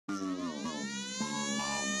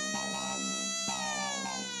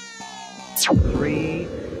3,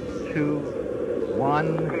 2,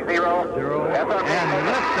 1, 0, and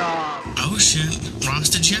liftoff. Oh shit,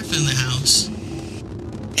 Rasta Jeff in the house.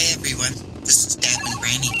 Hey everyone, this is Dab and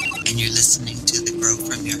Granny, and you're listening to the Grow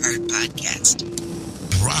From Your Heart podcast.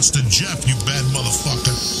 Rasta Jeff, you bad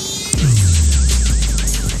motherfucker.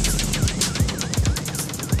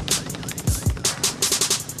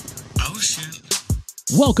 Oh shit.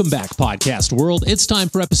 Welcome back, podcast world. It's time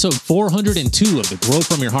for episode 402 of the Grow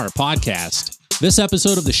From Your Heart podcast. This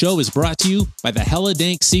episode of the show is brought to you by the Hella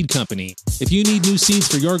Dank Seed Company. If you need new seeds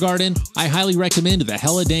for your garden, I highly recommend the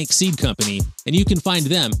Hella Dank Seed Company, and you can find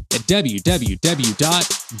them at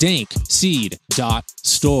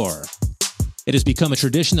www.dankseed.store. It has become a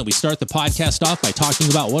tradition that we start the podcast off by talking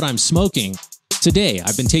about what I'm smoking. Today,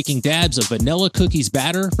 I've been taking dabs of vanilla cookies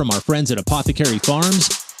batter from our friends at Apothecary Farms.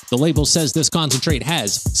 The label says this concentrate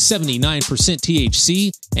has 79%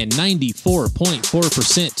 THC and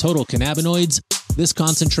 94.4% total cannabinoids. This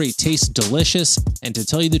concentrate tastes delicious, and to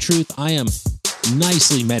tell you the truth, I am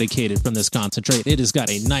nicely medicated from this concentrate. It has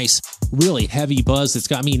got a nice, really heavy buzz that's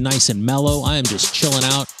got me nice and mellow. I am just chilling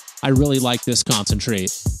out. I really like this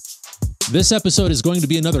concentrate. This episode is going to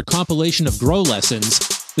be another compilation of grow lessons.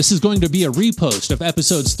 This is going to be a repost of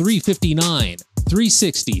episodes 359,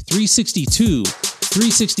 360, 362,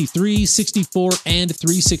 363, 64, and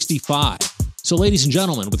 365. So ladies and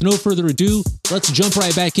gentlemen, with no further ado, let's jump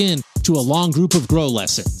right back in to a long group of grow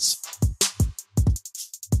lessons.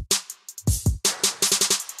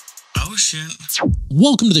 Oh shit.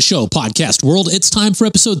 Welcome to the show, podcast world. It's time for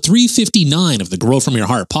episode 359 of the Grow From Your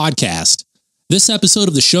Heart podcast. This episode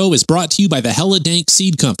of the show is brought to you by the Hella Dank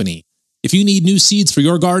Seed Company. If you need new seeds for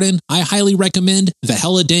your garden, I highly recommend the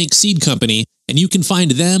Hella Dank Seed Company, and you can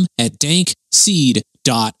find them at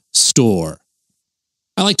dankseed.store.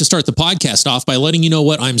 I like to start the podcast off by letting you know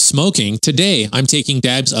what I'm smoking. Today, I'm taking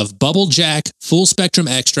dabs of Bubble Jack Full Spectrum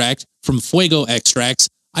Extract from Fuego Extracts.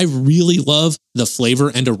 I really love the flavor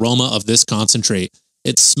and aroma of this concentrate.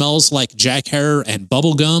 It smells like Jack Herer and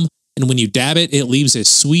bubblegum, and when you dab it, it leaves a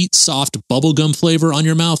sweet, soft bubblegum flavor on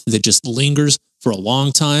your mouth that just lingers for a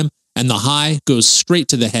long time, and the high goes straight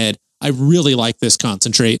to the head. I really like this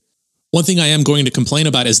concentrate. One thing I am going to complain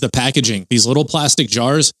about is the packaging. These little plastic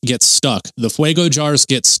jars get stuck. The Fuego jars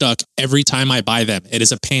get stuck every time I buy them. It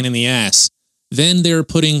is a pain in the ass. Then they're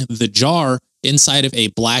putting the jar inside of a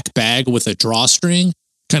black bag with a drawstring,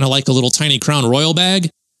 kind of like a little tiny Crown Royal bag.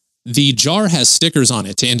 The jar has stickers on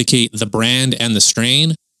it to indicate the brand and the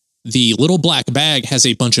strain. The little black bag has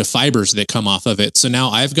a bunch of fibers that come off of it. So now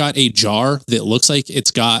I've got a jar that looks like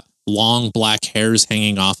it's got long black hairs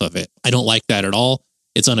hanging off of it. I don't like that at all.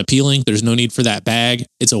 It's unappealing. There's no need for that bag.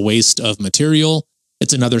 It's a waste of material.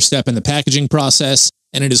 It's another step in the packaging process,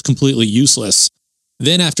 and it is completely useless.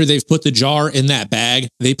 Then after they've put the jar in that bag,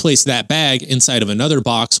 they place that bag inside of another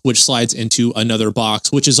box, which slides into another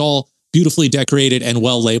box, which is all beautifully decorated and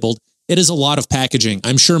well labeled. It is a lot of packaging.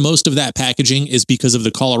 I'm sure most of that packaging is because of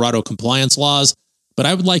the Colorado compliance laws, but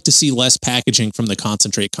I would like to see less packaging from the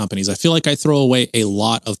concentrate companies. I feel like I throw away a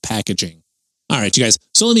lot of packaging. All right, you guys,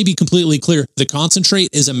 so let me be completely clear. The concentrate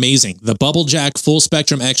is amazing. The Bubble Jack Full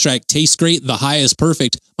Spectrum Extract tastes great. The high is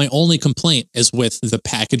perfect. My only complaint is with the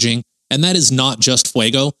packaging, and that is not just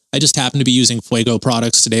Fuego. I just happen to be using Fuego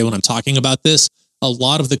products today when I'm talking about this. A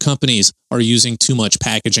lot of the companies are using too much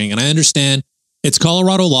packaging, and I understand it's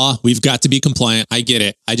Colorado law. We've got to be compliant. I get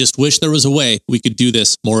it. I just wish there was a way we could do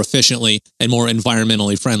this more efficiently and more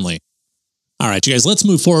environmentally friendly. All right, you guys, let's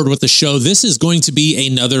move forward with the show. This is going to be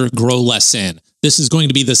another grow lesson. This is going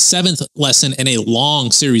to be the 7th lesson in a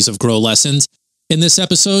long series of grow lessons. In this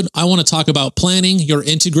episode, I want to talk about planning your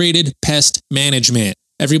integrated pest management.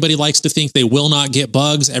 Everybody likes to think they will not get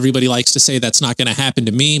bugs. Everybody likes to say that's not going to happen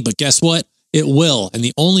to me, but guess what? It will. And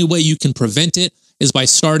the only way you can prevent it is by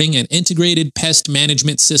starting an integrated pest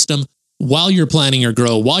management system while you're planning your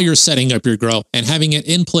grow, while you're setting up your grow, and having it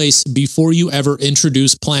in place before you ever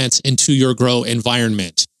introduce plants into your grow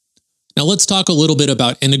environment. Now let's talk a little bit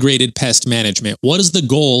about integrated pest management. What is the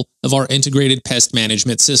goal of our integrated pest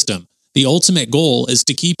management system? The ultimate goal is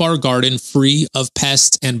to keep our garden free of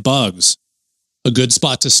pests and bugs. A good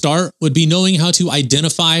spot to start would be knowing how to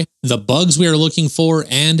identify the bugs we are looking for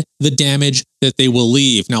and the damage that they will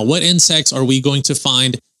leave. Now, what insects are we going to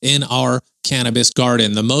find in our cannabis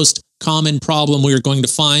garden? The most common problem we are going to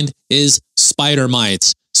find is spider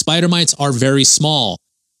mites. Spider mites are very small.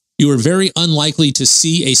 You are very unlikely to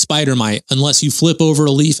see a spider mite unless you flip over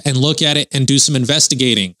a leaf and look at it and do some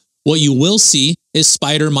investigating. What you will see is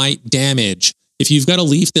spider mite damage. If you've got a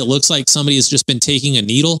leaf that looks like somebody has just been taking a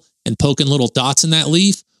needle and poking little dots in that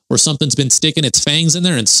leaf, or something's been sticking its fangs in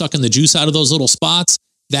there and sucking the juice out of those little spots,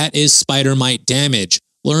 That is spider mite damage.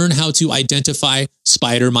 Learn how to identify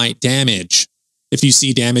spider mite damage. If you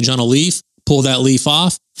see damage on a leaf, pull that leaf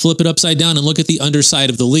off, flip it upside down and look at the underside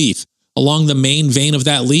of the leaf. Along the main vein of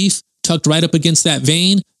that leaf, tucked right up against that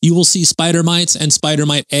vein, you will see spider mites and spider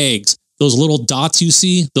mite eggs. Those little dots you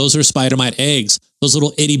see, those are spider mite eggs. Those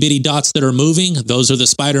little itty bitty dots that are moving, those are the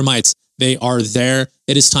spider mites. They are there.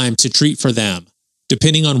 It is time to treat for them.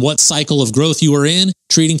 Depending on what cycle of growth you are in,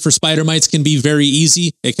 treating for spider mites can be very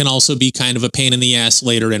easy. It can also be kind of a pain in the ass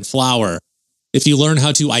later in flower. If you learn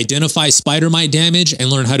how to identify spider mite damage and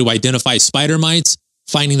learn how to identify spider mites,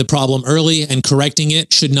 finding the problem early and correcting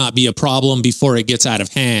it should not be a problem before it gets out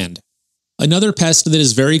of hand. Another pest that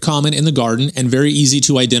is very common in the garden and very easy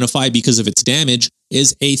to identify because of its damage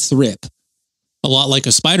is a thrip. A lot like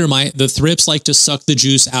a spider mite, the thrips like to suck the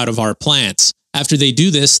juice out of our plants. After they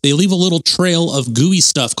do this, they leave a little trail of gooey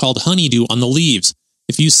stuff called honeydew on the leaves.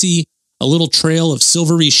 If you see a little trail of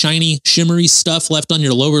silvery, shiny, shimmery stuff left on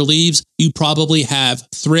your lower leaves, you probably have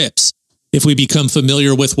thrips. If we become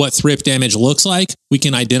familiar with what thrip damage looks like, we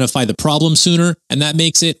can identify the problem sooner, and that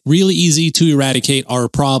makes it really easy to eradicate our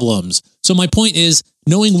problems. So my point is,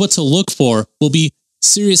 knowing what to look for will be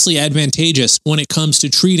seriously advantageous when it comes to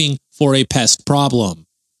treating for a pest problem.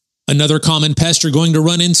 Another common pest you're going to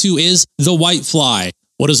run into is the whitefly.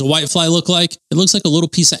 What does a whitefly look like? It looks like a little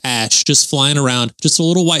piece of ash just flying around, just a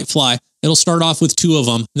little whitefly. It'll start off with 2 of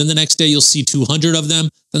them. Then the next day you'll see 200 of them.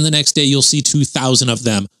 Then the next day you'll see 2,000 of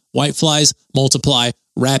them. Whiteflies multiply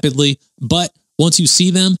rapidly, but once you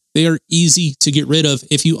see them, they are easy to get rid of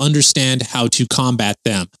if you understand how to combat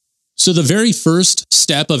them. So the very first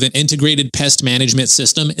step of an integrated pest management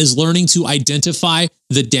system is learning to identify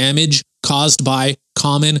the damage caused by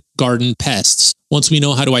common garden pests. Once we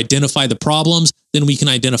know how to identify the problems, then we can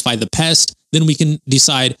identify the pest, then we can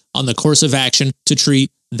decide on the course of action to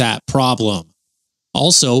treat that problem.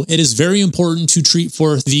 Also, it is very important to treat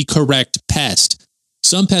for the correct pest.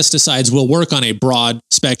 Some pesticides will work on a broad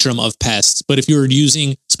spectrum of pests, but if you're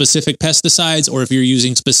using specific pesticides or if you're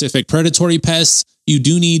using specific predatory pests, you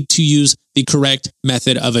do need to use the correct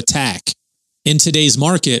method of attack. In today's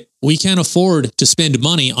market, we can't afford to spend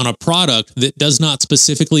money on a product that does not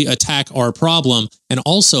specifically attack our problem, and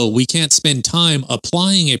also we can't spend time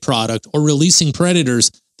applying a product or releasing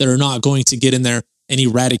predators that are not going to get in there and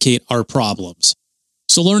eradicate our problems.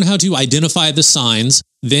 So learn how to identify the signs,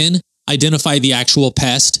 then identify the actual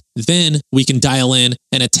pest, then we can dial in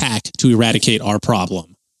and attack to eradicate our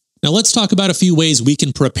problem. Now let's talk about a few ways we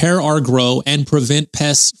can prepare our grow and prevent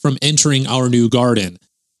pests from entering our new garden.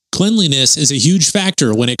 Cleanliness is a huge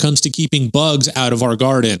factor when it comes to keeping bugs out of our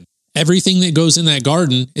garden. Everything that goes in that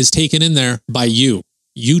garden is taken in there by you.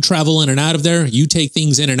 You travel in and out of there, you take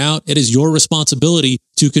things in and out. It is your responsibility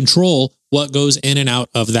to control what goes in and out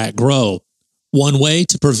of that grow. One way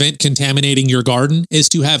to prevent contaminating your garden is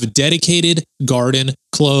to have dedicated garden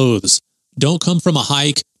clothes. Don't come from a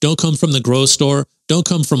hike, don't come from the grow store, don't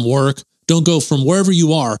come from work, don't go from wherever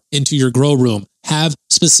you are into your grow room. Have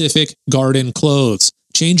specific garden clothes.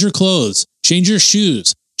 Change your clothes, change your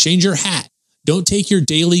shoes, change your hat. Don't take your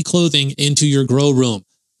daily clothing into your grow room.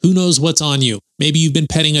 Who knows what's on you? Maybe you've been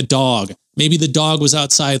petting a dog. Maybe the dog was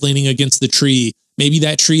outside leaning against the tree. Maybe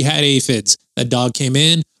that tree had aphids. That dog came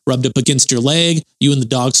in, rubbed up against your leg. You and the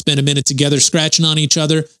dog spent a minute together scratching on each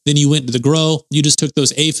other. Then you went to the grow. You just took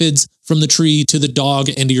those aphids from the tree to the dog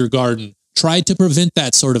into your garden. Try to prevent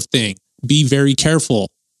that sort of thing. Be very careful.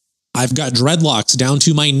 I've got dreadlocks down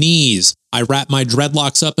to my knees. I wrap my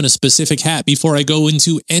dreadlocks up in a specific hat before I go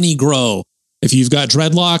into any grow. If you've got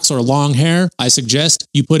dreadlocks or long hair, I suggest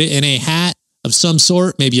you put it in a hat of some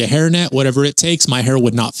sort, maybe a hairnet, whatever it takes. My hair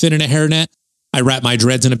would not fit in a hairnet. I wrap my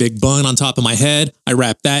dreads in a big bun on top of my head. I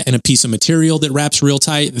wrap that in a piece of material that wraps real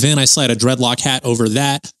tight. Then I slide a dreadlock hat over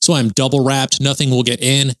that. So I'm double wrapped. Nothing will get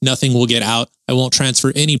in. Nothing will get out. I won't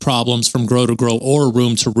transfer any problems from grow to grow or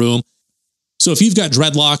room to room. So if you've got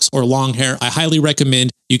dreadlocks or long hair, I highly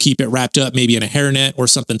recommend you keep it wrapped up maybe in a hairnet or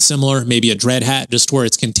something similar, maybe a dread hat, just where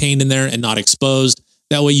it's contained in there and not exposed.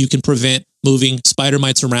 That way you can prevent moving spider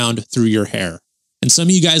mites around through your hair. And some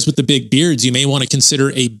of you guys with the big beards, you may want to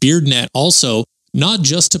consider a beard net also, not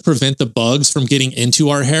just to prevent the bugs from getting into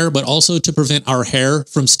our hair, but also to prevent our hair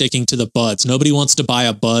from sticking to the buds. Nobody wants to buy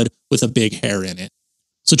a bud with a big hair in it.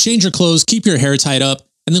 So change your clothes, keep your hair tied up,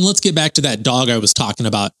 and then let's get back to that dog I was talking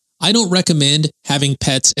about. I don't recommend having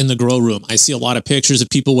pets in the grow room. I see a lot of pictures of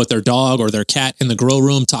people with their dog or their cat in the grow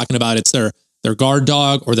room talking about it's their guard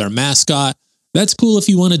dog or their mascot. That's cool if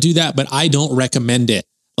you want to do that, but I don't recommend it.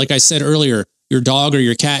 Like I said earlier, your dog or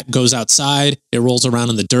your cat goes outside, it rolls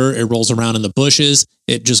around in the dirt, it rolls around in the bushes,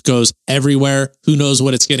 it just goes everywhere. Who knows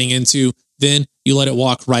what it's getting into? Then you let it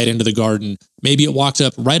walk right into the garden. Maybe it walked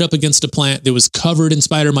up right up against a plant that was covered in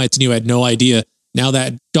spider mites and you had no idea. Now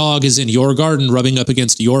that dog is in your garden rubbing up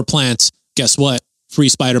against your plants. Guess what? Free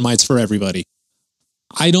spider mites for everybody.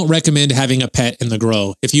 I don't recommend having a pet in the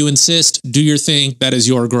grow. If you insist, do your thing. That is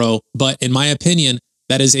your grow. But in my opinion,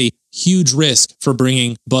 that is a huge risk for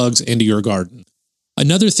bringing bugs into your garden.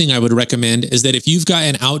 Another thing I would recommend is that if you've got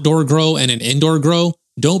an outdoor grow and an indoor grow,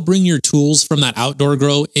 don't bring your tools from that outdoor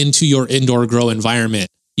grow into your indoor grow environment.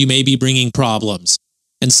 You may be bringing problems.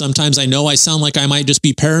 And sometimes I know I sound like I might just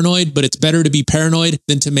be paranoid, but it's better to be paranoid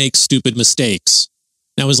than to make stupid mistakes.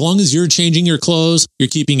 Now, as long as you're changing your clothes, you're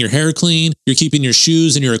keeping your hair clean, you're keeping your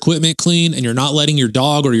shoes and your equipment clean, and you're not letting your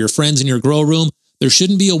dog or your friends in your grow room, there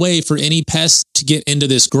shouldn't be a way for any pests to get into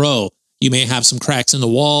this grow. You may have some cracks in the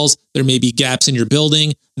walls. There may be gaps in your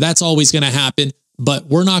building. That's always going to happen, but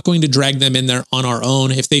we're not going to drag them in there on our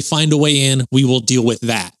own. If they find a way in, we will deal with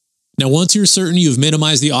that. Now, once you're certain you've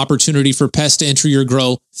minimized the opportunity for pests to enter your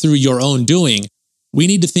grow through your own doing, we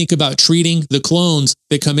need to think about treating the clones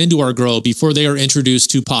that come into our grow before they are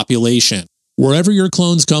introduced to population. Wherever your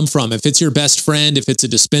clones come from, if it's your best friend, if it's a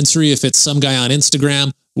dispensary, if it's some guy on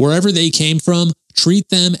Instagram, wherever they came from, treat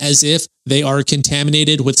them as if they are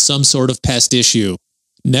contaminated with some sort of pest issue.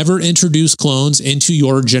 Never introduce clones into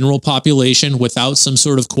your general population without some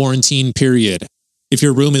sort of quarantine period. If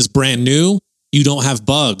your room is brand new, you don't have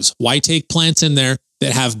bugs. Why take plants in there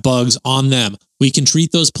that have bugs on them? We can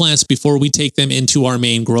treat those plants before we take them into our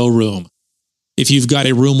main grow room. If you've got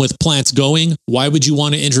a room with plants going, why would you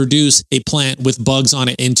want to introduce a plant with bugs on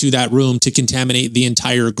it into that room to contaminate the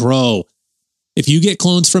entire grow? If you get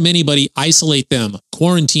clones from anybody, isolate them,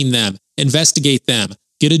 quarantine them, investigate them,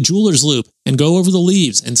 get a jeweler's loupe and go over the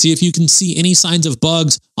leaves and see if you can see any signs of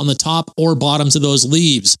bugs on the top or bottoms of those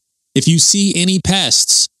leaves. If you see any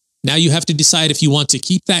pests, now you have to decide if you want to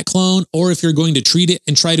keep that clone or if you're going to treat it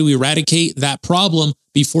and try to eradicate that problem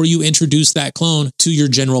before you introduce that clone to your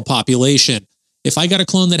general population. If I got a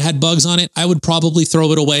clone that had bugs on it, I would probably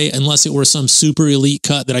throw it away unless it were some super elite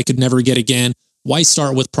cut that I could never get again. Why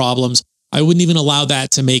start with problems? I wouldn't even allow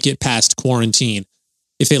that to make it past quarantine.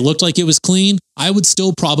 If it looked like it was clean, I would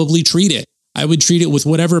still probably treat it. I would treat it with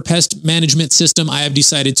whatever pest management system I have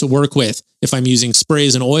decided to work with. If I'm using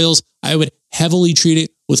sprays and oils, I would heavily treat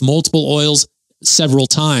it with multiple oils several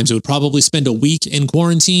times. It would probably spend a week in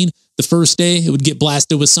quarantine. The first day, it would get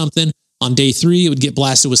blasted with something. On day 3, it would get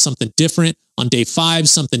blasted with something different. On day 5,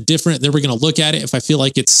 something different. Then we're going to look at it. If I feel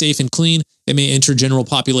like it's safe and clean, it may enter general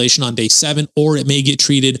population on day 7, or it may get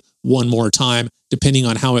treated one more time, depending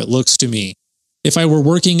on how it looks to me. If I were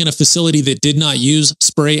working in a facility that did not use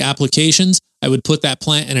spray applications, I would put that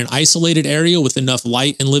plant in an isolated area with enough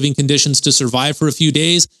light and living conditions to survive for a few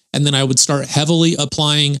days, and then I would start heavily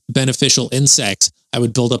applying beneficial insects. I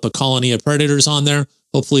would build up a colony of predators on there.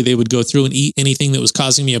 Hopefully they would go through and eat anything that was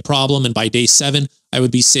causing me a problem, and by day 7, I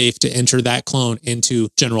would be safe to enter that clone into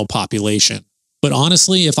general population. But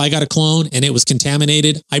honestly, if I got a clone and it was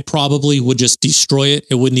contaminated, I probably would just destroy it.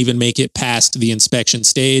 It wouldn't even make it past the inspection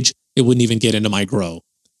stage. It wouldn't even get into my grow.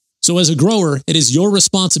 So as a grower, it is your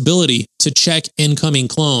responsibility to check incoming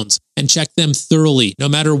clones and check them thoroughly, no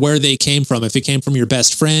matter where they came from. If it came from your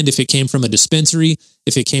best friend, if it came from a dispensary,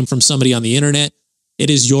 if it came from somebody on the internet, it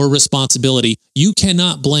is your responsibility. You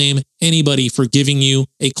cannot blame anybody for giving you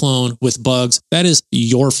a clone with bugs. That is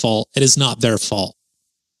your fault. It is not their fault.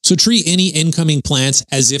 So treat any incoming plants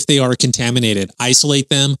as if they are contaminated. Isolate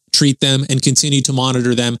them, treat them, and continue to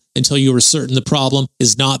monitor them until you are certain the problem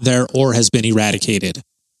is not there or has been eradicated.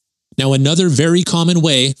 Now, another very common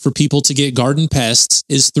way for people to get garden pests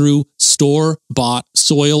is through store-bought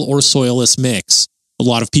soil or soilless mix. A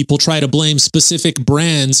lot of people try to blame specific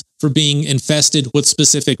brands for being infested with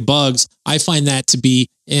specific bugs. I find that to be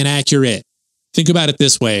inaccurate. Think about it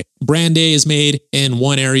this way. Brand A is made in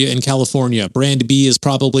one area in California. Brand B is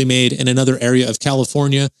probably made in another area of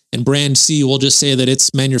California. And brand C, we'll just say that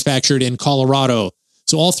it's manufactured in Colorado.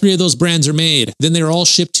 So all 3 of those brands are made. Then they're all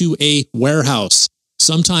shipped to a warehouse.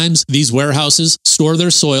 Sometimes these warehouses store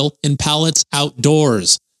their soil in pallets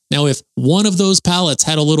outdoors. Now, if one of those pallets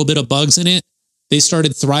had a little bit of bugs in it, they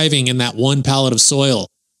started thriving in that one pallet of soil.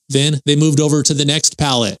 Then they moved over to the next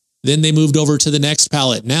pallet. Then they moved over to the next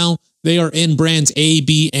pallet. Now they are in brands A,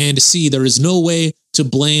 B, and C. There is no way to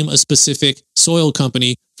blame a specific soil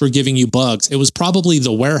company for giving you bugs. It was probably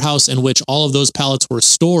the warehouse in which all of those pallets were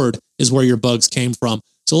stored is where your bugs came from.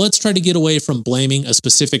 So let's try to get away from blaming a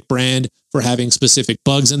specific brand for having specific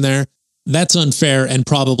bugs in there. That's unfair and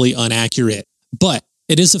probably inaccurate. But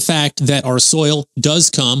it is a fact that our soil does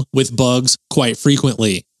come with bugs quite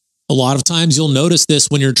frequently. A lot of times you'll notice this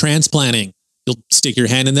when you're transplanting. You'll stick your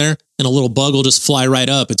hand in there and a little bug will just fly right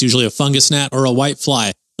up. It's usually a fungus gnat or a white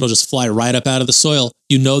fly. It'll just fly right up out of the soil.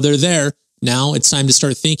 You know they're there. Now it's time to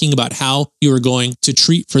start thinking about how you are going to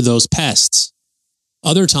treat for those pests.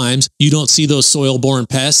 Other times, you don't see those soil-borne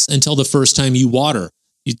pests until the first time you water.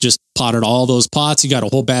 You just potted all those pots. You got a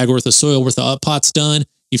whole bag worth of soil worth of up pots done.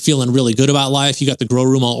 You're feeling really good about life. You got the grow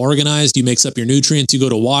room all organized. You mix up your nutrients. You go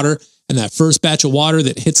to water. And that first batch of water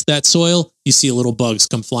that hits that soil, you see little bugs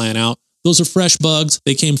come flying out. Those are fresh bugs.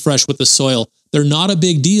 They came fresh with the soil. They're not a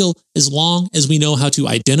big deal as long as we know how to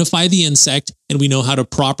identify the insect and we know how to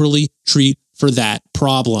properly treat for that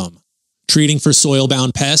problem. Treating for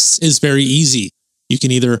soil-bound pests is very easy. You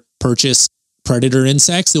can either purchase predator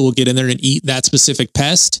insects that will get in there and eat that specific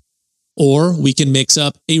pest, or we can mix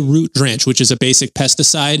up a root drench, which is a basic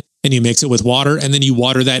pesticide, and you mix it with water, and then you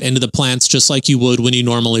water that into the plants just like you would when you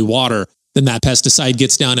normally water. Then that pesticide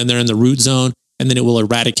gets down in there in the root zone, and then it will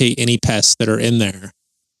eradicate any pests that are in there.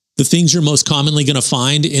 The things you're most commonly going to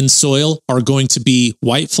find in soil are going to be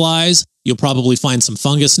white flies. You'll probably find some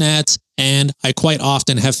fungus gnats, and I quite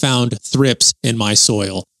often have found thrips in my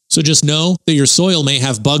soil. So just know that your soil may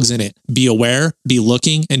have bugs in it. Be aware, be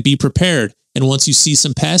looking, and be prepared. And once you see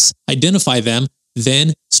some pests, identify them,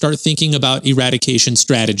 then start thinking about eradication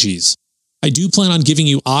strategies. I do plan on giving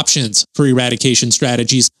you options for eradication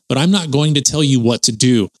strategies, but I'm not going to tell you what to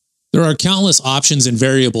do. There are countless options and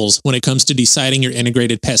variables when it comes to deciding your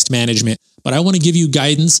integrated pest management, but I want to give you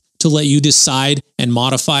guidance to let you decide and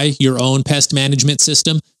modify your own pest management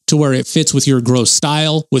system to where it fits with your grow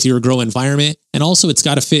style, with your grow environment, and also it's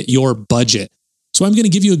got to fit your budget. So I'm going to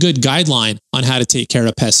give you a good guideline on how to take care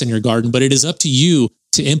of pests in your garden, but it is up to you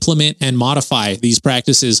to implement and modify these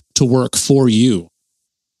practices to work for you.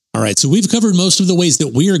 All right, so we've covered most of the ways that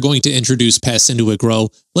we are going to introduce pests into a grow.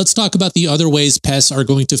 Let's talk about the other ways pests are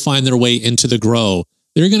going to find their way into the grow.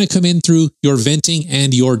 They're going to come in through your venting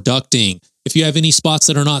and your ducting. If you have any spots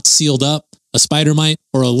that are not sealed up, a spider mite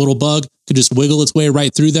or a little bug could just wiggle its way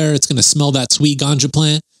right through there. It's going to smell that sweet ganja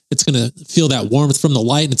plant. It's going to feel that warmth from the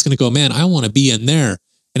light, and it's going to go, man, I want to be in there.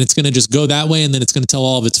 And it's going to just go that way, and then it's going to tell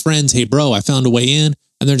all of its friends, hey, bro, I found a way in,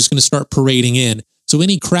 and they're just going to start parading in. So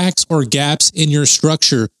any cracks or gaps in your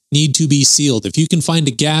structure need to be sealed. If you can find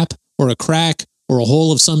a gap or a crack or a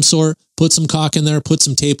hole of some sort, put some caulk in there, put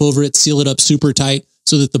some tape over it, seal it up super tight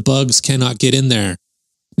so that the bugs cannot get in there.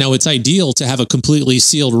 Now, it's ideal to have a completely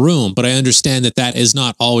sealed room, but I understand that that is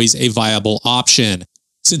not always a viable option.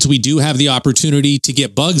 Since we do have the opportunity to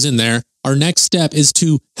get bugs in there, our next step is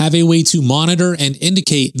to have a way to monitor and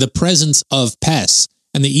indicate the presence of pests.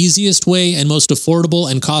 And the easiest way and most affordable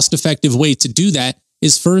and cost-effective way to do that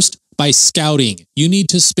is first by scouting. You need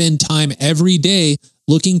to spend time every day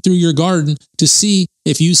looking through your garden to see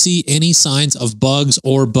if you see any signs of bugs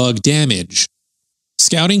or bug damage.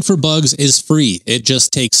 Scouting for bugs is free. It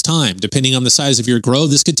just takes time. Depending on the size of your grow,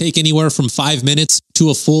 this could take anywhere from 5 minutes to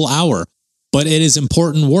a full hour. But it is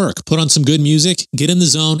important work. Put on some good music, get in the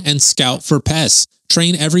zone, and scout for pests.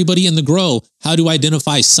 Train everybody in the grow how to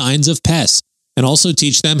identify signs of pests, and also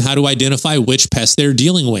teach them how to identify which pests they're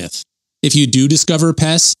dealing with. If you do discover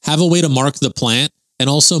pests, have a way to mark the plant, and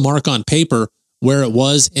also mark on paper where it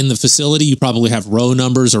was in the facility. You probably have row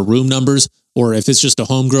numbers or room numbers, or if it's just a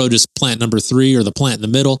home grow, just plant number 3 or the plant in the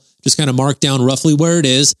middle. Just kind of mark down roughly where it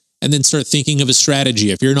is, and then start thinking of a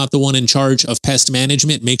strategy. If you're not the one in charge of pest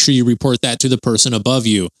management, make sure you report that to the person above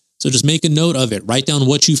you. So just make a note of it. Write down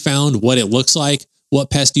what you found, what it looks like,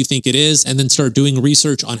 what pest you think it is, and then start doing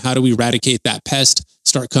research on how to eradicate that pest.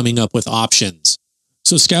 Start coming up with options.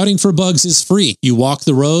 So scouting for bugs is free. You walk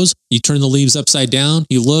the rows, you turn the leaves upside down,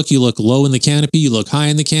 you look low in the canopy, you look high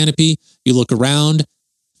in the canopy, you look around.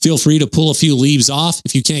 Feel free to pull a few leaves off.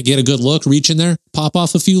 If you can't get a good look, reach in there, pop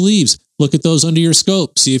off a few leaves. Look at those under your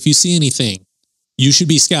scope, see if you see anything. You should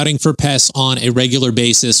be scouting for pests on a regular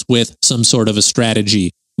basis with some sort of a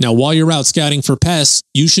strategy. Now, while you're out scouting for pests,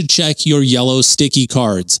 you should check your yellow sticky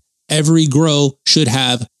cards. Every grow should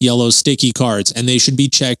have yellow sticky cards, and they should be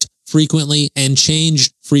checked frequently and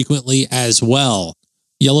changed frequently as well.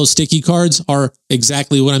 Yellow sticky cards are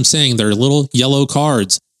exactly what I'm saying. They're little yellow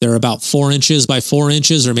cards. They're about 4 inches by 4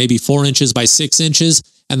 inches or maybe 4 inches by 6 inches,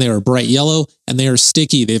 and they are bright yellow and they are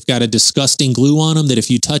sticky. They've got a disgusting glue on them that if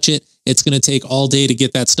you touch it, it's going to take all day to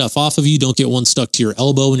get that stuff off of you. Don't get one stuck to your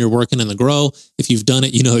elbow when you're working in the grow. If you've done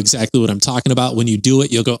it, you know exactly what I'm talking about. When you do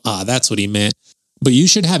it, you'll go, ah, that's what he meant. But you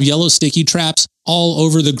should have yellow sticky traps all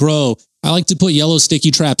over the grow. I like to put yellow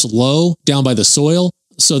sticky traps low down by the soil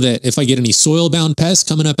so that if I get any soil-bound pests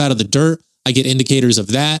coming up out of the dirt, I get indicators of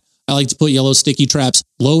that. I like to put yellow sticky traps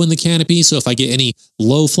low in the canopy, so if I get any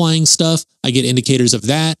low-flying stuff, I get indicators of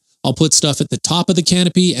that. I'll put stuff at the top of the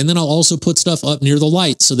canopy, and then I'll also put stuff up near the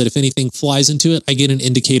light so that if anything flies into it, I get an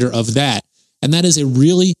indicator of that. And that is a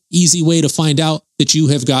really easy way to find out that you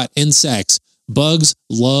have got insects. Bugs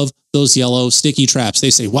love those yellow sticky traps.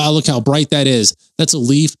 They say, wow, look how bright that is. That's a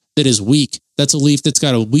leaf that is weak. That's a leaf that's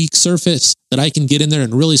got a weak surface that I can get in there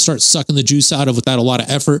and really start sucking the juice out of without a lot of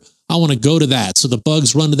effort. I want to go to that. So the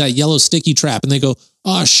bugs run to that yellow sticky trap and they go,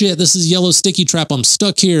 oh shit, this is yellow sticky trap. I'm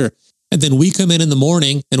stuck here. And then we come in the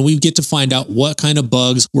morning and we get to find out what kind of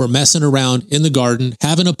bugs were messing around in the garden,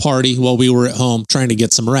 having a party while we were at home trying to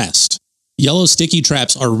get some rest. Yellow sticky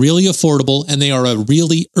traps are really affordable and they are a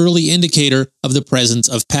really early indicator of the presence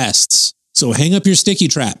of pests. So hang up your sticky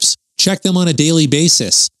traps, check them on a daily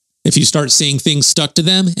basis. If you start seeing things stuck to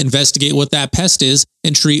them, investigate what that pest is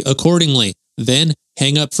and treat accordingly. Then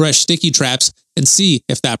hang up fresh sticky traps and see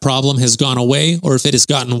if that problem has gone away or if it has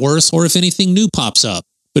gotten worse or if anything new pops up.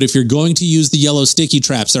 But if you're going to use the yellow sticky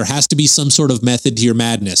traps, there has to be some sort of method to your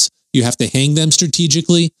madness. You have to hang them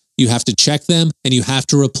strategically, you have to check them, and you have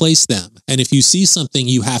to replace them. And if you see something,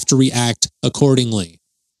 you have to react accordingly.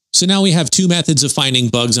 So now we have two methods of finding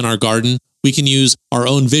bugs in our garden. We can use our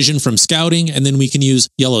own vision from scouting, and then we can use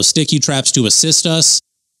yellow sticky traps to assist us.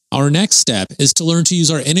 Our next step is to learn to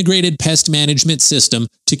use our integrated pest management system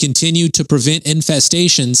to continue to prevent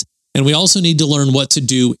infestations, and we also need to learn what to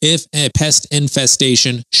do if a pest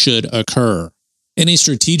infestation should occur. In a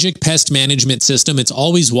strategic pest management system, it's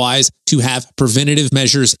always wise to have preventative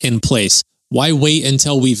measures in place. Why wait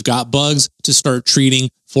until we've got bugs to start treating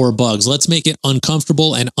for bugs? Let's make it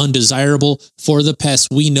uncomfortable and undesirable for the pests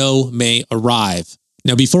we know may arrive.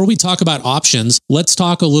 Now, before we talk about options, let's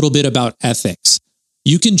talk a little bit about ethics.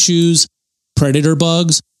 You can choose predator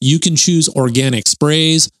bugs, you can choose organic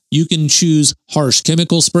sprays, you can choose harsh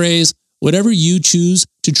chemical sprays. Whatever you choose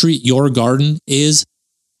to treat your garden is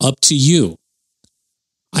up to you.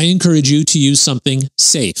 I encourage you to use something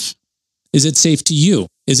safe. Is it safe to you?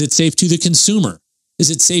 Is it safe to the consumer? Is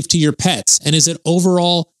it safe to your pets? And is it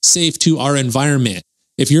overall safe to our environment?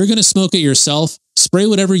 If you're going to smoke it yourself, spray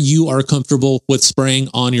whatever you are comfortable with spraying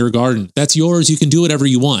on your garden. That's yours. You can do whatever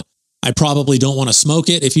you want. I probably don't want to smoke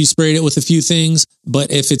it if you sprayed it with a few things,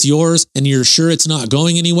 but if it's yours and you're sure it's not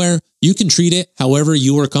going anywhere, you can treat it however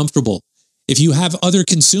you are comfortable. If you have other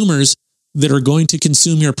consumers that are going to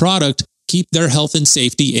consume your product, keep their health and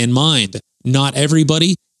safety in mind. Not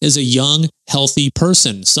everybody is a young, healthy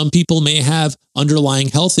person. Some people may have underlying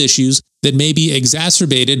health issues that may be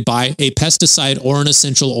exacerbated by a pesticide or an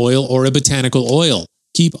essential oil or a botanical oil.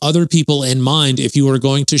 Keep other people in mind if you are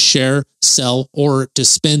going to share, sell, or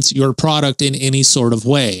dispense your product in any sort of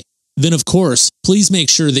way. Then, of course, please make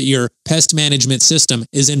sure that your pest management system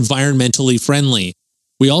is environmentally friendly.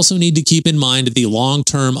 We also need to keep in mind the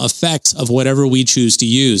long-term effects of whatever we choose to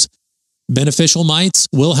use. Beneficial mites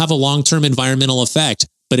will have a long-term environmental effect,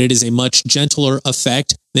 but it is a much gentler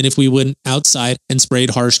effect than if we went outside and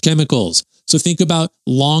sprayed harsh chemicals. So think about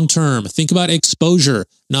long-term, think about exposure,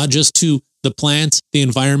 not just to the plants, the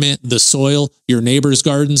environment, the soil, your neighbor's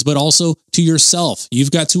gardens, but also to yourself. You've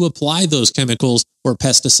got to apply those chemicals or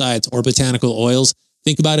pesticides or botanical oils.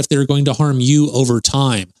 Think about if they're going to harm you over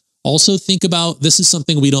time. Also think about, this is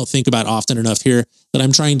something we don't think about often enough here that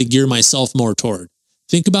I'm trying to gear myself more toward.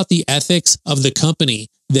 Think about the ethics of the company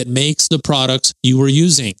that makes the products you are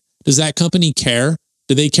using. Does that company care?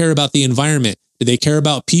 Do they care about the environment? Do they care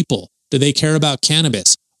about people? Do they care about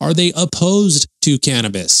cannabis? Are they opposed to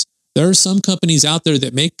cannabis? There are some companies out there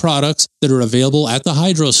that make products that are available at the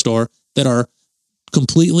hydro store that are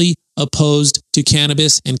completely opposed to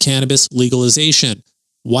cannabis and cannabis legalization.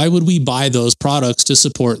 Why would we buy those products to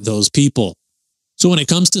support those people? So when it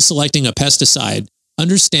comes to selecting a pesticide,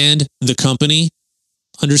 understand the company,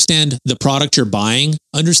 understand the product you're buying,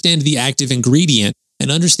 understand the active ingredient,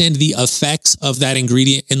 and understand the effects of that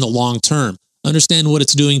ingredient in the long term. Understand what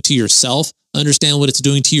it's doing to yourself, understand what it's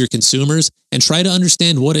doing to your consumers, and try to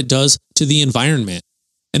understand what it does to the environment.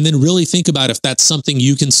 And then really think about if that's something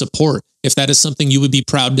you can support, if that is something you would be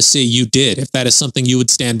proud to say you did, if that is something you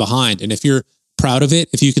would stand behind. And if you're proud of it,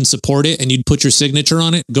 if you can support it and you'd put your signature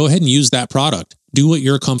on it, go ahead and use that product. Do what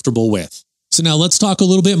you're comfortable with. So now let's talk a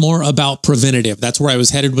little bit more about preventative. That's where I was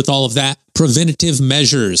headed with all of that. Preventative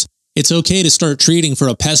measures. It's okay to start treating for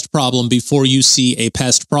a pest problem before you see a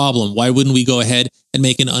pest problem. Why wouldn't we go ahead and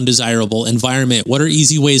make an undesirable environment? What are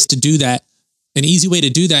easy ways to do that? An easy way to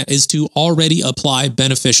do that is to already apply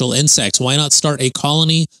beneficial insects. Why not start a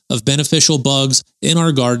colony of beneficial bugs in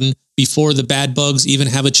our garden before the bad bugs even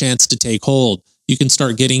have a chance to take hold? You can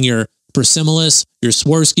start getting your Persimolis, your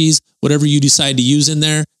Swarovskis, whatever you decide to use in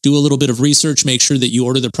there. Do a little bit of research. Make sure that you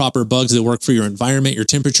order the proper bugs that work for your environment. Your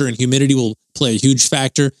temperature and humidity will play a huge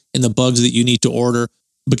factor in the bugs that you need to order.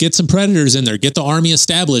 But get some predators in there, get the army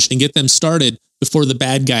established and get them started before the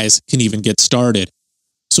bad guys can even get started.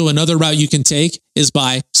 So another route you can take is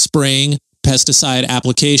by spraying pesticide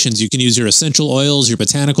applications. You can use your essential oils, your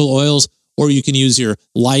botanical oils, or you can use your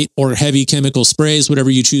light or heavy chemical sprays, whatever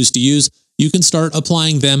you choose to use. You can start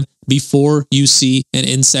applying them before you see an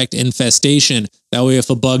insect infestation. That way, if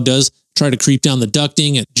a bug does try to creep down the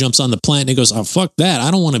ducting, it jumps on the plant and it goes, oh, fuck that. I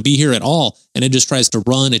don't want to be here at all. And it just tries to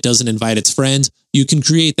run. It doesn't invite its friends. You can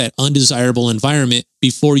create that undesirable environment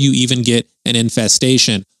before you even get an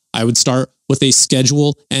infestation. I would start with a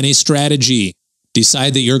schedule and a strategy.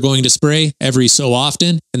 Decide that you're going to spray every so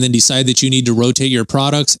often, and then decide that you need to rotate your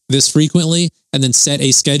products this frequently, and then set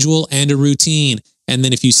a schedule and a routine. And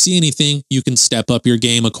then if you see anything, you can step up your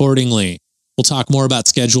game accordingly. We'll talk more about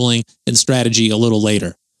scheduling and strategy a little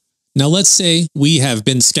later. Now, let's say we have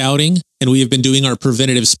been scouting and we have been doing our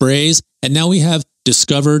preventative sprays, and now we have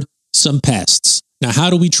discovered some pests. Now, how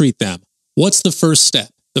do we treat them? What's the first step?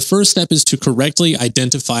 The first step is to correctly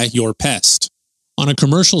identify your pest. On a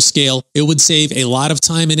commercial scale, it would save a lot of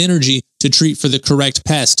time and energy to treat for the correct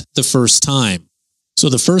pest the first time. So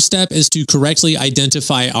the first step is to correctly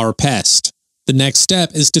identify our pest. The next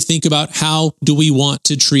step is to think about, how do we want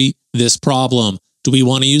to treat this problem? Do we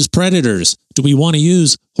want to use predators? Do we want to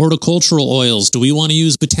use horticultural oils? Do we want to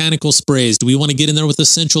use botanical sprays? Do we want to get in there with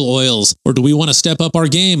essential oils? Or do we want to step up our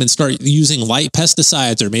game and start using light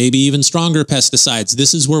pesticides or maybe even stronger pesticides?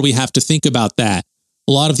 This is where we have to think about that.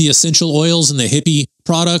 A lot of the essential oils and the hippie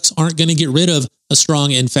products aren't going to get rid of a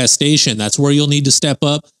strong infestation. That's where you'll need to step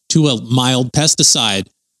up to a mild pesticide.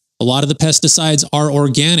 A lot of the pesticides are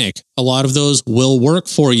organic. A lot of those will work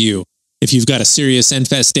for you. If you've got a serious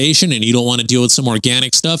infestation and you don't want to deal with some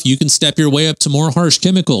organic stuff, you can step your way up to more harsh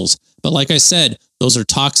chemicals. But like I said, those are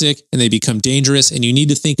toxic and they become dangerous, and you need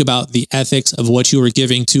to think about the ethics of what you are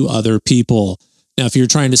giving to other people. Now, if you're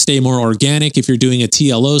trying to stay more organic, if you're doing a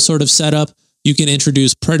TLO sort of setup, you can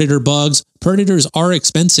introduce predator bugs. Predators are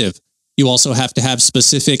expensive. You also have to have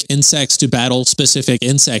specific insects to battle specific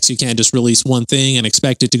insects. You can't just release one thing and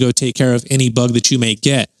expect it to go take care of any bug that you may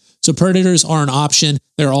get. So predators are an option.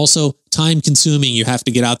 They're also time consuming. You have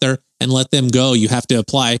to get out there and let them go. You have to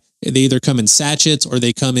apply. They either come in sachets or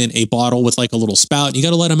they come in a bottle with like a little spout. You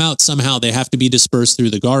got to let them out somehow. They have to be dispersed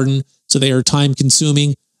through the garden. So they are time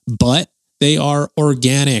consuming, but they are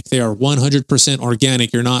organic. They are 100%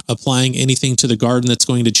 organic. You're not applying anything to the garden that's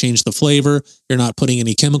going to change the flavor. You're not putting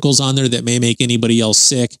any chemicals on there that may make anybody else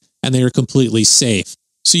sick, and they are completely safe.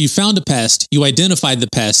 So you found a pest, you identified the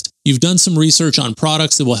pest, you've done some research on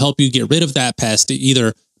products that will help you get rid of that pest,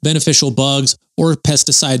 either beneficial bugs or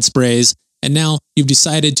pesticide sprays, and now you've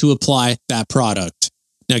decided to apply that product.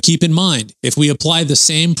 Now keep in mind, if we apply the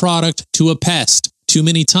same product to a pest too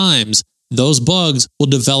many times, those bugs will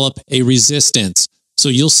develop a resistance. So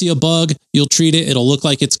you'll see a bug, you'll treat it, it'll look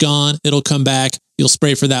like it's gone, it'll come back, you'll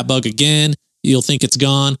spray for that bug again, you'll think it's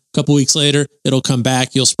gone, a couple weeks later, it'll come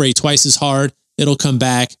back, you'll spray twice as hard, it'll come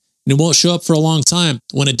back, and it won't show up for a long time.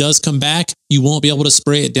 When it does come back, you won't be able to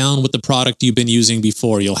spray it down with the product you've been using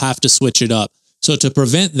before. You'll have to switch it up. So to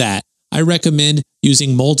prevent that, I recommend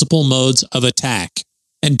using multiple modes of attack.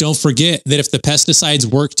 And don't forget that if the pesticides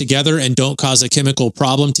work together and don't cause a chemical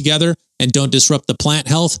problem together and don't disrupt the plant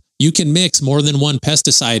health, you can mix more than one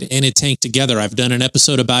pesticide in a tank together. I've done an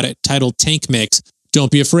episode about it titled Tank Mix.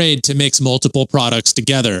 Don't be afraid to mix multiple products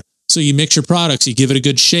together. So you mix your products, you give it a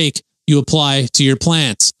good shake, you apply to your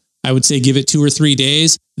plants. I would say give it 2 or 3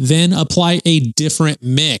 days, then apply a different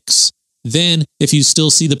mix. Then, if you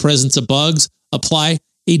still see the presence of bugs, apply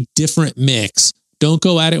a different mix. Don't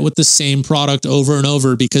go at it with the same product over and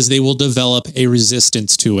over because they will develop a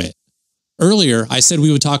resistance to it. Earlier, I said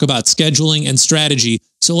we would talk about scheduling and strategy,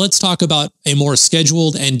 so let's talk about a more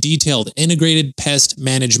scheduled and detailed integrated pest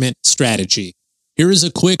management strategy. Here is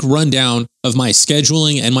a quick rundown of my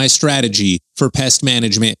scheduling and my strategy for pest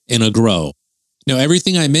management in a grow. Now,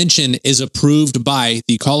 everything I mention is approved by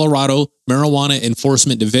the Colorado Marijuana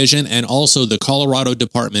Enforcement Division and also the Colorado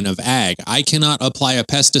Department of Ag. I cannot apply a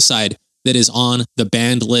pesticide that is on the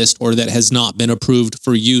banned list or that has not been approved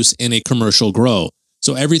for use in a commercial grow.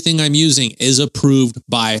 So everything I'm using is approved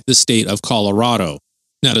by the state of Colorado.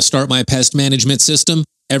 Now, to start my pest management system,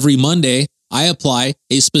 every Monday, I apply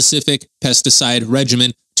a specific pesticide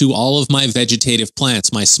regimen to all of my vegetative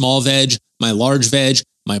plants, my small veg, my large veg,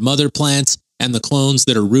 my mother plants, and the clones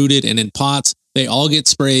that are rooted and in pots. They all get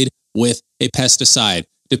sprayed with a pesticide.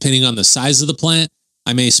 Depending on the size of the plant,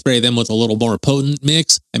 I may spray them with a little more potent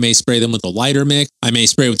mix. I may spray them with a lighter mix. I may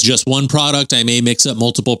spray with just one product. I may mix up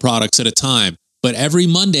multiple products at a time. But every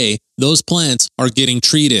Monday, those plants are getting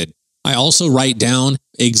treated. I also write down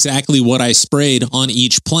exactly what I sprayed on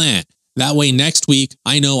each plant. That way next week,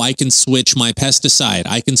 I know I can switch my pesticide.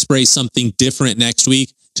 I can spray something different next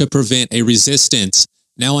week to prevent a resistance.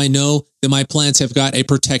 Now I know that my plants have got a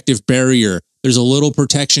protective barrier. There's a little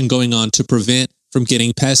protection going on to prevent from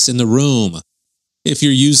getting pests in the room. If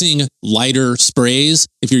you're using lighter sprays,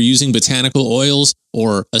 if you're using botanical oils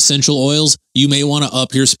or essential oils, you may want to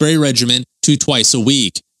up your spray regimen to twice a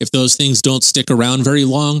week. If those things don't stick around very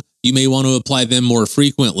long, you may want to apply them more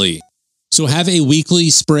frequently. So have a weekly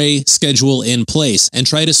spray schedule in place and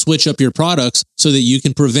try to switch up your products so that you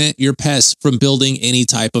can prevent your pests from building any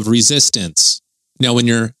type of resistance. Now, when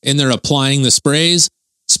you're in there applying the sprays,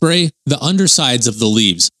 spray the undersides of the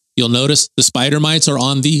leaves. You'll notice the spider mites are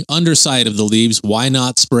on the underside of the leaves. Why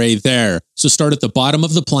not spray there? So start at the bottom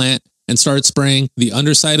of the plant and start spraying the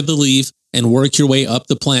underside of the leaf and work your way up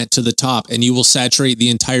the plant to the top, and you will saturate the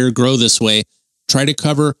entire grow this way. Try to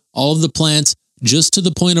cover all of the plants just to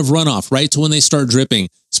the point of runoff, right to when they start dripping.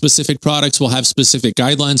 Specific products will have specific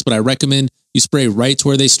guidelines, but I recommend you spray right to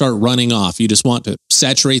where they start running off. You just want to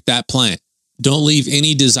saturate that plant. Don't leave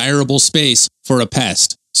any desirable space for a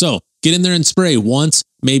pest. So get in there and spray once,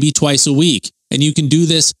 maybe twice a week, and you can do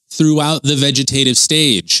this throughout the vegetative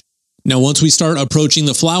stage. Now, once we start approaching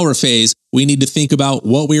the flower phase, we need to think about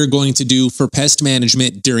what we are going to do for pest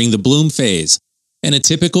management during the bloom phase. In a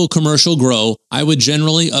typical commercial grow, I would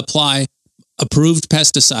generally apply approved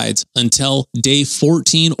pesticides until day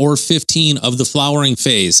 14 or 15 of the flowering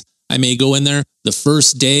phase. I may go in there the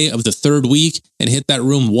first day of the third week and hit that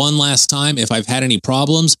room one last time if I've had any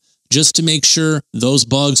problems, just to make sure those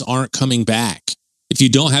bugs aren't coming back. If you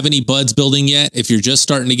don't have any buds building yet, if you're just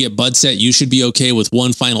starting to get bud set, you should be okay with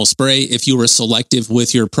one final spray if you were selective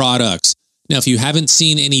with your products. Now, if you haven't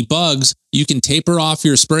seen any bugs, you can taper off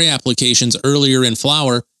your spray applications earlier in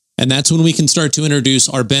flower, and that's when we can start to introduce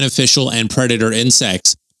our beneficial and predator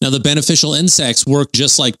insects. Now, the beneficial insects work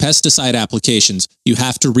just like pesticide applications. You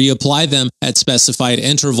have to reapply them at specified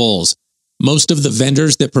intervals. Most of the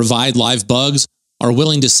vendors that provide live bugs are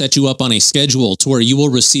willing to set you up on a schedule to where you will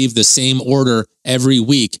receive the same order every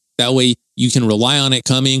week. That way you can rely on it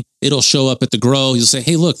coming. It'll show up at the grow. You'll say,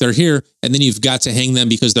 hey, look, they're here. And then you've got to hang them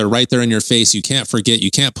because they're right there in your face. You can't forget.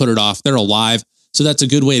 You can't put it off. They're alive. So that's a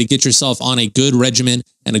good way to get yourself on a good regimen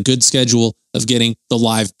and a good schedule of getting the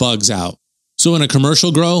live bugs out. So in a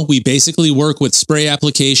commercial grow, we basically work with spray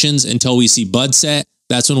applications until we see bud set.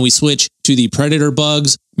 That's when we switch to the predator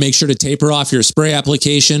bugs. Make sure to taper off your spray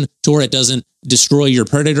application to where it doesn't destroy your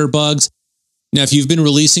predator bugs. Now, if you've been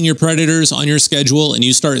releasing your predators on your schedule and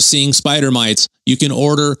you start seeing spider mites, you can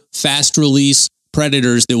order fast release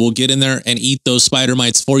predators that will get in there and eat those spider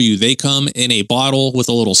mites for you. They come in a bottle with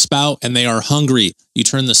a little spout and they are hungry. You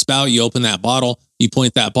turn the spout, you open that bottle, you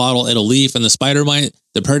point that bottle at a leaf, and the spider mite,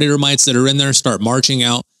 the predator mites that are in there start marching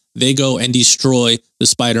out. They go and destroy the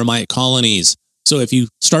spider mite colonies. So if you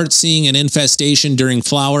start seeing an infestation during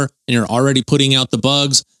flower and you're already putting out the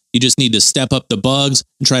bugs, you just need to step up the bugs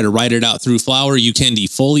and try to ride it out through flower. You can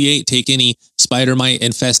defoliate, take any spider mite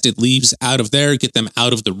infested leaves out of there, get them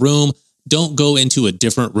out of the room. Don't go into a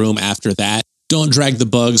different room after that. Don't drag the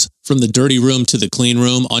bugs from the dirty room to the clean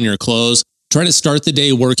room on your clothes. Try to start the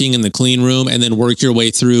day working in the clean room and then work your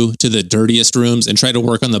way through to the dirtiest rooms and try to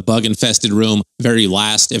work on the bug infested room very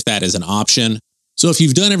last if that is an option. So if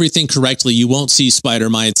you've done everything correctly, you won't see spider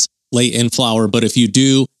mites late in flower, but if you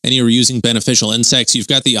do and you're using beneficial insects, you've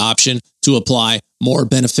got the option to apply more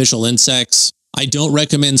beneficial insects. I don't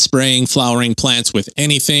recommend spraying flowering plants with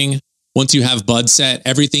anything. Once you have bud set,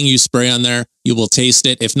 everything you spray on there, you will taste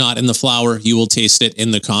it. If not in the flower, you will taste it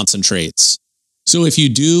in the concentrates. So if you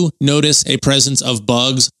do notice a presence of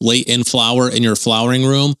bugs late in flower in your flowering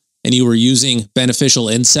room and you were using beneficial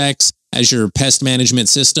insects as your pest management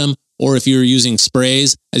system, or if you're using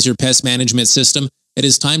sprays as your pest management system, it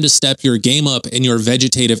is time to step your game up in your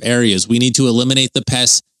vegetative areas. We need to eliminate the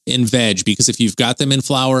pests in veg because if you've got them in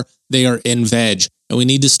flower, they are in veg. And we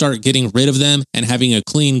need to start getting rid of them and having a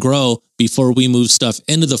clean grow before we move stuff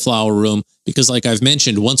into the flower room. Because like I've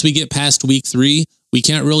mentioned, once we get past week 3, we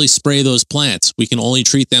can't really spray those plants. We can only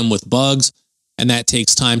treat them with bugs, and that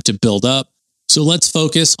takes time to build up. So let's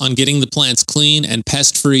focus on getting the plants clean and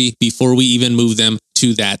pest-free before we even move them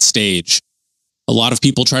to that stage. A lot of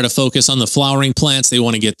people try to focus on the flowering plants. They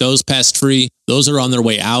want to get those pest-free. Those are on their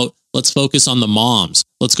way out. Let's focus on the moms.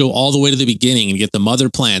 Let's go all the way to the beginning and get the mother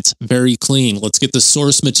plants very clean. Let's get the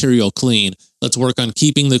source material clean. Let's work on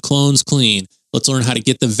keeping the clones clean. Let's learn how to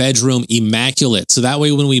get the veg room immaculate. So that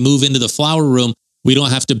way, when we move into the flower room, we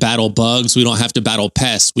don't have to battle bugs. We don't have to battle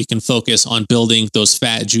pests. We can focus on building those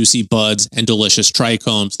fat, juicy buds and delicious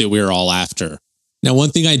trichomes that we're all after. Now,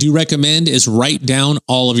 one thing I do recommend is write down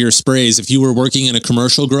all of your sprays. If you were working in a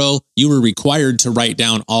commercial grow, you were required to write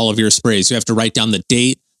down all of your sprays. You have to write down the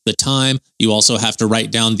date, the time. You also have to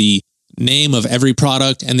write down the name of every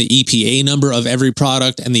product and the EPA number of every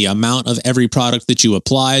product and the amount of every product that you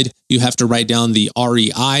applied. You have to write down the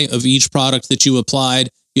REI of each product that you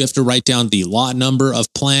applied. You have to write down the lot number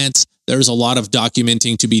of plants. There's a lot of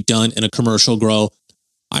documenting to be done in a commercial grow.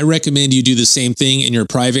 I recommend you do the same thing in your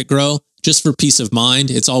private grow. Just for peace of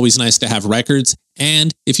mind, it's always nice to have records.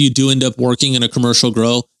 And if you do end up working in a commercial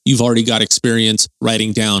grow, you've already got experience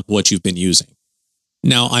writing down what you've been using.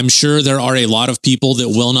 Now, I'm sure there are a lot of people that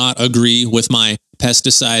will not agree with my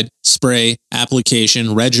pesticide spray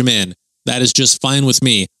application regimen. That is just fine with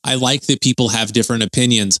me. I like that people have different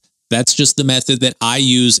opinions. That's just the method that I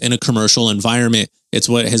use in a commercial environment. It's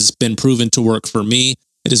what has been proven to work for me.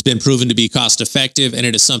 It has been proven to be cost effective, and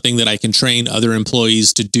it is something that I can train other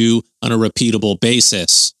employees to do on a repeatable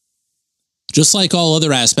basis. Just like all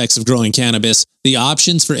other aspects of growing cannabis, the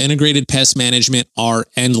options for integrated pest management are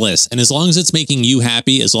endless. And as long as it's making you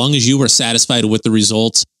happy, as long as you are satisfied with the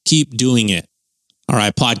results, keep doing it. All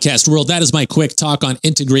right, podcast world, that is my quick talk on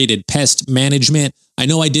integrated pest management. I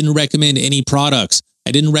know I didn't recommend any products.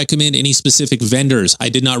 I didn't recommend any specific vendors. I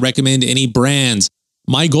did not recommend any brands.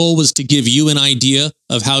 My goal was to give you an idea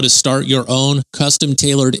of how to start your own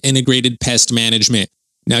custom-tailored integrated pest management.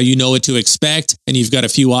 Now you know what to expect, and you've got a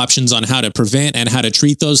few options on how to prevent and how to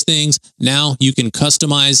treat those things. Now you can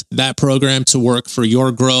customize that program to work for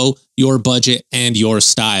your grow, your budget, and your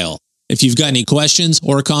style. If you've got any questions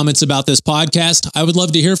or comments about this podcast, I would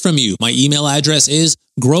love to hear from you. My email address is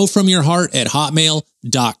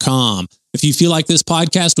growfromyourheart@hotmail.com. If you feel like this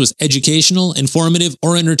podcast was educational, informative,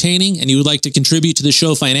 or entertaining, and you would like to contribute to the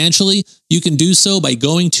show financially, you can do so by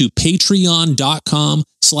going to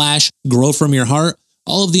patreon.com/growfromyourheart.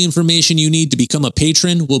 All of the information you need to become a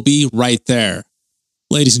patron will be right there.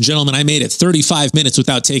 Ladies and gentlemen, I made it 35 minutes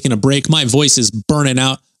without taking a break. My voice is burning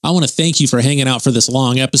out. I want to thank you for hanging out for this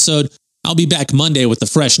long episode. I'll be back Monday with a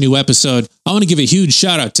fresh new episode. I want to give a huge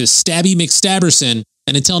shout out to Stabby McStabberson.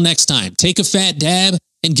 And until next time, take a fat dab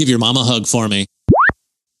and give your mom a hug for me.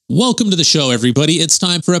 Welcome to the show, everybody. It's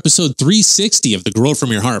time for episode 360 of the Grow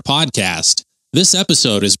From Your Heart podcast. This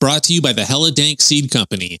episode is brought to you by the Hella Dank Seed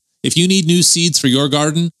Company. If you need new seeds for your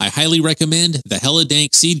garden, I highly recommend the Hella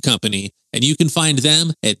Dank Seed Company, and you can find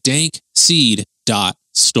them at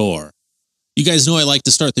dankseed.store. You guys know I like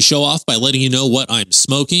to start the show off by letting you know what I'm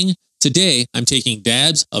smoking. Today, I'm taking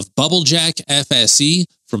dabs of Bubble Jack FSE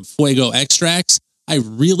from Fuego Extracts. I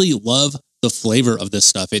really love the flavor of this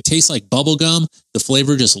stuff. It tastes like bubble gum. The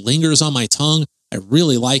flavor just lingers on my tongue. I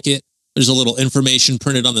really like it. There's a little information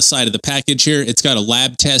printed on the side of the package here. It's got a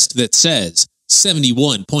lab test that says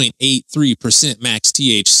 71.83% max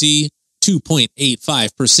THC,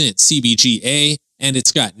 2.85% CBGA, and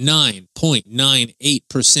it's got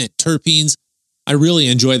 9.98% terpenes. I really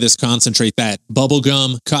enjoy this concentrate. That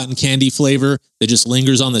bubblegum cotton candy flavor that just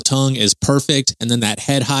lingers on the tongue is perfect. And then that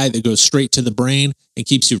head high that goes straight to the brain and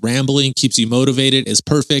keeps you rambling, keeps you motivated is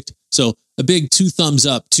perfect. So a big 2 thumbs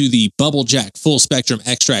up to the Bubble Jack Full Spectrum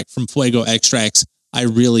Extract from Fuego Extracts. I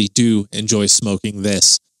really do enjoy smoking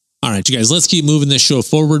this. All right, you guys, let's keep moving this show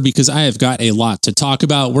forward because I have got a lot to talk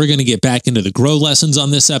about. We're going to get back into the grow lessons on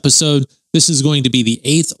this episode. This is going to be the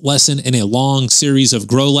 8th lesson in a long series of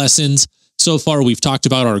grow lessons. So far, we've talked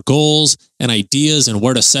about our goals and ideas and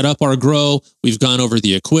where to set up our grow. We've gone over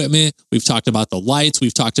the equipment. We've talked about the lights.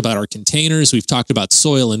 We've talked about our containers. We've talked about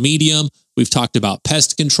soil and medium. We've talked about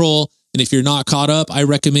pest control. And if you're not caught up, I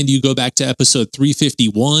recommend you go back to episode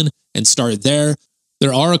 351 and start there.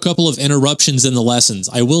 There are a couple of interruptions in the lessons.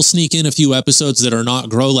 I will sneak in a few episodes that are not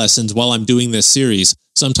grow lessons while I'm doing this series.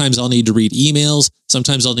 Sometimes I'll need to read emails.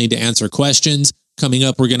 Sometimes I'll need to answer questions. Coming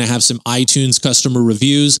up, we're going to have some iTunes customer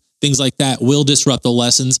reviews. Things like that will disrupt the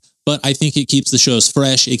lessons, but I think it keeps the shows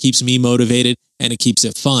fresh, it keeps me motivated, and it keeps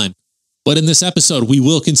it fun. But in this episode, we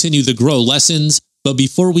will continue the grow lessons. But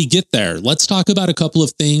before we get there, let's talk about a couple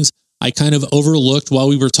of things I kind of overlooked while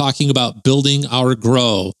we were talking about building our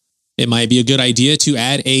grow. It might be a good idea to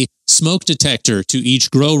add a smoke detector to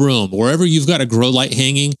each grow room. Wherever you've got a grow light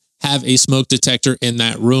hanging, have a smoke detector in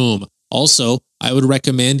that room. Also, I would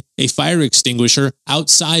recommend a fire extinguisher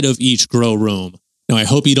outside of each grow room. Now, I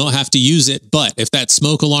hope you don't have to use it, but if that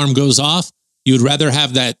smoke alarm goes off, you would rather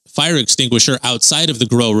have that fire extinguisher outside of the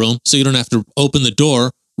grow room so you don't have to open the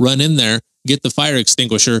door, run in there, get the fire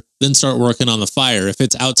extinguisher, then start working on the fire. If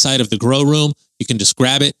it's outside of the grow room, you can just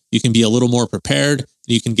grab it. You can be a little more prepared.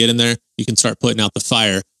 You can get in there. You can start putting out the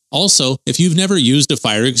fire. Also, if you've never used a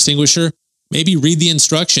fire extinguisher, maybe read the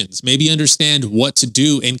instructions. Maybe understand what to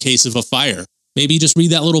do in case of a fire. maybe just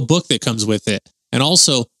read that little book that comes with it. And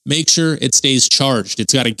also make sure it stays charged.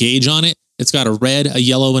 It's got a gauge on it. It's got a red, a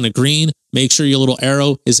yellow, and a green. Make sure your little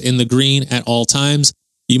arrow is in the green at all times.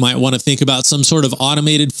 You might want to think about some sort of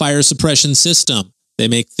automated fire suppression system. They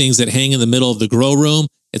make things that hang in the middle of the grow room.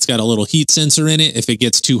 It's got a little heat sensor in it. If it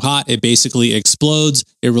gets too hot, it basically explodes.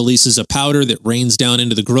 It releases a powder that rains down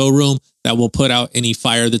into the grow room that will put out any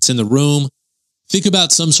fire that's in the room. Think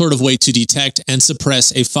about some sort of way to detect and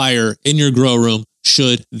suppress a fire in your grow room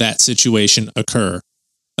should that situation occur.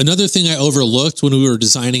 Another thing I overlooked when we were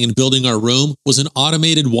designing and building our room was an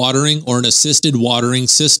automated watering or an assisted watering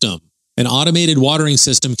system. An automated watering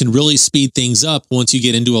system can really speed things up once you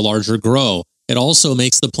get into a larger grow. It also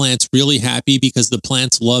makes the plants really happy because the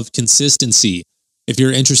plants love consistency. If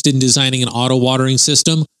you're interested in designing an auto watering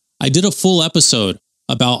system, I did a full episode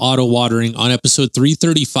about auto watering on episode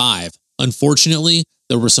 335. Unfortunately,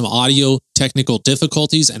 there were some audio technical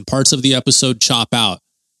difficulties and parts of the episode chop out.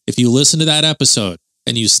 If you listen to that episode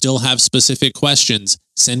and you still have specific questions,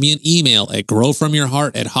 send me an email at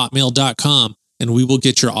growfromyourheart@hotmail.com and we will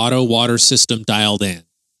get your auto water system dialed in.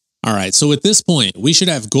 All right, so at this point, we should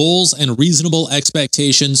have goals and reasonable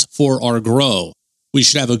expectations for our grow. We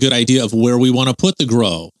should have a good idea of where we want to put the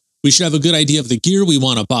grow. We should have a good idea of the gear we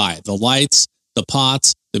want to buy, the lights, the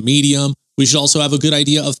pots, the medium. We should also have a good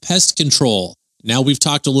idea of pest control. Now we've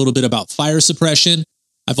talked a little bit about fire suppression.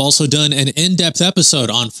 I've also done an in-depth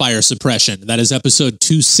episode on fire suppression. That is episode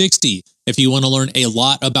 260. If you want to learn a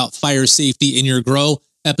lot about fire safety in your grow,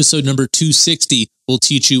 episode number 260 will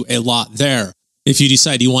teach you a lot there. If you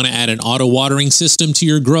decide you want to add an auto watering system to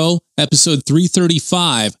your grow, episode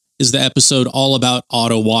 335 is the episode all about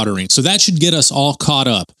auto watering. So that should get us all caught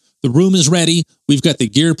up. The room is ready. We've got the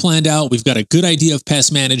gear planned out. We've got a good idea of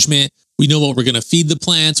pest management. We know what we're going to feed the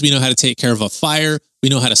plants. We know how to take care of a fire. We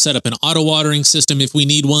know how to set up an auto watering system if we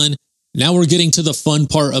need one. Now we're getting to the fun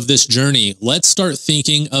part of this journey. Let's start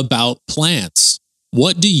thinking about plants.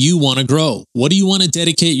 What do you want to grow? What do you want to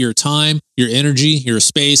dedicate your time, your energy, your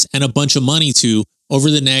space, and a bunch of money to over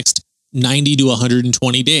the next 90 to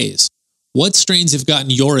 120 days? What strains have gotten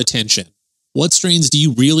your attention? What strains do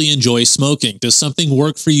you really enjoy smoking? Does something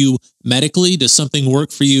work for you medically? Does something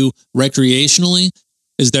work for you recreationally?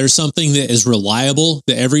 Is there something that is reliable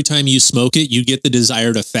that every time you smoke it, you get the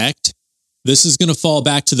desired effect? This is going to fall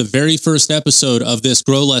back to the very first episode of this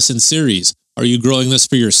Grow Lesson series. Are you growing this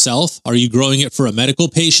for yourself? Are you growing it for a medical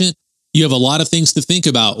patient? You have a lot of things to think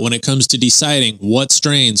about when it comes to deciding what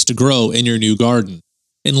strains to grow in your new garden.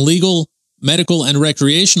 In legal, medical, and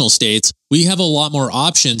recreational states, we have a lot more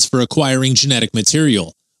options for acquiring genetic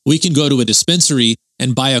material. We can go to a dispensary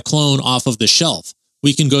and buy a clone off of the shelf.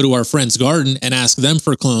 We can go to our friend's garden and ask them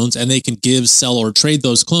for clones, and they can give, sell, or trade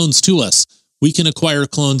those clones to us. We can acquire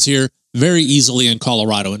clones here very easily in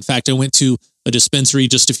Colorado. In fact, I went to a dispensary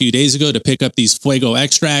just a few days ago to pick up these Fuego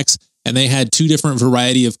extracts, and they had two different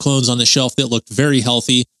variety of clones on the shelf that looked very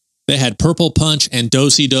healthy. They had Purple Punch and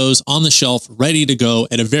Do-Si-Dos on the shelf ready to go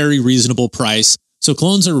at a very reasonable price. So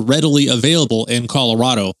clones are readily available in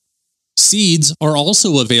Colorado. Seeds are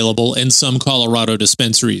also available in some Colorado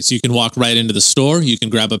dispensaries. You can walk right into the store, you can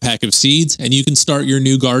grab a pack of seeds, and you can start your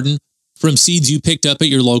new garden from seeds you picked up at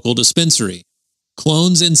your local dispensary.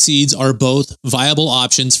 Clones and seeds are both viable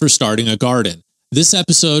options for starting a garden. This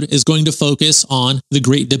episode is going to focus on the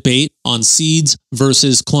great debate on seeds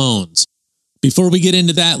versus clones. Before we get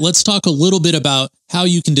into that, let's talk a little bit about how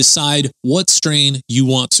you can decide what strain you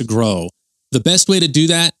want to grow. The best way to do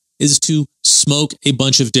that is to smoke a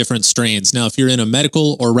bunch of different strains. Now, if you're in a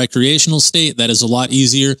medical or recreational state, that is a lot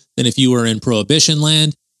easier than if you were in prohibition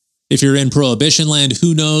land. If you're in prohibition land,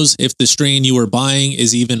 who knows if the strain you are buying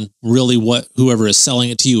is even really what whoever is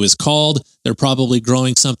selling it to you is called. They're probably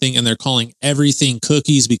growing something and they're calling everything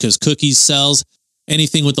cookies because cookies sells.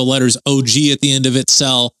 Anything with the letters OG at the end of it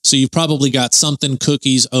sell. So you've probably got something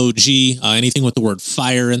cookies OG. Anything with the word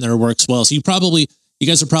fire in there works well. So you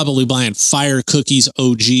guys are probably buying fire cookies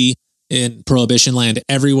OG in prohibition land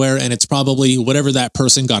everywhere. And it's probably whatever that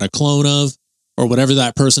person got a clone of, or whatever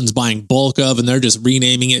that person's buying bulk of, and they're just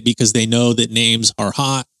renaming it because they know that names are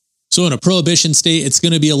hot. So in a prohibition state, it's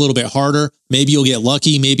going to be a little bit harder. Maybe you'll get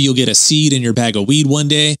lucky. Maybe you'll get a seed in your bag of weed one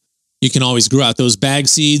day. You can always grow out those bag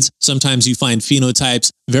seeds. Sometimes you find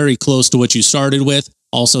phenotypes very close to what you started with.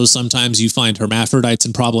 Also, sometimes you find hermaphrodites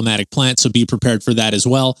in problematic plants, so be prepared for that as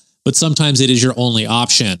well. But sometimes it is your only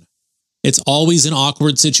option. It's always an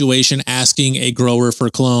awkward situation asking a grower for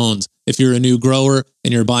clones. If you're a new grower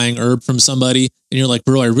and you're buying herb from somebody and you're like,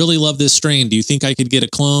 bro, I really love this strain. Do you think I could get a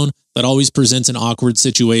clone? That always presents an awkward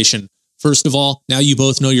situation. First of all, now you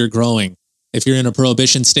both know you're growing. If you're in a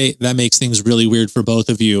prohibition state, that makes things really weird for both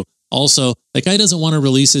of you. Also, that guy doesn't want to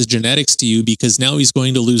release his genetics to you because now he's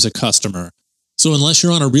going to lose a customer. So unless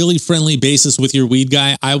you're on a really friendly basis with your weed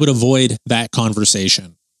guy, I would avoid that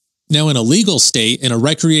conversation. Now, in a legal state, in a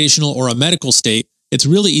recreational or a medical state, it's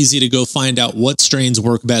really easy to go find out what strains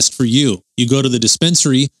work best for you. You go to the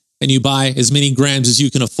dispensary and you buy as many grams as you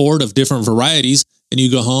can afford of different varieties, and you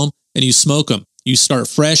go home and you smoke them. You start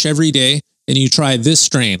fresh every day and you try this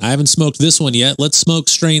strain. I haven't smoked this one yet. Let's smoke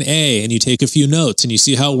strain A, and you take a few notes and you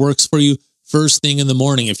see how it works for you first thing in the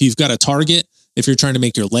morning. If you've got a target, if you're trying to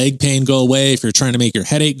make your leg pain go away, if you're trying to make your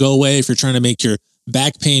headache go away, if you're trying to make your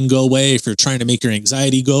back pain go away, if you're trying to make your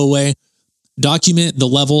anxiety go away, document the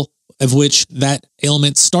level of which that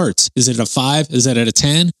ailment starts. Is it a 5? Is it at a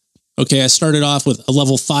 10? Okay, I started off with a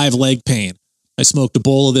level 5 leg pain. I smoked a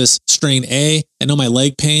bowl of this strain A, and now my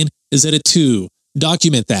leg pain is at a 2.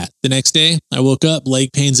 Document that. The next day, I woke up,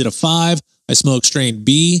 leg pain's at a 5. I smoked strain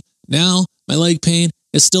B. Now, my leg pain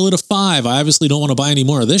is still at a 5. I obviously don't want to buy any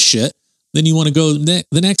more of this shit. Then you want to go the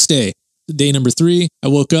next day. Day number 3, I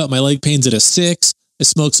woke up, my leg pain's at a 6. I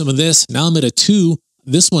smoked some of this. Now I'm at a 2.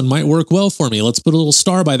 This one might work well for me. Let's put a little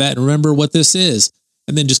star by that and remember what this is.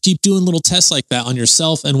 And then just keep doing little tests like that on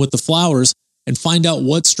yourself and with the flowers and find out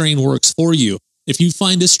what strain works for you. If you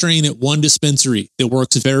find a strain at one dispensary that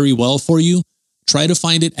works very well for you, try to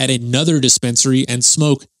find it at another dispensary and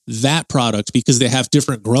smoke that product, because they have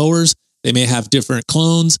different growers. They may have different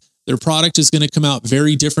clones. Their product is going to come out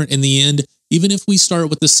very different in the end. Even if we start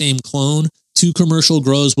with the same clone, 2 commercial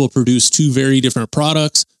grows will produce 2 very different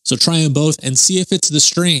products. So try them both and see if it's the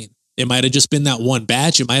strain. It might have just been that one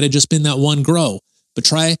batch. It might have just been that one grow. But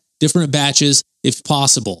try different batches if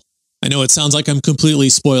possible. I know it sounds like I'm completely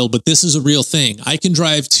spoiled, but this is a real thing. I can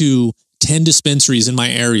drive to 10 dispensaries in my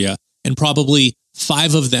area, and probably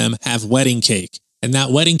 5 of them have wedding cake. And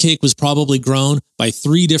that wedding cake was probably grown by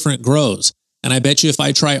 3 different grows. And I bet you if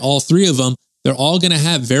I try all 3 of them, they're all going to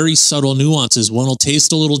have very subtle nuances. One will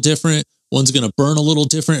taste a little different, one's going to burn a little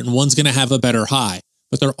different, and one's going to have a better high.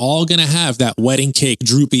 But they're all going to have that wedding cake,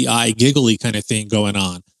 droopy eye, giggly kind of thing going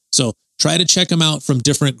on. So try to check them out from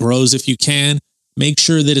different grows if you can. Make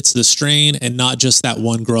sure that it's the strain and not just that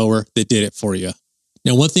one grower that did it for you.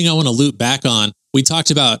 Now, one thing I want to loop back on, we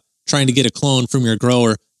talked about trying to get a clone from your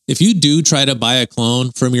grower. If you do try to buy a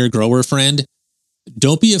clone from your grower friend,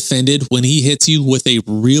 don't be offended when he hits you with a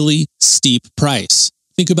really steep price.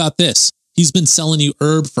 Think about this. He's been selling you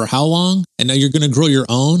herb for how long? And now you're going to grow your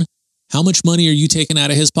own? How much money are you taking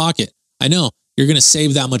out of his pocket? I know you're going to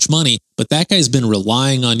save that much money, but that guy's been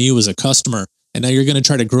relying on you as a customer. And now you're going to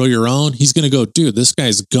try to grow your own. He's going to go, dude, this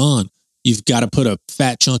guy's gone. You've got to put a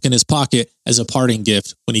fat chunk in his pocket as a parting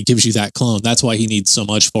gift when he gives you that clone. That's why he needs so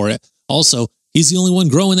much for it. Also, he's the only one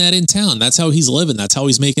growing that in town. That's how he's living. That's how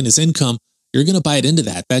he's making his income. You're going to bite into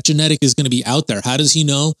that. That genetic is going to be out there. How does he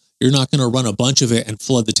know you're not going to run a bunch of it and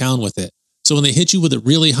flood the town with it? So when they hit you with a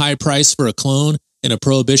really high price for a clone in a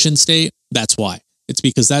prohibition state, that's why. It's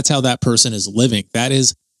because that's how that person is living. That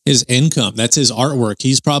is his income. That's his artwork.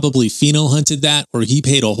 He's probably pheno hunted that, or he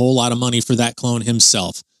paid a whole lot of money for that clone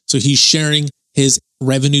himself. So he's sharing his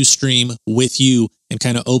revenue stream with you and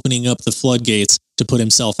kind of opening up the floodgates to put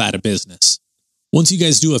himself out of business. Once you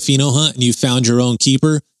guys do a pheno hunt and you found your own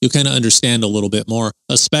keeper, you'll kind of understand a little bit more,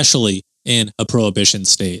 especially in a prohibition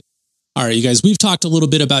state. All right, you guys, we've talked a little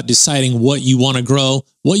bit about deciding what you want to grow.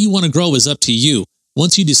 What you want to grow is up to you.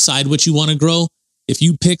 Once you decide what you want to grow, if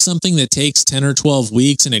you pick something that takes 10 or 12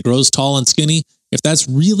 weeks and it grows tall and skinny, if that's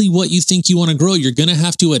really what you think you want to grow, you're going to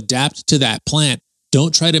have to adapt to that plant.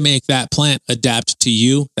 Don't try to make that plant adapt to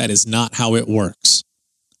you. That is not how it works.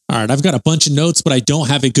 All right, I've got a bunch of notes, but I don't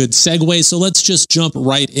have a good segue, so let's just jump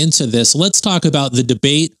right into this. Let's talk about the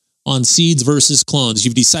debate on seeds versus clones.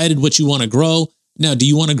 You've decided what you want to grow. Now, do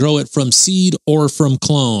you want to grow it from seed or from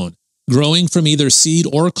clone? Growing from either seed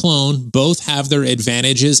or clone both have their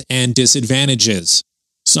advantages and disadvantages.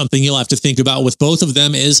 Something you'll have to think about with both of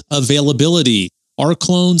them is availability. Are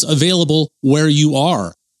clones available where you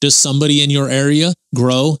are? Does somebody in your area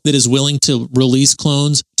grow that is willing to release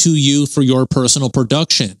clones to you for your personal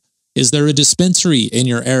production? Is there a dispensary in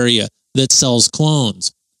your area that sells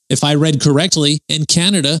clones? If I read correctly, in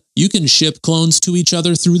Canada, you can ship clones to each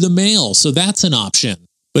other through the mail, so that's an option.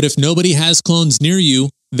 But if nobody has clones near you,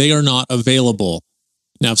 they are not available.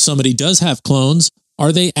 Now, if somebody does have clones,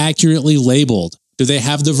 are they accurately labeled? Do they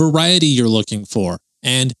have the variety you're looking for?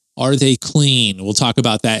 And are they clean? We'll talk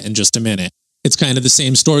about that in just a minute. It's kind of the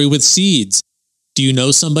same story with seeds. Do you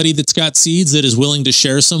know somebody that's got seeds that is willing to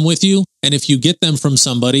share some with you? And if you get them from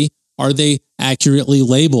somebody, are they accurately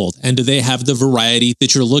labeled? And do they have the variety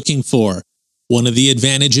that you're looking for? One of the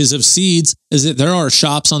advantages of seeds is that there are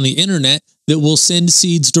shops on the internet that will send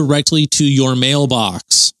seeds directly to your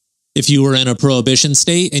mailbox. If you are in a prohibition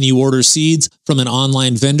state and you order seeds from an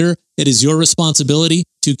online vendor, it is your responsibility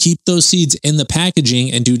to keep those seeds in the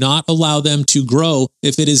packaging and do not allow them to grow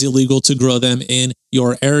if it is illegal to grow them in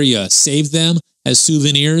your area. Save them as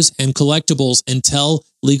souvenirs and collectibles until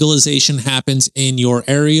legalization happens in your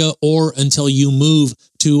area or until you move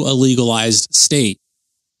to a legalized state.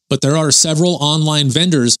 But there are several online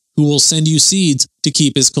vendors who will send you seeds to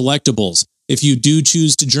keep as collectibles. If you do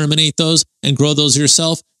choose to germinate those and grow those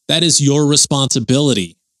yourself, that is your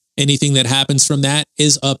responsibility. Anything that happens from that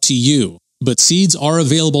is up to you. But seeds are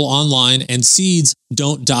available online and seeds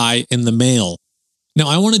don't die in the mail. Now,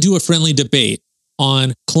 I want to do a friendly debate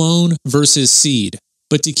on clone versus seed.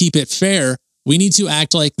 But to keep it fair, we need to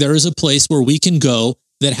act like there is a place where we can go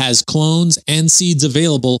that has clones and seeds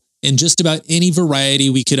available in just about any variety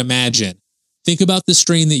we could imagine. Think about the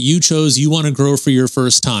strain that you chose you want to grow for your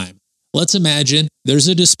first time. Let's imagine there's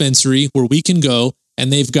a dispensary where we can go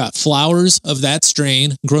and they've got flowers of that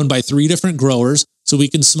strain grown by 3 different growers, so we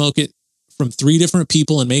can smoke it from 3 different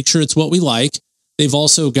people and make sure it's what we like. They've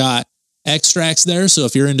also got extracts there, so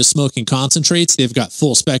if you're into smoking concentrates, they've got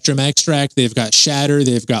full spectrum extract, they've got shatter,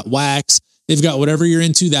 they've got wax, they've got whatever you're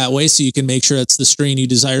into that way, so you can make sure it's the strain you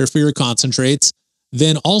desire for your concentrates.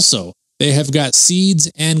 Then also, they have got seeds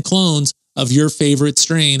and clones of your favorite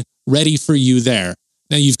strain ready for you there.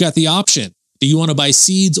 Now you've got the option. Do you want to buy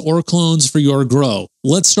seeds or clones for your grow?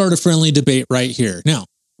 Let's start a friendly debate right here. Now,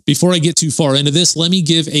 before I get too far into this, let me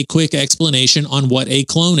give a quick explanation on what a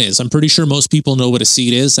clone is. I'm pretty sure most people know what a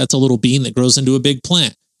seed is. That's a little bean that grows into a big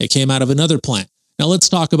plant. It came out of another plant. Now let's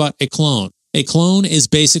talk about a clone. A clone is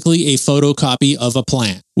basically a photocopy of a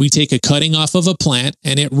plant. We take a cutting off of a plant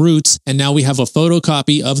and it roots, and now we have a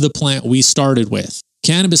photocopy of the plant we started with.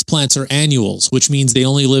 Cannabis plants are annuals, which means they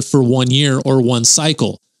only live for 1 year or 1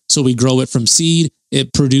 cycle. So we grow it from seed,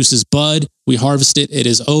 it produces bud, we harvest it, it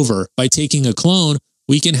is over. By taking a clone,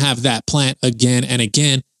 we can have that plant again and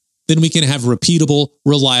again. Then we can have repeatable,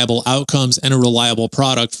 reliable outcomes and a reliable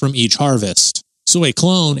product from each harvest. So a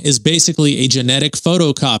clone is basically a genetic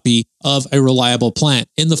photocopy of a reliable plant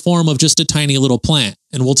in the form of just a tiny little plant.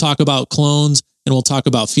 And we'll talk about clones and we'll talk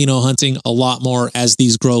about pheno-hunting a lot more as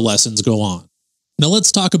these grow lessons go on. Now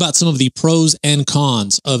let's talk about some of the pros and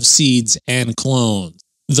cons of seeds and clones.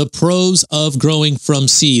 The pros of growing from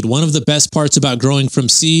seed. One of the best parts about growing from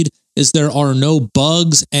seed is there are no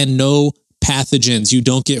bugs and no pathogens. You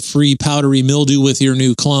don't get free powdery mildew with your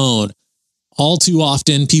new clone. All too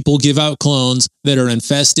often, people give out clones that are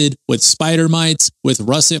infested with spider mites, with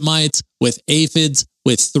russet mites, with aphids,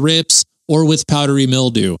 with thrips, or with powdery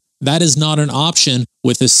mildew. That is not an option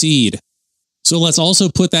with a seed. So let's also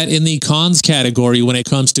put that in the cons category when it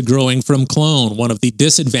comes to growing from clone. One of the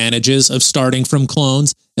disadvantages of starting from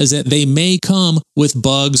clones is that they may come with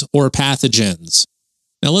bugs or pathogens.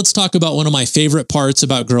 Now let's talk about one of my favorite parts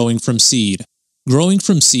about growing from seed. Growing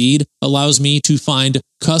from seed allows me to find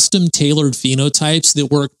custom tailored phenotypes that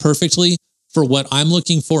work perfectly for what I'm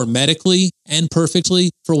looking for medically and perfectly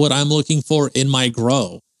for what I'm looking for in my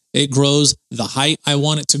grow. It grows the height I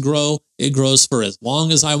want it to grow. It grows for as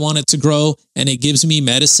long as I want it to grow. And it gives me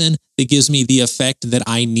medicine that gives me the effect that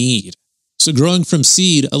I need. So growing from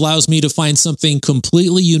seed allows me to find something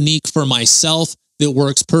completely unique for myself that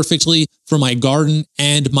works perfectly for my garden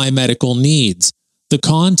and my medical needs. The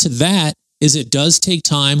con to that is it does take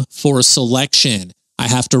time for selection. I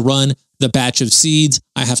have to run the batch of seeds.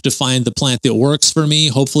 I have to find the plant that works for me.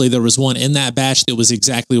 Hopefully there was one in that batch that was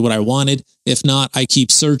exactly what I wanted. If not, I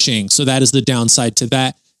keep searching. So that is the downside to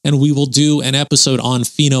that. And we will do an episode on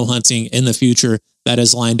pheno-hunting in the future that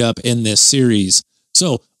is lined up in this series.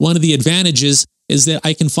 So one of the advantages is that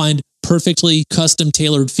I can find perfectly custom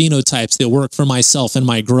tailored phenotypes that work for myself and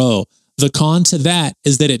my grow. The con to that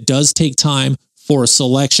is that it does take time for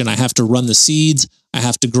selection. I have to run the seeds. I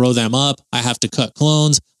have to grow them up. I have to cut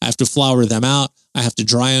clones. I have to flower them out. I have to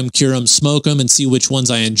dry them, cure them, smoke them, and see which ones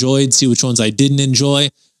I enjoyed, see which ones I didn't enjoy.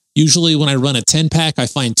 Usually when I run a 10-pack, I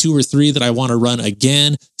find 2 or 3 that I want to run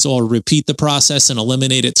again. So I'll repeat the process and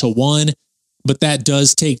eliminate it to 1. But that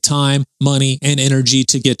does take time, money, and energy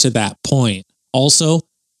to get to that point. Also,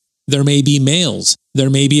 there may be males, there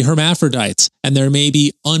may be hermaphrodites, and there may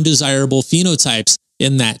be undesirable phenotypes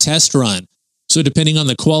in that test run. So depending on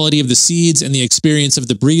the quality of the seeds and the experience of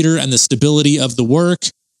the breeder and the stability of the work,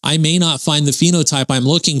 I may not find the phenotype I'm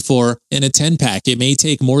looking for in a 10-pack. It may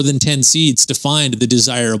take more than 10 seeds to find the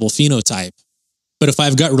desirable phenotype. But if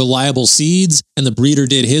I've got reliable seeds and the breeder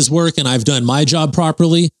did his work and I've done my job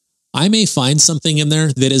properly, I may find something in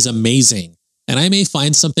there that is amazing. and I may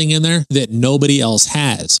find something in there that nobody else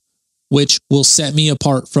has, which will set me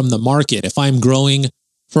apart from the market. If I'm growing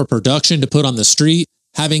for production to put on the street,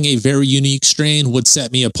 having a very unique strain would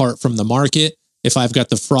set me apart from the market. If I've got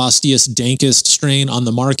the frostiest, dankest strain on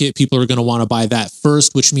the market, people are going to want to buy that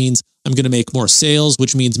first, which means I'm going to make more sales,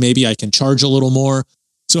 which means maybe I can charge a little more.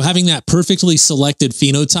 So having that perfectly selected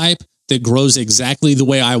phenotype that grows exactly the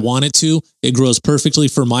way I want it to, it grows perfectly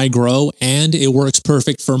for my grow, and it works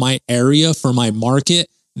perfect for my area, for my market,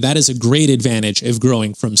 that is a great advantage of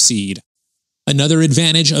growing from seed. Another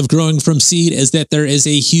advantage of growing from seed is that there is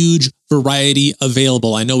a huge variety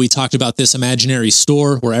available. I know we talked about this imaginary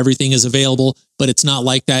store where everything is available, but it's not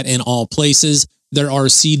like that in all places. There are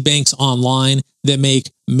seed banks online that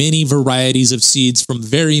make many varieties of seeds from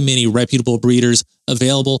very many reputable breeders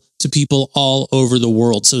available to people all over the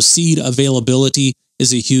world. So seed availability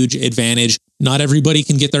is a huge advantage. Not everybody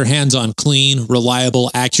can get their hands on clean,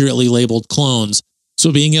 reliable, accurately labeled clones.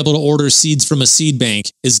 So being able to order seeds from a seed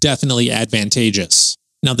bank is definitely advantageous.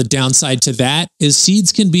 Now, the downside to that is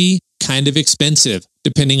seeds can be kind of expensive.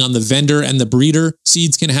 Depending on the vendor and the breeder,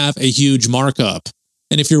 seeds can have a huge markup.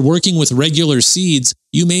 And if you're working with regular seeds,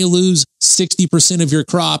 you may lose 60% of your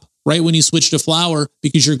crop right when you switch to flower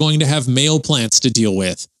because you're going to have male plants to deal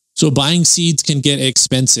with. So buying seeds can get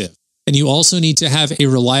expensive. And you also need to have a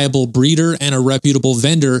reliable breeder and a reputable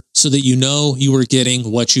vendor so that you know you are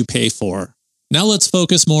getting what you pay for. Now let's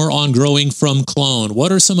focus more on growing from clone.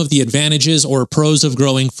 What are some of the advantages or pros of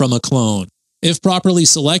growing from a clone? If properly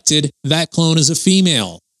selected, that clone is a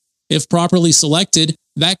female. If properly selected,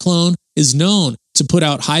 that clone is known to put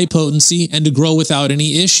out high potency and to grow without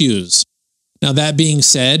any issues. Now that being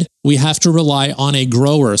said, we have to rely on a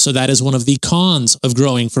grower, so that is one of the cons of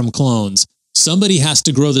growing from clones. Somebody has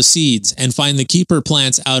to grow the seeds and find the keeper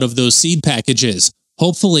plants out of those seed packages.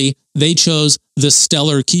 Hopefully, they chose the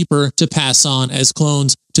stellar keeper to pass on as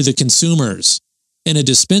clones to the consumers. In a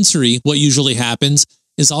dispensary, what usually happens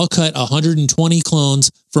is I'll cut 120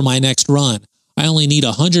 clones for my next run. I only need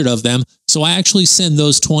 100 of them, so I actually send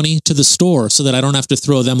those 20 to the store so that I don't have to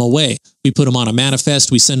throw them away. We put them on a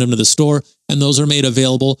manifest, we send them to the store, and those are made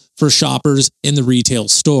available for shoppers in the retail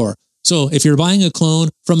store. So if you're buying a clone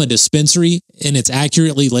from a dispensary and it's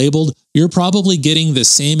accurately labeled, you're probably getting the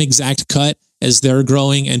same exact cut as they're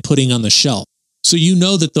growing and putting on the shelf. So you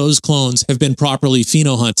know that those clones have been properly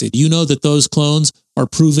pheno-hunted. You know that those clones are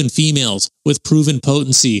proven females with proven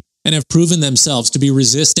potency and have proven themselves to be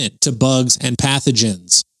resistant to bugs and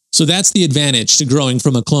pathogens. So that's the advantage to growing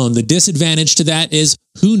from a clone. The disadvantage to that is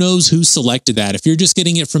who knows who selected that. If you're just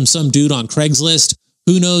getting it from some dude on Craigslist,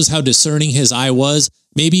 who knows how discerning his eye was?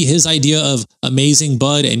 Maybe his idea of amazing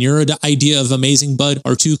bud and your idea of amazing bud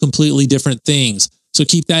are two completely different things. So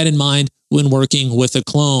keep that in mind when working with a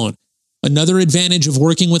clone. Another advantage of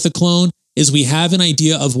working with a clone is we have an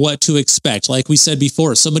idea of what to expect. Like we said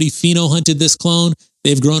before, somebody pheno-hunted this clone.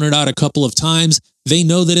 They've grown it out a couple of times. They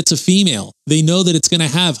know that it's a female. They know that it's going to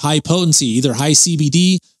have high potency, either high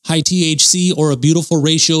CBD, high THC, or a beautiful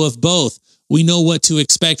ratio of both. We know what to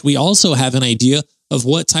expect. We also have an idea of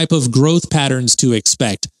what type of growth patterns to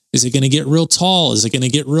expect. Is it going to get real tall? Is it going to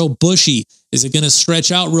get real bushy? Is it going to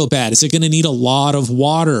stretch out real bad? Is it going to need a lot of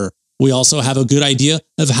water? We also have a good idea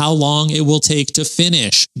of how long it will take to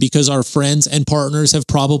finish because our friends and partners have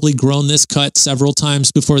probably grown this cut several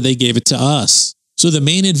times before they gave it to us. So the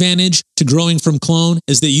main advantage to growing from clone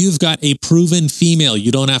is that you've got a proven female.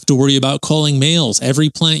 You don't have to worry about culling males. Every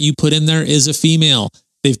plant you put in there is a female.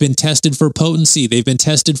 They've been tested for potency. They've been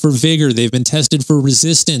tested for vigor. They've been tested for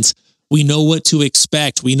resistance. We know what to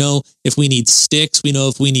expect. We know if we need sticks. We know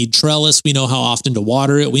if we need trellis. We know how often to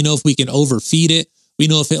water it. We know if we can overfeed it. We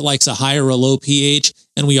know if it likes a high or a low pH,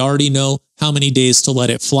 and we already know how many days to let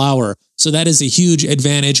it flower. So that is a huge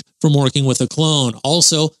advantage from working with a clone.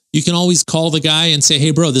 Also, you can always call the guy and say, hey,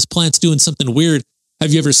 bro, this plant's doing something weird.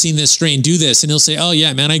 Have you ever seen this strain do this? And he'll say, oh,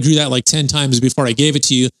 yeah, man, I grew that like 10 times before I gave it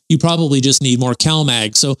to you. You probably just need more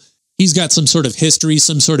CalMag. So he's got some sort of history,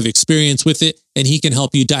 some sort of experience with it, and he can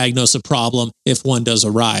help you diagnose a problem if one does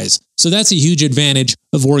arise. So that's a huge advantage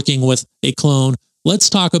of working with a clone.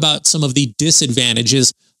 Let's talk about some of the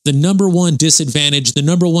disadvantages. The number one disadvantage, the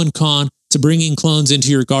number one con to bringing clones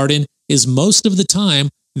into your garden is most of the time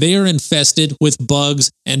they are infested with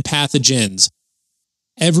bugs and pathogens.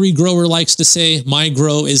 Every grower likes to say, my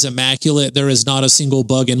grow is immaculate. There is not a single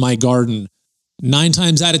bug in my garden. 9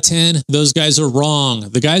 times out of 10, those guys are wrong.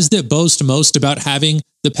 The guys that boast most about having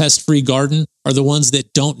the pest-free garden are the ones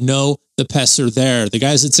that don't know the pests are there. The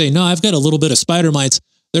guys that say, no, I've got a little bit of spider mites.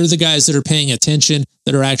 They're the guys that are paying attention,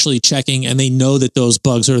 that are actually checking, and they know that those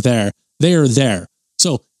bugs are there. They are there.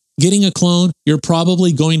 So getting a clone, you're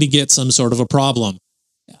probably going to get some sort of a problem.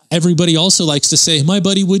 Everybody also likes to say, my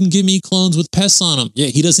buddy wouldn't give me clones with pests on them. Yeah,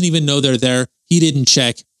 he doesn't even know they're there. He didn't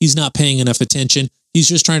check. He's not paying enough attention. He's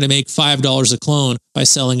just trying to make $5 a clone by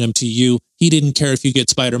selling them to you. He didn't care if you get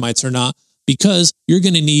spider mites or not, because you're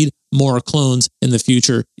going to need more clones in the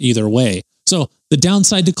future either way. So the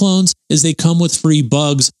downside to clones is they come with free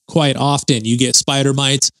bugs quite often. You get spider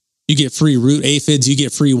mites, you get free root aphids, you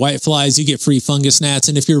get free whiteflies, you get free fungus gnats,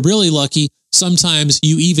 and if you're really lucky, sometimes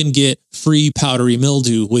you even get free powdery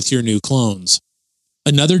mildew with your new clones.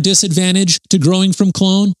 Another disadvantage to growing from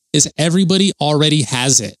clone is everybody already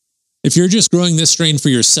has it. If you're just growing this strain for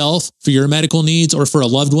yourself, for your medical needs, or for a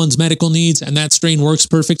loved one's medical needs, and that strain works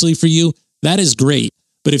perfectly for you, that is great.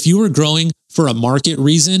 But if you are growing for a market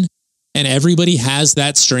reason and everybody has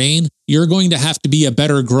that strain, you're going to have to be a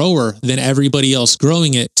better grower than everybody else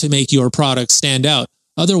growing it to make your product stand out.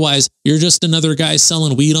 Otherwise, you're just another guy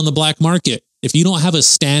selling weed on the black market. If you don't have a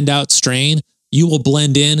standout strain, you will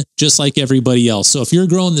blend in just like everybody else. So if you're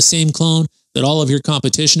growing the same clone that all of your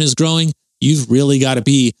competition is growing, you've really got to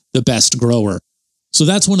be the best grower. So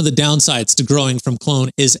that's one of the downsides to growing from clone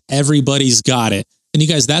is everybody's got it. And you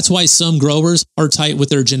guys, that's why some growers are tight with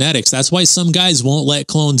their genetics. That's why some guys won't let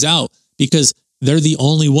clones out, because they're the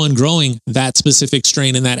only one growing that specific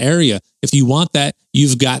strain in that area. If you want that,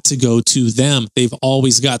 you've got to go to them. They've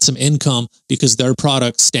always got some income because their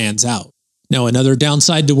product stands out. Now, another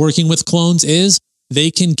downside to working with clones is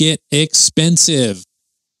they can get expensive.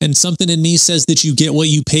 And something in me says that you get what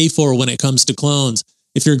you pay for when it comes to clones.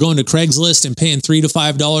 If you're going to Craigslist and paying $3 to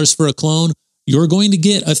 $5 for a clone, you're going to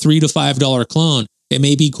get a $3 to $5 clone. It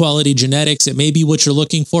may be quality genetics. It may be what you're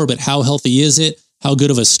looking for, but how healthy is it? How good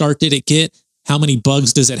of a start did it get? How many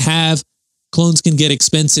bugs does it have? Clones can get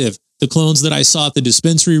expensive. The clones that I saw at the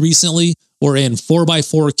dispensary recently were in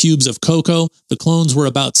 4x4 cubes of cocoa. The clones were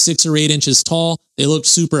about 6 or 8 inches tall. They looked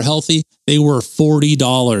super healthy. They were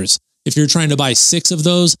 $40. If you're trying to buy 6 of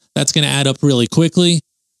those, that's going to add up really quickly.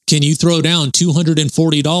 Can you throw down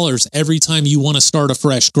 $240 every time you want to start a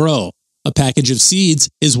fresh grow? A package of seeds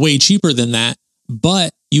is way cheaper than that,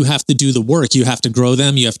 but you have to do the work. You have to grow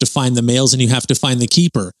them, you have to find the males, and you have to find the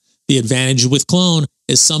keeper. The advantage with clone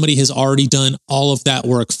is somebody has already done all of that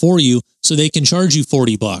work for you, so they can charge you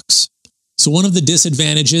 $40. So one of the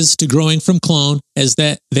disadvantages to growing from clone is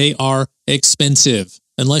that they are expensive.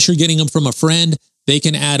 Unless you're getting them from a friend, they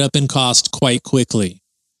can add up in cost quite quickly.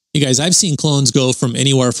 You guys, I've seen clones go from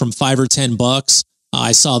anywhere from $5 or $10.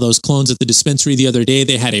 I saw those clones at the dispensary the other day.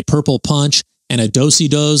 They had a purple punch and a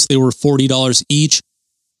do-si-dos. They were $40 each.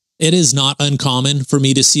 It is not uncommon for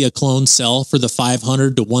me to see a clone sell for the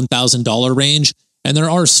 $500 to $1,000 range. And there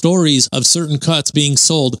are stories of certain cuts being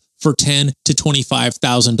sold for $10,000 to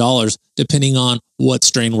 $25,000, depending on what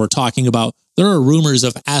strain we're talking about. There are rumors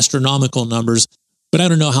of astronomical numbers, but I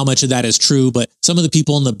don't know how much of that is true. But some of the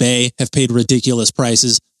people in the Bay have paid ridiculous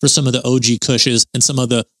prices for some of the OG Kushes and some of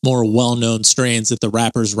the more well-known strains that the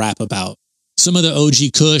rappers rap about. Some of the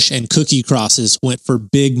OG Kush and Cookie crosses went for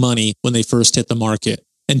big money when they first hit the market.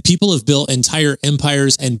 And people have built entire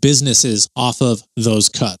empires and businesses off of those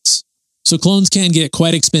cuts. So clones can get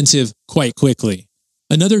quite expensive quite quickly.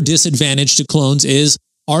 Another disadvantage to clones is,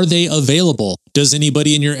 are they available? Does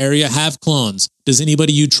anybody in your area have clones? Does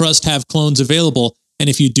anybody you trust have clones available? And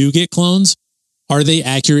if you do get clones, are they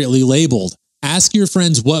accurately labeled? Ask your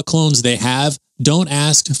friends what clones they have. Don't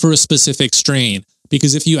ask for a specific strain,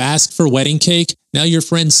 because if you ask for wedding cake, now your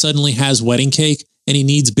friend suddenly has wedding cake and he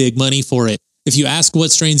needs big money for it. If you ask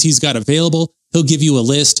what strains he's got available, he'll give you a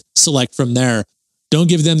list, select from there. Don't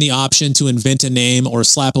give them the option to invent a name or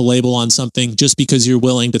slap a label on something just because you're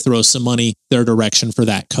willing to throw some money their direction for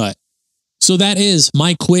that cut. So that is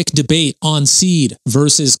my quick debate on seed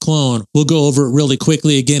versus clone. We'll go over it really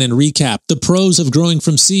quickly again and recap. The pros of growing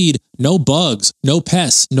from seed: no bugs, no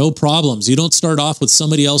pests, no problems. You don't start off with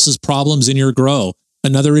somebody else's problems in your grow.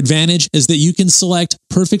 Another advantage is that you can select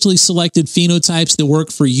perfectly selected phenotypes that work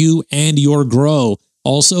for you and your grow.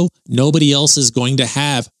 Also, nobody else is going to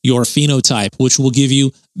have your phenotype, which will give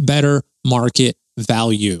you better market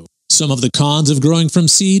value. Some of the cons of growing from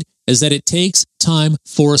seed is that it takes time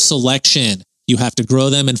for selection. You have to grow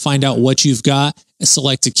them and find out what you've got,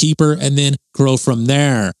 select a keeper, and then grow from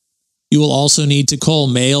there. You will also need to cull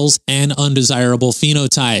males and undesirable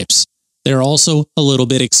phenotypes. They're also a little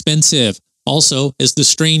bit expensive. Also, is the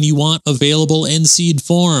strain you want available in seed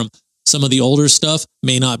form? Some of the older stuff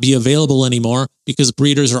may not be available anymore because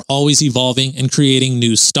breeders are always evolving and creating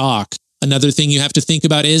new stock. Another thing you have to think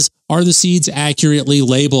about is, are the seeds accurately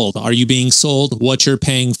labeled? Are you being sold what you're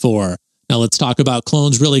paying for? Now let's talk about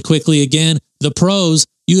clones really quickly again. The pros: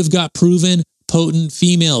 you have got proven, potent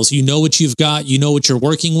females. You know what you've got. You know what you're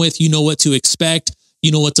working with. You know what to expect.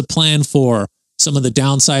 You know what to plan for. Some of the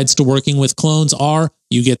downsides to working with clones are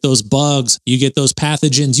you get those bugs, you get those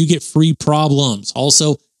pathogens, you get free problems.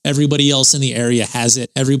 Also, everybody else in the area has it.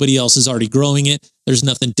 Everybody else is already growing it. There's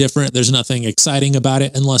nothing different. There's nothing exciting about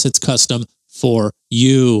it unless it's custom for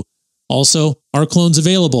you. Also, are clones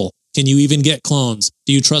available? Can you even get clones?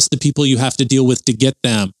 Do you trust the people you have to deal with to get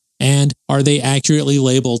them? And are they accurately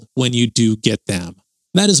labeled when you do get them?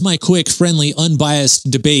 That is my quick, friendly, unbiased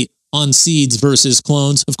debate on seeds versus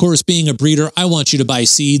clones. Of course, being a breeder, I want you to buy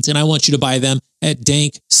seeds, and I want you to buy them at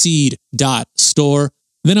dankseed.store.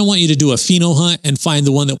 Then I want you to do a pheno hunt and find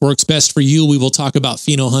the one that works best for you. We will talk about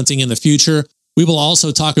pheno hunting in the future. We will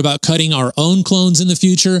also talk about cutting our own clones in the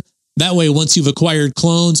future. That way, once you've acquired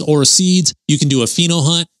clones or seeds, you can do a pheno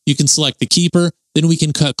hunt. You can select the keeper. Then we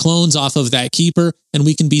can cut clones off of that keeper, and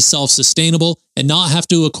we can be self-sustainable and not have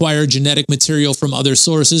to acquire genetic material from other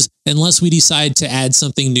sources unless we decide to add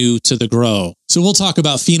something new to the grow. So we'll talk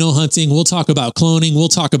about pheno hunting. We'll talk about cloning. We'll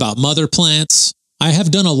talk about mother plants. I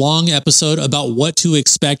have done a long episode about what to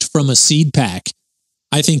expect from a seed pack.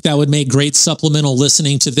 I think that would make great supplemental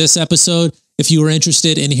listening to this episode. If you are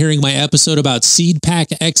interested in hearing my episode about seed pack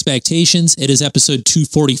expectations, it is episode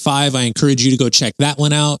 245. I encourage you to go check that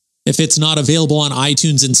one out. If it's not available on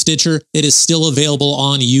iTunes and Stitcher, it is still available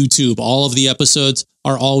on YouTube. All of the episodes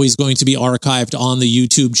are always going to be archived on the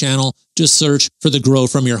YouTube channel. Just search for the Grow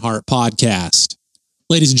From Your Heart podcast.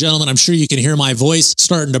 Ladies and gentlemen, I'm sure you can hear my voice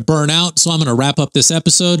starting to burn out, so I'm going to wrap up this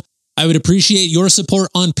episode. I would appreciate your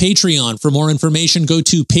support on Patreon. For more information, go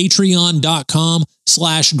to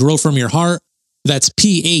patreon.com/growfromyourheart. That's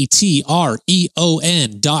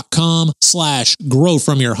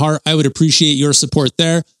patreon.com/growfromyourheart. I would appreciate your support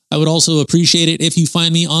there. I would also appreciate it if you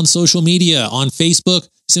find me on social media. On Facebook,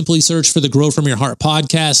 simply search for the Grow From Your Heart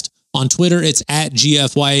podcast. On Twitter, it's at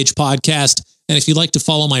GFYH podcast. And if you'd like to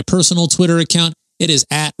follow my personal Twitter account, it is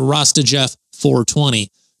at RastaJeff420.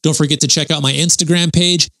 Don't forget to check out my Instagram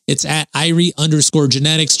page. It's at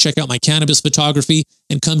Irie_genetics. Check out my cannabis photography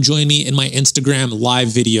and come join me in my Instagram live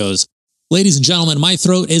videos. Ladies and gentlemen, my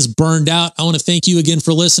throat is burned out. I want to thank you again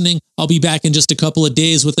for listening. I'll be back in just a couple of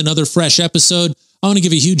days with another fresh episode. I want to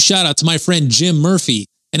give a huge shout out to my friend Jim Murphy.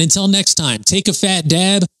 And until next time, take a fat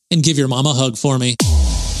dab and give your mom a hug for me.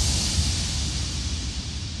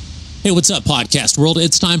 Hey, what's up, podcast world?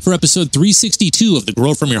 It's time for episode 362 of the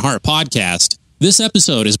Grow From Your Heart podcast. This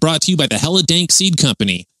episode is brought to you by the Hella Dank Seed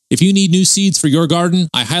Company. If you need new seeds for your garden,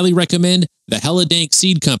 I highly recommend the Hella Dank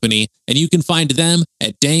Seed Company, and you can find them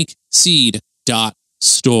at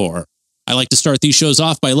dankseed.store. I like to start these shows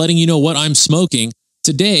off by letting you know what I'm smoking.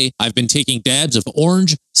 Today, I've been taking dabs of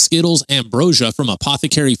Orange Skittles Ambrosia from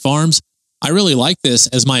Apothecary Farms. I really like this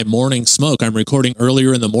as my morning smoke. I'm recording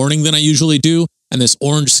earlier in the morning than I usually do, and this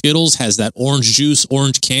Orange Skittles has that orange juice,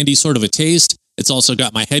 orange candy sort of a taste. It's also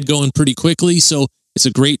got my head going pretty quickly, so it's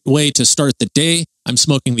a great way to start the day. I'm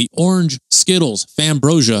smoking the Orange Skittles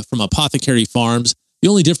Fambrosia from Apothecary Farms. The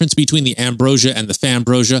only difference between the Ambrosia and the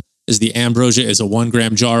Fambrosia is the Ambrosia is a 1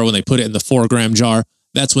 gram jar. When they put it in the 4 gram jar,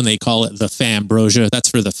 that's when they call it the Fambrosia. That's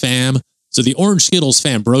for the fam. So the Orange Skittles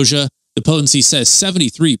Fambrosia, the potency says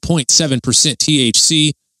 73.7%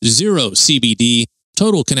 THC, 0 CBD,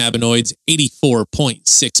 total cannabinoids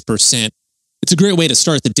 84.6%. It's a great way to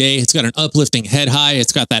start the day. It's got an uplifting head high.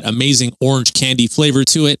 It's got that amazing orange candy flavor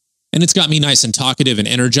to it. And it's got me nice and talkative and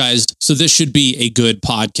energized. So this should be a good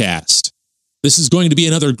podcast. This is going to be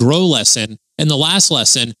another grow lesson. In the last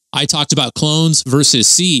lesson, I talked about clones versus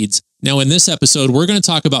seeds. Now in this episode, we're going to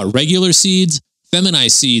talk about regular seeds,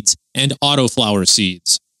 feminized seeds, and autoflower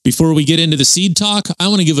seeds. Before we get into the seed talk, I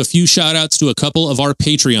want to give a few shout outs to a couple of our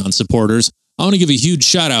Patreon supporters. I want to give a huge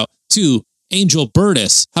shout out to Angel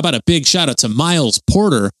Burtis. How about a big shout out to Miles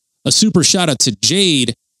Porter, a super shout out to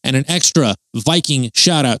Jade, and an extra Viking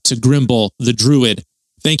shout out to Grimble the Druid.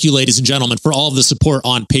 Thank you, ladies and gentlemen, for all of the support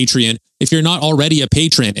on Patreon. If you're not already a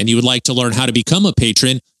patron and you would like to learn how to become a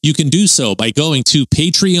patron, you can do so by going to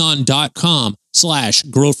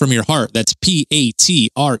patreon.com/growfromyourheart. That's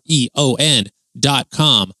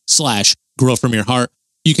patreon.com/growfromyourheart.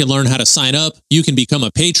 You can learn how to sign up, you can become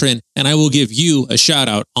a patron, and I will give you a shout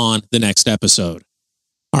out on the next episode.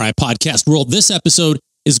 All right, podcast world, this episode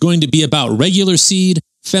is going to be about regular seed,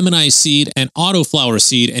 feminized seed, and autoflower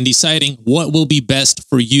seed, and deciding what will be best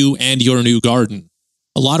for you and your new garden.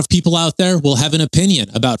 A lot of people out there will have an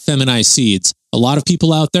opinion about feminized seeds. A lot of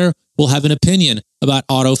people out there will have an opinion about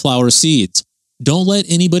autoflower seeds. Don't let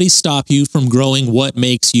anybody stop you from growing what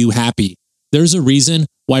makes you happy. There's a reason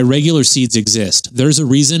why regular seeds exist. There's a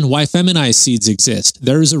reason why feminized seeds exist.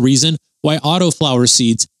 There's a reason why autoflower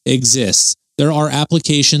seeds exists. There are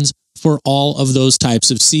applications for all of those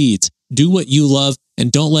types of seeds. Do what you love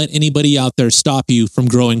and don't let anybody out there stop you from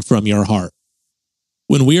growing from your heart.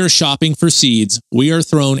 When we are shopping for seeds, we are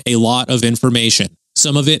thrown a lot of information.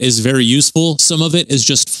 Some of it is very useful. Some of it is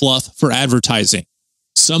just fluff for advertising.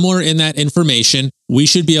 Somewhere in that information, we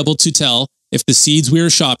should be able to tell if the seeds we are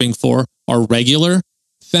shopping for are regular,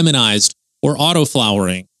 feminized, or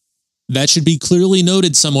auto-flowering. That should be clearly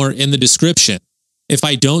noted somewhere in the description. If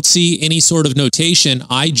I don't see any sort of notation,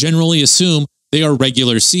 I generally assume they are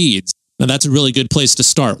regular seeds. Now that's a really good place to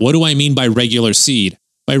start. What do I mean by regular seed?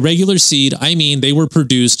 By regular seed, I mean they were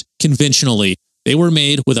produced conventionally. They were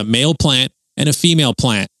made with a male plant and a female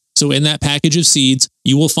plant. So in that package of seeds,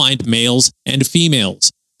 you will find males and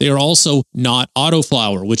females. They are also not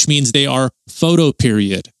autoflower, which means they are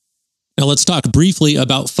photoperiod. Now let's talk briefly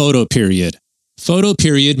about photoperiod.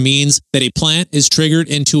 Photoperiod means that a plant is triggered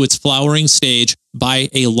into its flowering stage by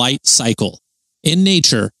a light cycle. In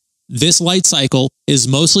nature, this light cycle is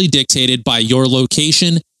mostly dictated by your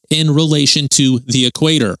location in relation to the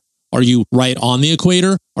equator. Are you right on the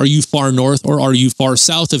equator? Are you far north or are you far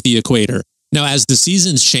south of the equator? Now, as the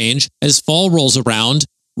seasons change, as fall rolls around,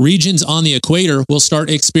 regions on the equator will start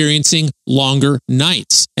experiencing longer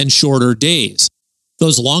nights and shorter days.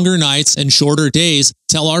 Those longer nights and shorter days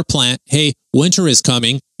tell our plant, hey, winter is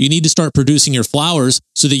coming. You need to start producing your flowers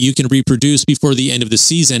so that you can reproduce before the end of the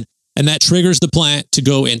season. And that triggers the plant to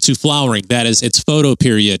go into flowering. That is its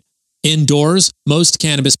photoperiod. Indoors, most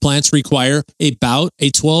cannabis plants require about a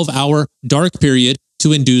 12-hour dark period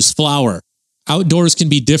to induce flower. Outdoors can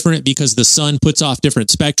be different because the sun puts off different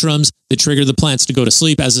spectrums that trigger the plants to go to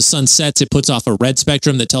sleep. As the sun sets, it puts off a red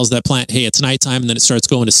spectrum that tells that plant, hey, it's nighttime, and then it starts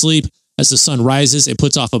going to sleep. As the sun rises, it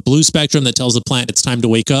puts off a blue spectrum that tells the plant it's time to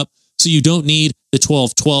wake up. So you don't need the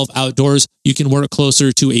 12-12 outdoors. You can work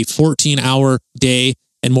closer to a 14-hour day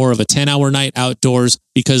and more of a 10-hour night outdoors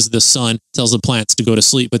because the sun tells the plants to go to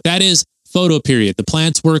sleep. But that is photoperiod. The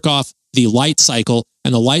plants work off the light cycle,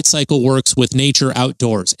 and the light cycle works with nature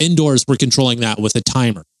outdoors. Indoors, we're controlling that with a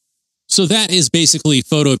timer. So that is basically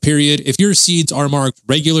photoperiod. If your seeds are marked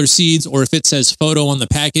regular seeds, or if it says photo on the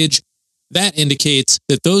package, that indicates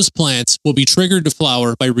that those plants will be triggered to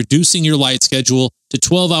flower by reducing your light schedule to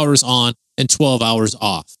 12 hours on and 12 hours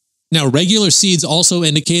off. Now, regular seeds also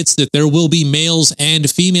indicates that there will be males and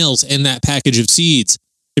females in that package of seeds.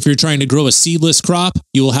 If you're trying to grow a seedless crop,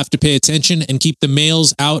 you will have to pay attention and keep the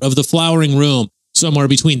males out of the flowering room. Somewhere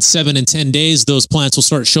between 7 and 10 days, those plants will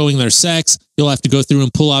start showing their sex. You'll have to go through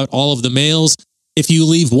and pull out all of the males. If you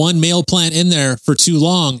leave one male plant in there for too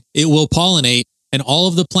long, it will pollinate, and all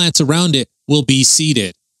of the plants around it will be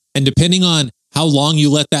seeded. And depending on how long you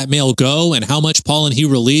let that male go and how much pollen he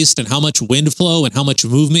released and how much wind flow and how much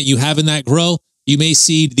movement you have in that grow, you may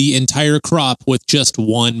seed the entire crop with just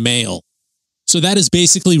one male. So that is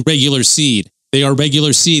basically regular seed. They are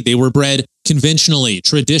regular seed. They were bred conventionally,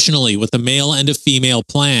 traditionally, with a male and a female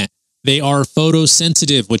plant. They are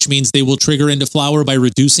photosensitive, which means they will trigger into flower by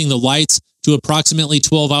reducing the lights to approximately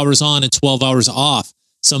 12 hours on and 12 hours off.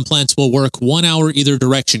 Some plants will work 1 hour either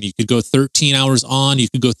direction. You could go 13 hours on, you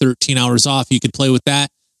could go 13 hours off. You could play with that,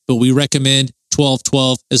 but we recommend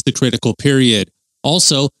 12-12 as the critical period.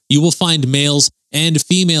 Also, you will find males and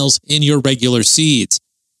females in your regular seeds.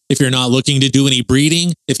 If you're not looking to do any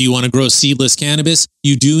breeding, if you want to grow seedless cannabis,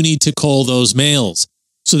 you do need to cull those males.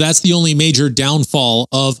 So that's the only major downfall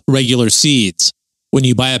of regular seeds. When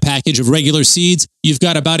you buy a package of regular seeds, you've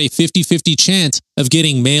got about a 50-50 chance of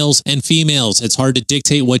getting males and females. It's hard to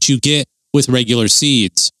dictate what you get with regular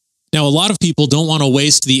seeds. Now, a lot of people don't want to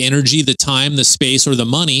waste the energy, the time, the space, or the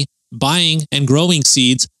money buying and growing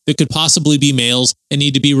seeds that could possibly be males and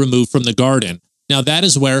need to be removed from the garden. Now, that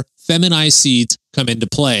is where feminized seeds come into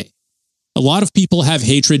play. A lot of people have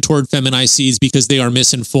hatred toward feminized seeds because they are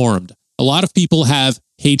misinformed. A lot of people have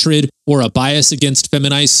hatred or a bias against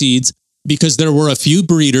feminized seeds because there were a few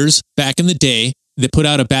breeders back in the day that put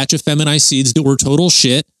out a batch of feminized seeds that were total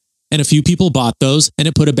shit, and a few people bought those, and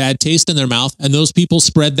it put a bad taste in their mouth, and those people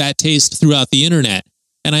spread that taste throughout the internet.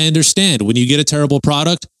 And I understand, when you get a terrible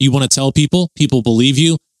product, you want to tell people believe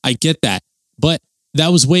you. I get that. But that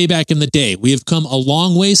was way back in the day. We have come a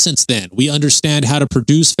long way since then. We understand how to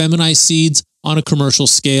produce feminized seeds on a commercial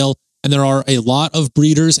scale, and there are a lot of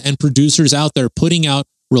breeders and producers out there putting out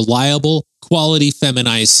reliable, quality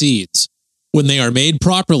feminized seeds. When they are made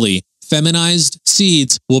properly, feminized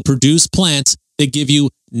seeds will produce plants that give you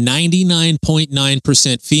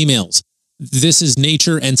 99.9% females. This is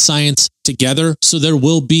nature and science together, so there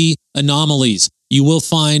will be anomalies. You will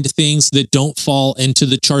find things that don't fall into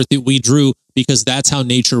the chart that we drew because that's how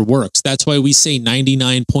nature works. That's why we say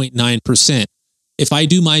 99.9%. If I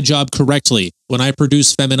do my job correctly, when I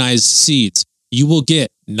produce feminized seeds, you will get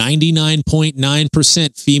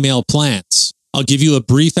 99.9% female plants. I'll give you a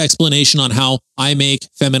brief explanation on how I make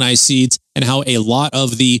feminized seeds and how a lot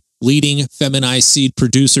of the leading feminized seed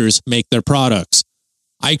producers make their products.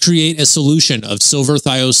 I create a solution of silver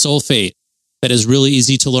thiosulfate that is really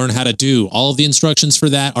easy to learn how to do. All of the instructions for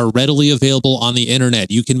that are readily available on the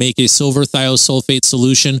internet. You can make a silver thiosulfate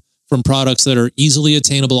solution from products that are easily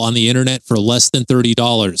attainable on the internet for less than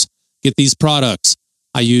 $30. Get these products.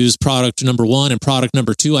 I use product number 1 and product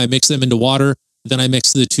number 2. I mix them into water. Then I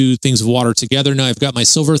mix the two things of water together. Now I've got my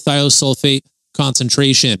silver thiosulfate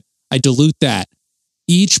concentration. I dilute that.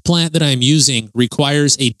 Each plant that I'm using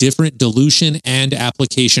requires a different dilution and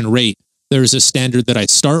application rate. There's a standard that I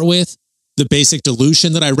start with. The basic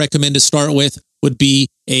dilution that I recommend to start with would be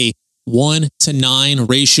a 1:9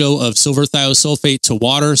 ratio of silver thiosulfate to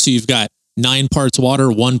water. So you've got 9 parts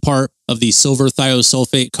water, 1 part of the silver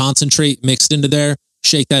thiosulfate concentrate mixed into there.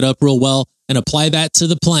 Shake that up real well and apply that to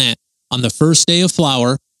the plant on the first day of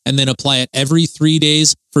flower, and then apply it every 3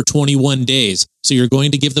 days for 21 days. So you're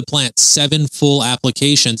going to give the plant 7 full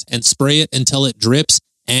applications and spray it until it drips,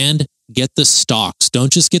 and get the stalks.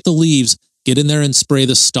 Don't just get the leaves, get in there and spray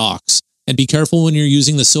the stalks. And be careful when you're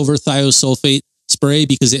using the silver thiosulfate spray,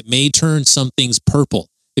 because it may turn some things purple.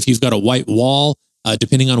 If you've got a white wall,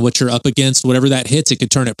 depending on what you're up against, whatever that hits, it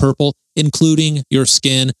could turn it purple, including your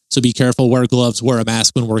skin. So be careful, wear gloves, wear a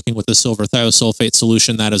mask when working with the silver thiosulfate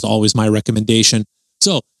solution. That is always my recommendation.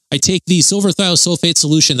 So I take the silver thiosulfate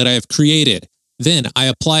solution that I have created, then I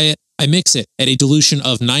apply it, I mix it at a dilution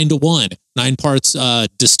of 9:1, 9 parts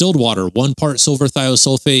distilled water, 1 part silver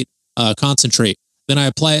thiosulfate concentrate. Then I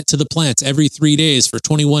apply it to the plants every 3 days for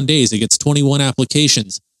 21 days. It gets 21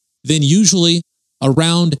 applications. Then usually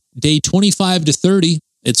around day 25 to 30,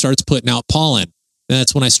 it starts putting out pollen. And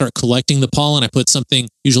that's when I start collecting the pollen. I put something,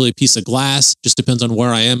 usually a piece of glass, just depends on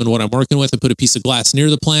where I am and what I'm working with. I put a piece of glass near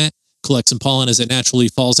the plant, collect some pollen as it naturally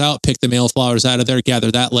falls out, pick the male flowers out of there,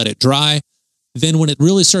 gather that, let it dry. Then when it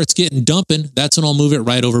really starts getting dumping, that's when I'll move it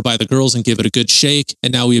right over by the girls and give it a good shake.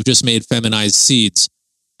 And now we have just made feminized seeds.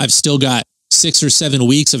 I've still got 6 or 7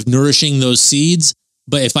 weeks of nourishing those seeds.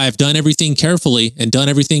 But if I've done everything carefully and done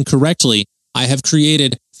everything correctly, I have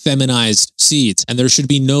created feminized seeds. And there should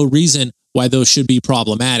be no reason why those should be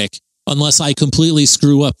problematic, unless I completely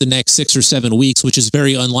screw up the next 6 or 7 weeks, which is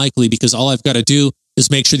very unlikely, because all I've got to do is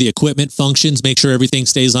make sure the equipment functions, make sure everything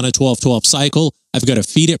stays on a 12-12 cycle. I've got to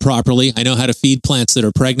feed it properly. I know how to feed plants that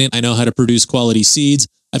are pregnant. I know how to produce quality seeds.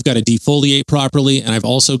 I've got to defoliate properly. And I've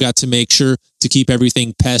also got to make sure to keep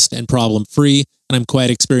everything pest and problem free. And I'm quite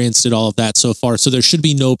experienced at all of that so far. So there should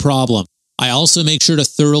be no problem. I also make sure to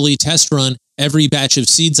thoroughly test run every batch of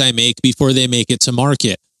seeds I make before they make it to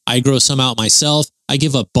market. I grow some out myself. I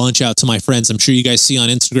give a bunch out to my friends. I'm sure you guys see on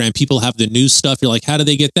Instagram, people have the new stuff. You're like, how do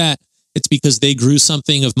they get that? It's because they grew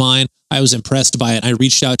something of mine. I was impressed by it. I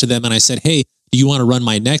reached out to them and I said, hey, do you want to run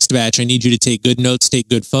my next batch? I need you to take good notes, take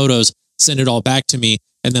good photos, send it all back to me,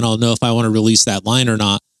 and then I'll know if I want to release that line or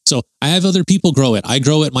not. So I have other people grow it. I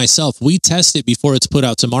grow it myself. We test it before it's put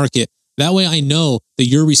out to market. That way I know that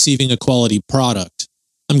you're receiving a quality product.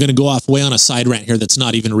 I'm going to go off way on a side rant here that's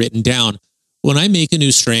not even written down. When I make a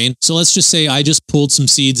new strain, so let's just say I just pulled some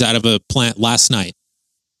seeds out of a plant last night.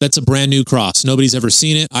 That's a brand new cross. Nobody's ever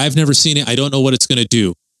seen it. I've never seen it. I don't know what it's going to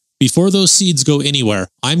do. Before those seeds go anywhere,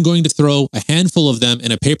 I'm going to throw a handful of them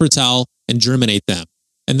in a paper towel and germinate them.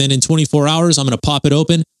 And then in 24 hours, I'm going to pop it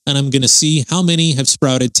open and I'm going to see how many have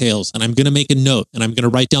sprouted tails. And I'm going to make a note and I'm going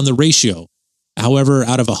to write down the ratio. However,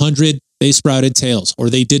 out of 100, they sprouted tails or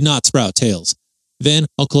they did not sprout tails. Then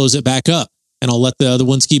I'll close it back up and I'll let the other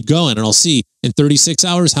ones keep going. And I'll see in 36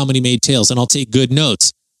 hours how many made tails, and I'll take good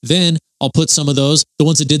notes. Then I'll put some of those, the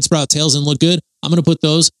ones that did sprout tails and look good, I'm going to put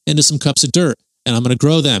those into some cups of dirt and I'm going to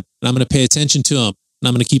grow them and I'm going to pay attention to them and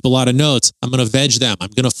I'm going to keep a lot of notes. I'm going to veg them.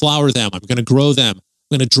 I'm going to flower them. I'm going to grow them.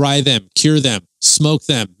 I'm going to dry them, cure them, smoke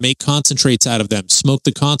them, make concentrates out of them, smoke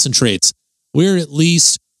the concentrates. We're at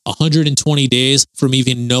least 120 days from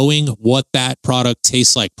even knowing what that product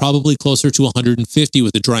tastes like, probably closer to 150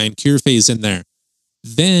 with the dry and cure phase in there.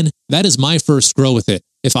 Then that is my first grow with it.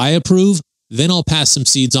 If I approve, then I'll pass some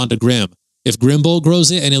seeds on to Grim. If Grimbold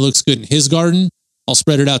grows it and it looks good in his garden, I'll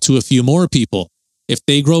spread it out to a few more people. If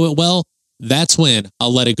they grow it well, that's when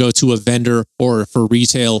I'll let it go to a vendor or for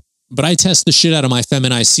retail. But I test the shit out of my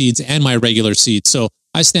feminized seeds and my regular seeds, so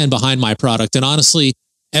I stand behind my product. And honestly,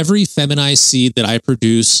 every feminized seed that I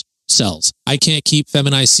produce sells. I can't keep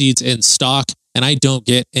feminized seeds in stock, and I don't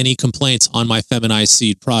get any complaints on my feminized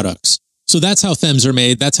seed products. So that's how fems are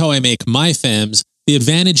made. That's how I make my fems. The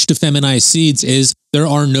advantage to feminized seeds is there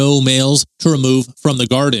are no males to remove from the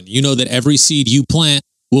garden. You know that every seed you plant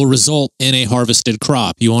will result in a harvested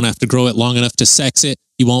crop. You won't have to grow it long enough to sex it.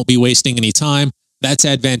 You won't be wasting any time. That's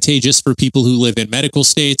advantageous for people who live in medical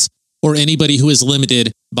states or anybody who is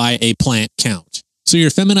limited by a plant count. So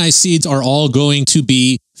your feminized seeds are all going to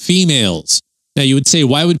be females. Now you would say,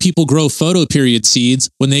 why would people grow photoperiod seeds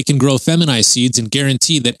when they can grow feminized seeds and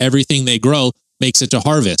guarantee that everything they grow makes it to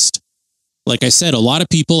harvest? Like I said, a lot of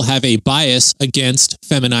people have a bias against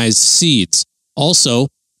feminized seeds. Also,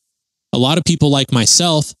 a lot of people like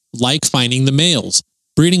myself like finding the males.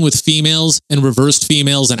 Breeding with females and reversed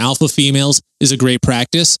females and alpha females is a great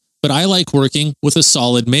practice, but I like working with a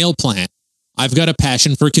solid male plant. I've got a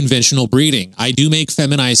passion for conventional breeding. I do make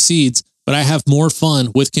feminized seeds, but I have more fun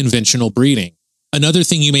with conventional breeding. Another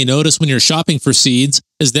thing you may notice when you're shopping for seeds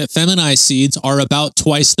is that feminized seeds are about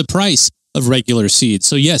twice the price of regular seeds.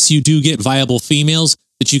 So yes, you do get viable females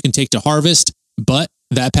that you can take to harvest, but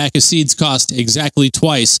that pack of seeds cost exactly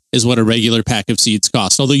twice as what a regular pack of seeds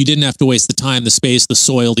cost. Although you didn't have to waste the time, the space, the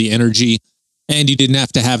soil, the energy, and you didn't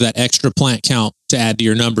have to have that extra plant count to add to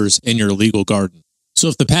your numbers in your legal garden. So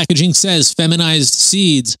if the packaging says feminized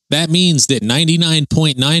seeds, that means that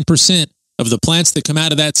 99.9% of the plants that come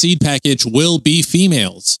out of that seed package will be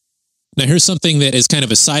females. Now here's something that is kind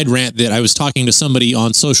of a side rant that I was talking to somebody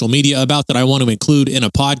on social media about that I want to include in a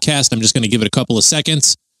podcast. I'm just going to give it a couple of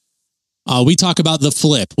seconds. We talk about the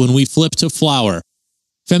flip, when we flip to flower.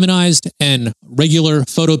 Feminized and regular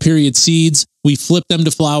photoperiod seeds, we flip them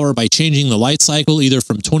to flower by changing the light cycle either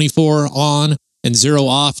from 24 on and 0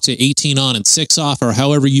 off to 18 on and 6 off, or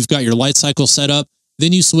however you've got your light cycle set up.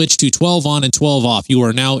 Then you switch to 12 on and 12 off. You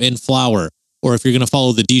are now in flower. Or if you're going to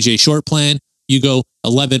follow the DJ Short plan, you go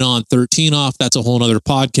 11 on, 13 off. That's a whole nother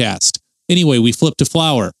podcast. Anyway, we flip to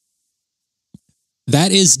flower.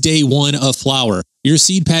 That is day one of flower. Your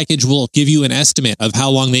seed package will give you an estimate of how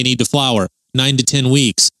long they need to flower, 9 to 10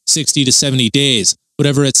 weeks, 60 to 70 days,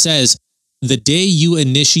 whatever it says. The day you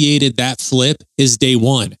initiated that flip is day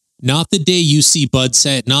one, not the day you see bud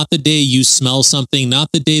set, not the day you smell something, not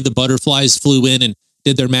the day the butterflies flew in and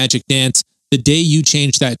did their magic dance. The day you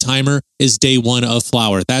change that timer is day one of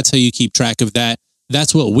flower. That's how you keep track of that.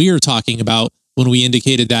 That's what we're talking about when we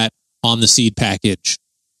indicated that on the seed package.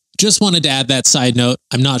 Just wanted to add that side note.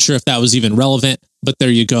 I'm not sure if that was even relevant, but there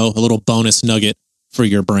you go, a little bonus nugget for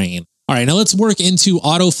your brain. All right, now let's work into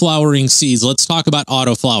auto-flowering seeds. Let's talk about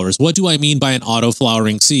autoflowers. What do I mean by an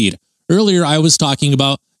auto-flowering seed? Earlier, I was talking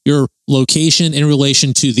about your location in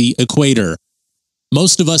relation to the equator.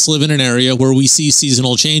 Most of us live in an area where we see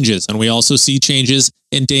seasonal changes, and we also see changes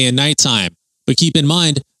in day and night time. But keep in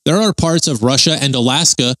mind, there are parts of Russia and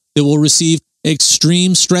Alaska that will receive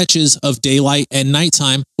extreme stretches of daylight and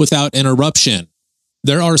nighttime without interruption.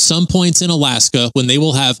 There are some points in Alaska when they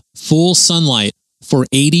will have full sunlight for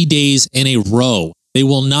 80 days in a row. They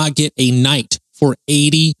will not get a night for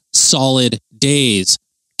 80 solid days.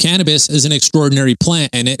 Cannabis is an extraordinary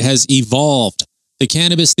plant, and it has evolved. The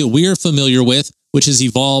cannabis that we are familiar with, which has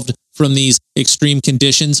evolved from these extreme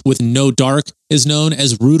conditions with no dark, is known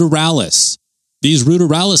as ruderalis. These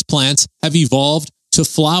ruderalis plants have evolved to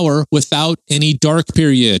flower without any dark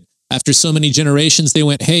period. After so many generations, they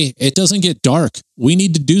went, hey, it doesn't get dark. We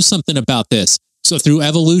need to do something about this. So through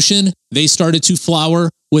evolution, they started to flower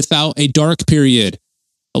without a dark period.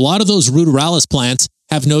 A lot of those ruderalis plants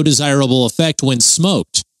have no desirable effect when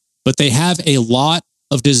smoked, but they have a lot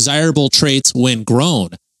of desirable traits when grown.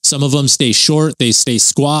 Some of them stay short, they stay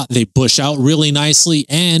squat, they bush out really nicely,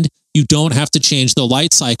 and you don't have to change the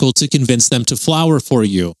light cycle to convince them to flower for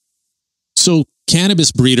you. So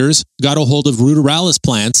cannabis breeders got a hold of ruderalis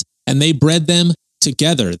plants and they bred them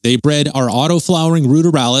together. They bred our auto-flowering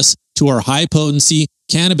ruderalis to our high-potency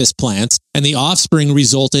cannabis plants, and the offspring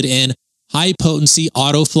resulted in high-potency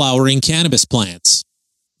auto-flowering cannabis plants.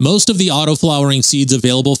 Most of the auto-flowering seeds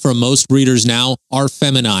available from most breeders now are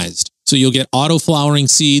feminized. So you'll get auto-flowering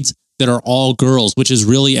seeds that are all girls, which is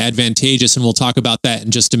really advantageous, and we'll talk about that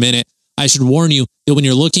in just a minute. I should warn you that when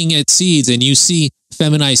you're looking at seeds and you see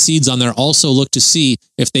feminized seeds on there, also look to see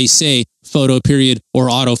if they say photoperiod or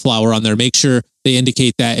autoflower on there. Make sure they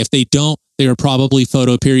indicate that. If they don't, they are probably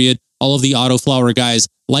photoperiod. All of the autoflower guys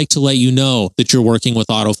like to let you know that you're working with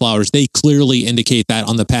autoflowers. They clearly indicate that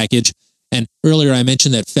on the package. And earlier I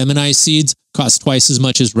mentioned that feminized seeds cost twice as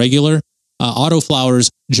much as regular. Autoflowers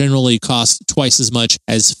generally cost twice as much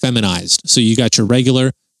as feminized. So you got your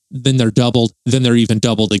regular, then they're doubled, then they're even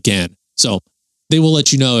doubled again. So they will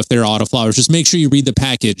let you know if they're autoflowers. Just make sure you read the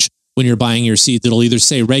package when you're buying your seeds. It'll either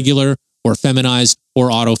say regular or feminized or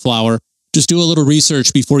autoflower. Just do a little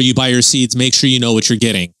research before you buy your seeds. Make sure you know what you're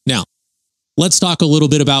getting. Now, let's talk a little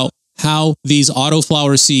bit about how these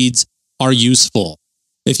autoflower seeds are useful.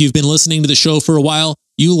 If you've been listening to the show for a while,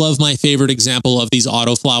 you love my favorite example of these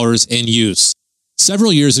autoflowers in use.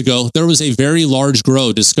 Several years ago, there was a very large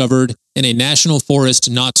grow discovered in a national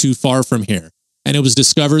forest not too far from here. And it was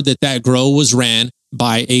discovered that that grow was ran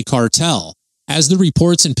by a cartel. As the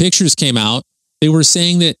reports and pictures came out, they were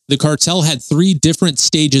saying that the cartel had 3 different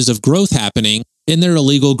stages of growth happening in their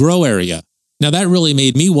illegal grow area. Now that really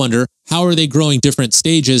made me wonder, how are they growing different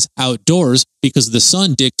stages outdoors? Because the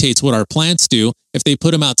sun dictates what our plants do. If they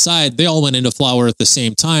put them outside, they all went into flower at the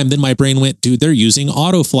same time. Then my brain went, dude, they're using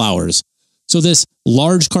autoflowers. So this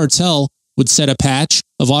large cartel would set a patch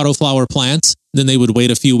of autoflower plants. Then they would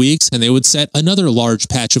wait a few weeks and they would set another large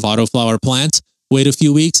patch of autoflower plants, wait a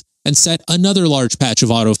few weeks and set another large patch of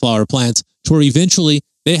autoflower plants, to where eventually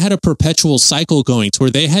they had a perpetual cycle going, to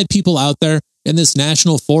where they had people out there in this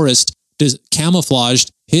national forest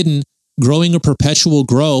camouflaged, hidden, growing a perpetual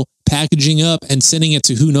grow, packaging up and sending it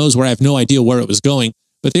to who knows where. I have no idea where it was going,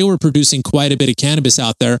 but they were producing quite a bit of cannabis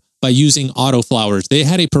out there by using autoflowers. They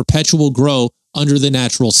had a perpetual grow under the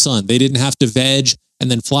natural sun. They didn't have to veg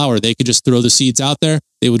and then flower. They could just throw the seeds out there.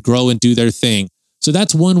 They would grow and do their thing. So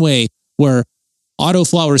that's one way where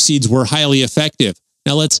autoflower seeds were highly effective.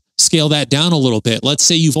 Now let's scale that down a little bit. Let's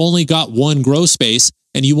say you've only got one grow space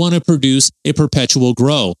and you want to produce a perpetual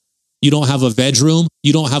grow. You don't have a veg room.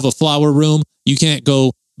 You don't have a flower room. You can't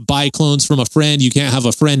go buy clones from a friend. You can't have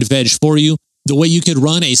a friend veg for you. The way you could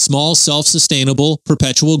run a small, self-sustainable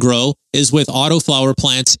perpetual grow is with autoflower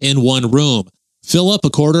plants in one room. Fill up a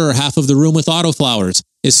quarter or half of the room with autoflowers.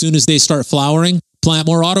 As soon as they start flowering, plant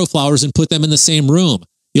more autoflowers and put them in the same room.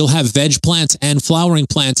 You'll have veg plants and flowering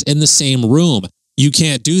plants in the same room. You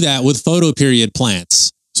can't do that with photoperiod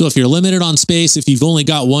plants. So if you're limited on space, if you've only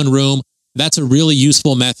got one room, that's a really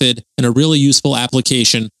useful method and a really useful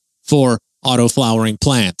application for autoflowering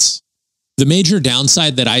plants. The major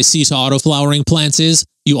downside that I see to autoflowering plants is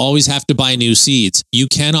you always have to buy new seeds. You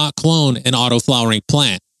cannot clone an autoflowering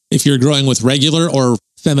plant. If you're growing with regular or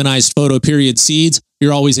feminized photoperiod seeds,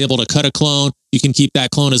 you're always able to cut a clone. You can keep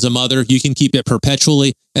that clone as a mother. You can keep it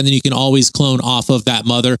perpetually, and then you can always clone off of that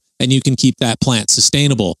mother, and you can keep that plant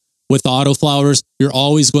sustainable. With autoflowers, you're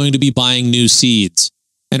always going to be buying new seeds.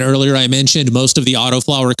 And earlier I mentioned most of the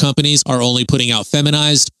autoflower companies are only putting out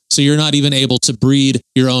feminized, so you're not even able to breed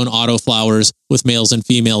your own autoflowers with males and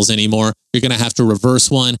females anymore. You're going to have to reverse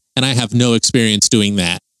one, and I have no experience doing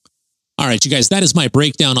that. All right, you guys, that is my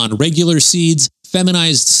breakdown on regular seeds,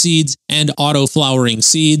 feminized seeds, and autoflowering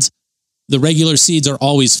seeds. The regular seeds are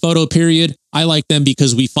always photoperiod. I like them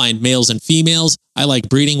because we find males and females. I like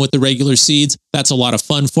breeding with the regular seeds. That's a lot of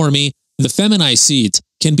fun for me. The feminized seeds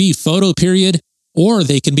can be photoperiod or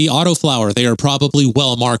they can be autoflower. They are probably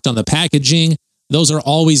well marked on the packaging. Those are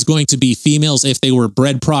always going to be females if they were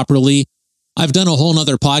bred properly. I've done a whole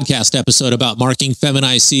nother podcast episode about marking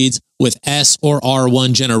feminized seeds with S or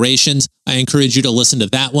R1 generations. I encourage you to listen to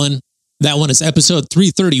that one. That one is episode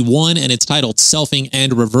 331, and it's titled Selfing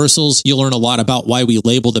and Reversals. You'll learn a lot about why we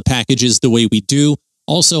label the packages the way we do.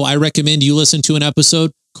 Also, I recommend you listen to an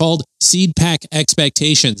episode called Seed Pack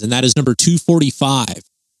Expectations, and that is number 245.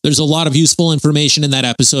 There's a lot of useful information in that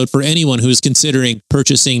episode for anyone who is considering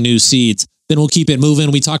purchasing new seeds. Then we'll keep it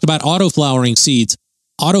moving. We talked about autoflowering seeds.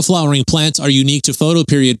 Autoflowering plants are unique to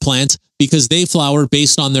photoperiod plants because they flower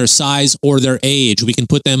based on their size or their age. We can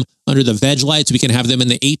put them under the veg lights. We can have them in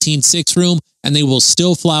the 18:6 room, and they will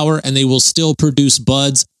still flower and they will still produce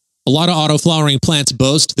buds. A lot of autoflowering plants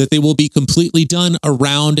boast that they will be completely done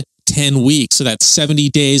around 10 weeks. So that's 70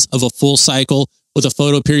 days of a full cycle. With a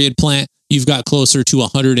photoperiod plant, you've got closer to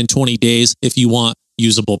 120 days if you want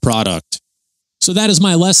usable product. So that is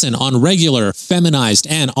my lesson on regular, feminized,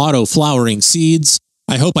 and auto-flowering seeds.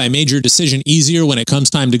 I hope I made your decision easier when it comes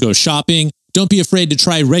time to go shopping. Don't be afraid to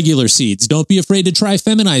try regular seeds. Don't be afraid to try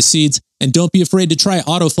feminized seeds. And don't be afraid to try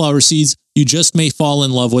autoflower seeds. You just may fall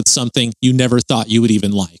in love with something you never thought you would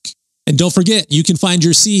even like. And don't forget, you can find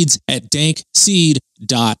your seeds at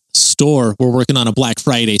dankseed.store. We're working on a Black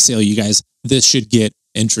Friday sale, you guys. This should get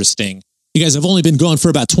interesting. You guys, I've only been going for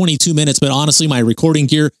about 22 minutes, but honestly, my recording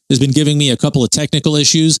gear has been giving me a couple of technical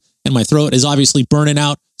issues, and my throat is obviously burning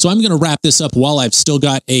out. So I'm going to wrap this up while I've still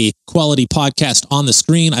got a quality podcast on the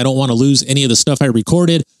screen. I don't want to lose any of the stuff I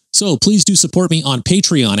recorded. So please do support me on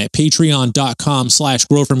Patreon at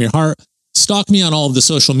patreon.com/growfromyourheart. Stalk me on all of the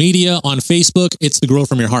social media. On Facebook, it's the Grow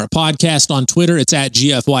From Your Heart podcast. On Twitter, it's at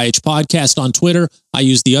GFYH podcast on Twitter. I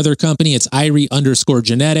use the other company. It's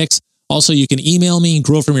Irie_genetics. Also, you can email me,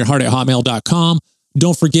 growfromyourheart@hotmail.com.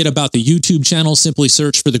 Don't forget about the YouTube channel. Simply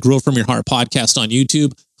search for the Grow From Your Heart podcast on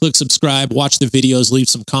YouTube. click subscribe, watch the videos, leave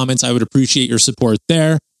some comments. I would appreciate your support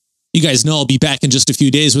there. You guys know I'll be back in just a few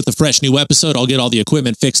days with a fresh new episode. I'll get all the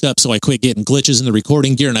equipment fixed up so I quit getting glitches in the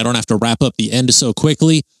recording gear and I don't have to wrap up the end so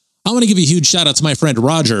quickly. I want to give a huge shout out to my friend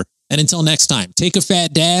Roger. And until next time, take a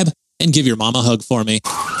fat dab and give your mom a hug for me.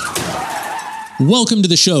 Welcome to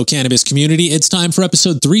the show, cannabis community. It's time for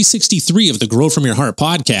episode 363 of the Grow From Your Heart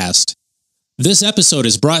podcast. This episode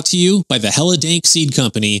is brought to you by the Hella Dank Seed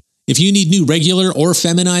Company. If you need new regular or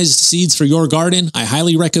feminized seeds for your garden, I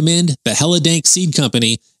highly recommend the Hella Dank Seed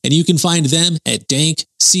Company, and you can find them at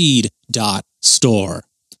dankseed.store.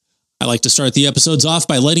 I like to start the episodes off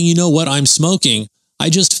by letting you know what I'm smoking. I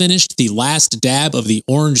just finished the last dab of the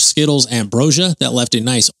Orange Skittles Ambrosia that left a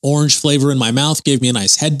nice orange flavor in my mouth, gave me a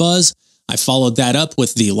nice head buzz. I followed that up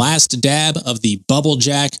with the last dab of the Bubble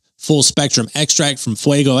Jack Full Spectrum Extract from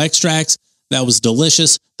Fuego Extracts. That was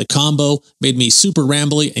delicious. The combo made me super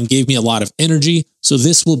rambly and gave me a lot of energy, so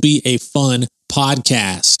this will be a fun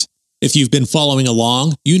podcast. If you've been following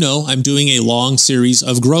along, you know I'm doing a long series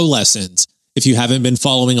of grow lessons. If you haven't been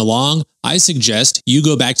following along, I suggest you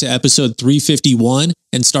go back to episode 351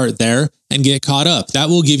 and start there and get caught up. That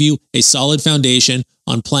will give you a solid foundation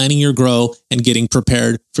on planning your grow and getting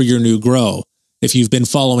prepared for your new grow. If you've been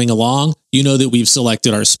following along, you know that we've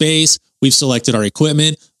selected our space, we've selected our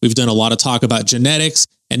equipment, we've done a lot of talk about genetics,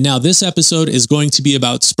 and now this episode is going to be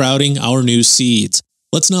about sprouting our new seeds.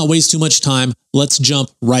 Let's not waste too much time. Let's jump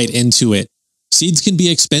right into it. Seeds can be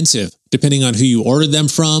expensive, depending on who you ordered them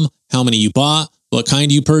from, how many you bought, what kind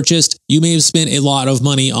you purchased. You may have spent a lot of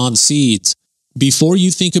money on seeds. Before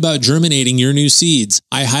you think about germinating your new seeds,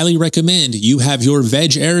 I highly recommend you have your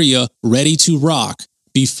veg area ready to rock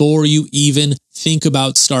before you even think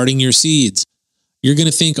about starting your seeds. You're going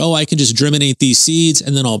to think, oh, I can just germinate these seeds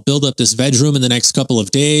and then I'll build up this veg room in the next couple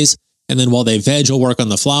of days. And then while they veg, I'll work on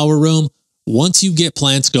the flower room. Once you get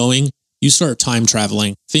plants going, you start time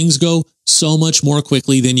traveling. Things go so much more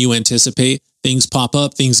quickly than you anticipate. Things pop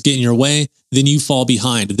up, things get in your way, then you fall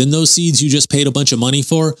behind. Then those seeds you just paid a bunch of money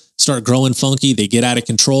for start growing funky, they get out of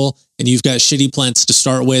control, and you've got shitty plants to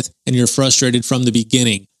start with, and you're frustrated from the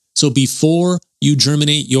beginning. So before you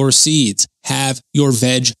germinate your seeds, have your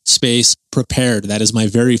veg space prepared. That is my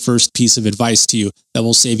very first piece of advice to you that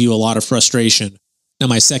will save you a lot of frustration. Now,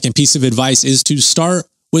 my second piece of advice is to start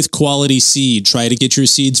with quality seed. Try to get your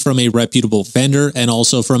seeds from a reputable vendor and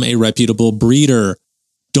also from a reputable breeder.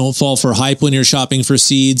 Don't fall for hype when you're shopping for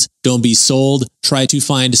seeds. Don't be sold. Try to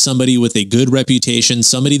find somebody with a good reputation,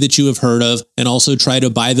 somebody that you have heard of, and also try to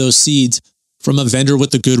buy those seeds from a vendor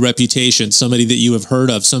with a good reputation, somebody that you have heard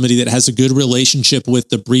of, somebody that has a good relationship with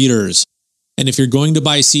the breeders. And if you're going to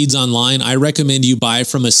buy seeds online, I recommend you buy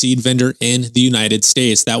from a seed vendor in the United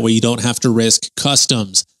States. That way you don't have to risk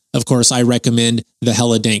customs. Of course, I recommend the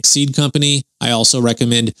Hella Dank Seed Company. I also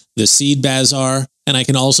recommend the Seed Bazaar, and I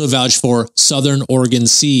can also vouch for Southern Oregon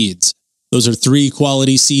Seeds. Those are 3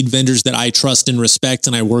 quality seed vendors that I trust and respect,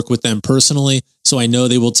 and I work with them personally, so I know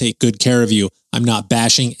they will take good care of you. I'm not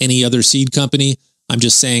bashing any other seed company. I'm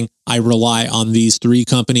just saying I rely on these 3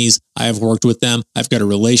 companies. I have worked with them. I've got a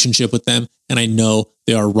relationship with them, and I know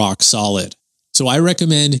they are rock solid. So I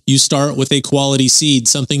recommend you start with a quality seed,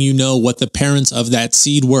 something you know what the parents of that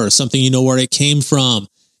seed were, something you know where it came from.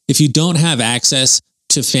 If you don't have access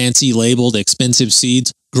to fancy labeled expensive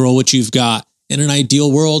seeds, grow what you've got. In an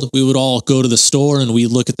ideal world, we would all go to the store and we'd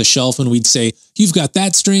look at the shelf and we'd say, you've got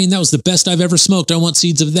that strain, that was the best I've ever smoked, I want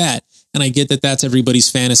seeds of that. And I get that that's everybody's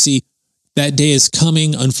fantasy. That day is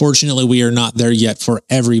coming. Unfortunately, we are not there yet for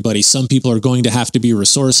everybody. Some people are going to have to be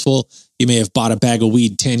resourceful. You may have bought a bag of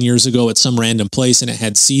weed 10 years ago at some random place and it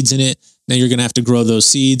had seeds in it. Now you're going to have to grow those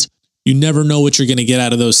seeds. You never know what you're going to get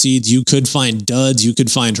out of those seeds. You could find duds. You could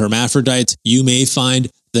find hermaphrodites. You may find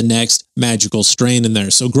the next magical strain in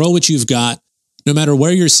there. So grow what you've got. No matter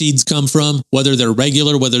where your seeds come from, whether they're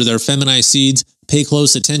regular, whether they're feminized seeds, pay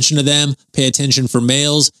close attention to them. Pay attention for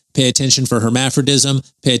males. Pay attention for hermaphrodism.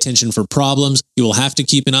 Pay attention for problems. You will have to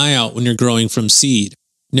keep an eye out when you're growing from seed.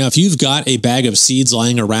 Now, if you've got a bag of seeds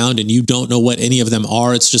lying around and you don't know what any of them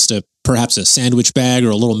are, it's just perhaps a sandwich bag or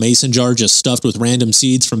a little mason jar just stuffed with random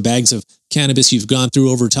seeds from bags of cannabis you've gone through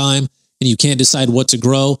over time, and you can't decide what to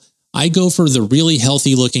grow, I go for the really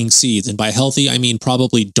healthy looking seeds. And by healthy, I mean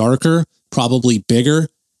probably darker, probably bigger.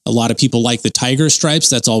 A lot of people like the tiger stripes.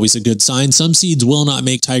 That's always a good sign. Some seeds will not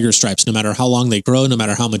make tiger stripes, no matter how long they grow, no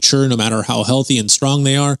matter how mature, no matter how healthy and strong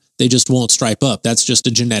they are. They just won't stripe up. That's just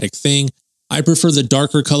a genetic thing. I prefer the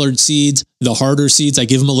darker colored seeds, the harder seeds. I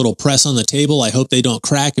give them a little press on the table. I hope they don't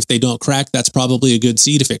crack. If they don't crack, that's probably a good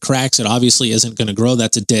seed. If it cracks, it obviously isn't going to grow.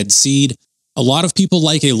 That's a dead seed. A lot of people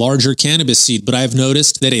like a larger cannabis seed, but I've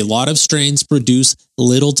noticed that a lot of strains produce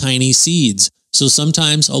little tiny seeds. So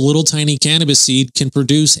sometimes a little tiny cannabis seed can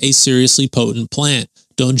produce a seriously potent plant.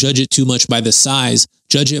 Don't judge it too much by the size,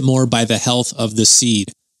 judge it more by the health of the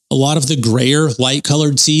seed. A lot of the grayer,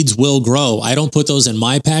 light-colored seeds will grow. I don't put those in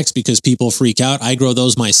my packs because people freak out. I grow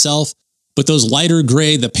those myself. But those lighter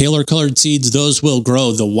gray, the paler colored seeds, those will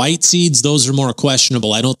grow. The white seeds, those are more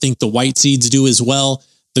questionable. I don't think the white seeds do as well.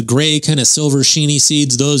 The gray kind of silver sheeny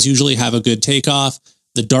seeds, those usually have a good takeoff.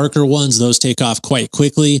 The darker ones, those take off quite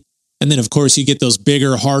quickly. And then, of course, you get those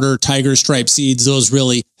bigger, harder tiger stripe seeds. Those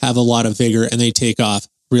really have a lot of vigor and they take off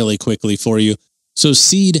really quickly for you. So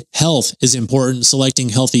seed health is important, selecting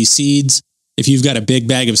healthy seeds. If you've got a big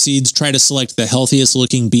bag of seeds, try to select the healthiest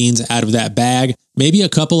looking beans out of that bag. Maybe a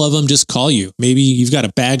couple of them just call you. Maybe you've got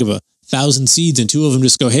a bag of 1,000 seeds and 2 of them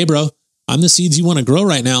just go, hey, bro, I'm the seeds you want to grow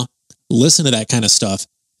right now. Listen to that kind of stuff.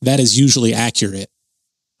 That is usually accurate.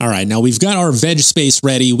 All right, now we've got our veg space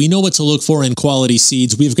ready. We know what to look for in quality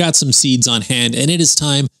seeds. We've got some seeds on hand, and it is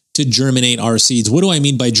time to germinate our seeds. What do I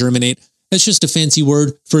mean by germinate? That's just a fancy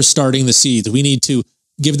word for starting the seeds. We need to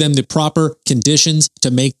give them the proper conditions to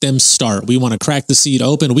make them start. We want to crack the seed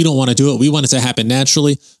open. We don't want to do it. We want it to happen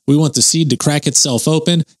naturally. We want the seed to crack itself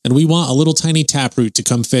open, and we want a little tiny taproot to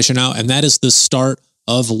come fishing out, and that is the start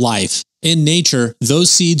of life. In nature,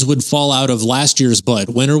 those seeds would fall out of last year's bud.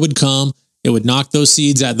 Winter would come. It would knock those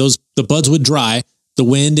seeds out. The buds would dry. The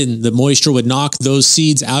wind and the moisture would knock those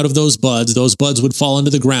seeds out of those buds. Those buds would fall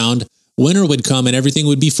into the ground. Winter would come and everything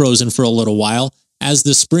would be frozen for a little while. As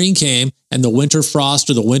the spring came and the winter frost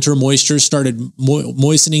or the winter moisture started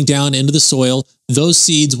moistening down into the soil, those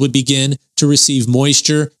seeds would begin to receive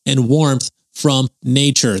moisture and warmth from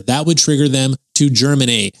nature. That would trigger them to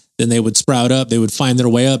germinate. Then they would sprout up. They would find their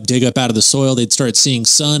way up, dig up out of the soil. They'd start seeing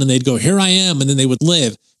sun and they'd go, here I am. And then they would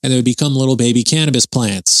live and they would become little baby cannabis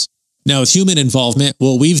plants. Now, with human involvement,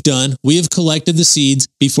 what we've done, we have collected the seeds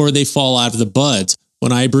before they fall out of the buds.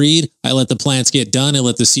 When I breed, I let the plants get done. I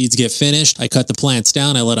let the seeds get finished. I cut the plants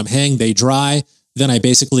down. I let them hang. They dry. Then I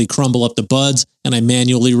basically crumble up the buds and I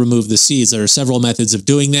manually remove the seeds. There are several methods of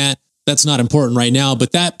doing that. That's not important right now,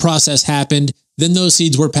 but that process happened. Then those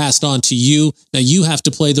seeds were passed on to you. Now you have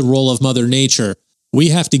to play the role of Mother Nature. We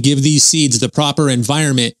have to give these seeds the proper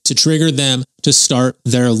environment to trigger them to start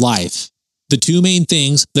their life. The two main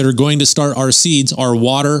things that are going to start our seeds are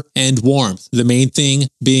water and warmth. The main thing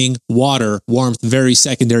being water, warmth very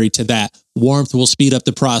secondary to that. Warmth will speed up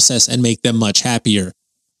the process and make them much happier.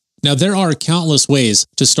 Now, there are countless ways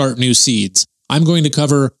to start new seeds. I'm going to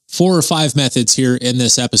cover 4 or 5 methods here in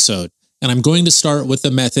this episode, and I'm going to start with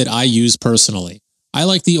the method I use personally. I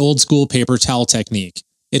like the old school paper towel technique.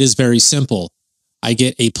 It is very simple. I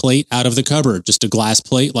get a plate out of the cupboard, just a glass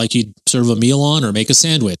plate like you'd serve a meal on or make a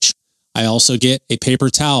sandwich. I also get a paper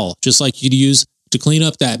towel, just like you'd use to clean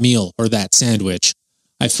up that meal or that sandwich.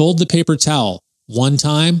 I fold the paper towel one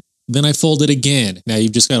time, then I fold it again. Now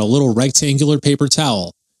you've just got a little rectangular paper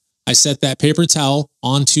towel. I set that paper towel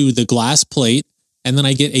onto the glass plate, and then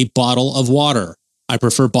I get a bottle of water. I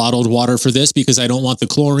prefer bottled water for this because I don't want the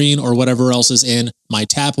chlorine or whatever else is in my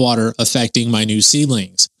tap water affecting my new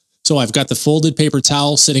seedlings. So I've got the folded paper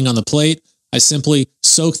towel sitting on the plate. I simply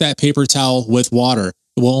soak that paper towel with water.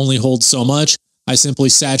 It will only hold so much. I simply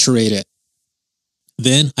saturate it.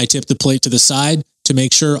 Then I tip the plate to the side to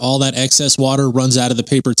make sure all that excess water runs out of the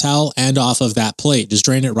paper towel and off of that plate. Just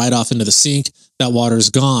drain it right off into the sink. That water's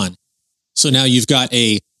gone. So now you've got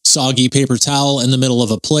a soggy paper towel in the middle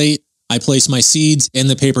of a plate. I place my seeds in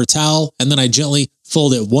the paper towel and then I gently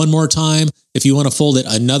fold it one more time. If you want to fold it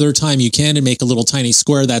another time, you can and make a little tiny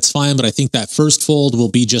square. That's fine. But I think that first fold will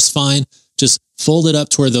be just fine. Just fold it up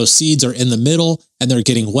to where those seeds are in the middle and they're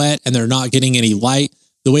getting wet and they're not getting any light.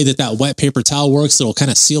 The way that that wet paper towel works, it'll kind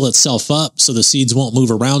of seal itself up so the seeds won't move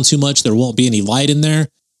around too much. There won't be any light in there.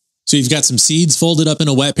 So you've got some seeds folded up in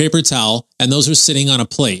a wet paper towel and those are sitting on a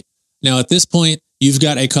plate. Now at this point, you've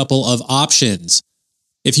got a couple of options.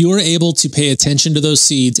 If you are able to pay attention to those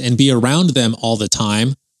seeds and be around them all the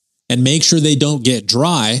time and make sure they don't get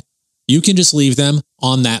dry, you can just leave them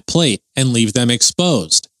on that plate and leave them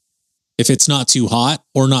exposed. If it's not too hot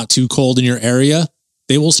or not too cold in your area,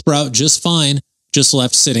 they will sprout just fine, just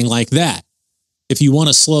left sitting like that. If you want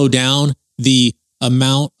to slow down the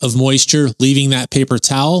amount of moisture leaving that paper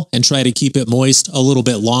towel and try to keep it moist a little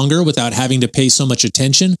bit longer without having to pay so much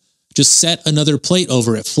attention, just set another plate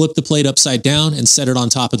over it. Flip the plate upside down and set it on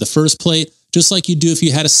top of the first plate, just like you do if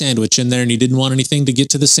you had a sandwich in there and you didn't want anything to get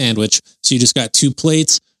to the sandwich. So you just got 2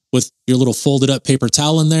 plates with your little folded up paper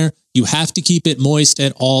towel in there. You have to keep it moist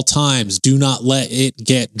at all times. Do not let it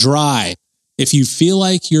get dry. If you feel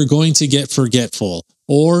like you're going to get forgetful,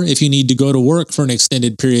 or if you need to go to work for an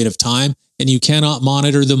extended period of time and you cannot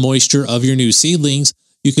monitor the moisture of your new seedlings,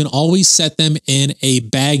 you can always set them in a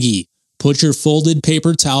baggie. Put your folded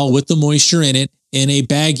paper towel with the moisture in it in a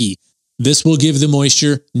baggie. This will give the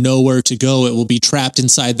moisture nowhere to go. It will be trapped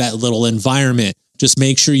inside that little environment. Just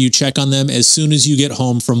make sure you check on them as soon as you get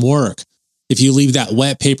home from work. If you leave that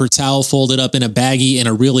wet paper towel folded up in a baggie in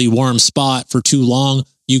a really warm spot for too long,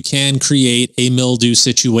 you can create a mildew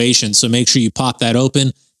situation. So make sure you pop that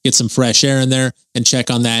open, get some fresh air in there, and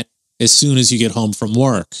check on that as soon as you get home from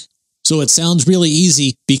work. So it sounds really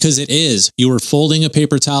easy because it is. You are folding a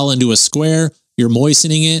paper towel into a square, you're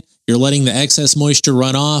moistening it, you're letting the excess moisture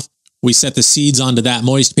run off. We set the seeds onto that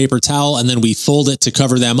moist paper towel and then we fold it to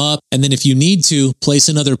cover them up. And then if you need to, place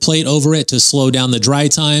another plate over it to slow down the dry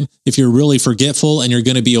time. If you're really forgetful and you're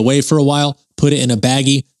going to be away for a while, put it in a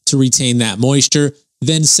baggie to retain that moisture.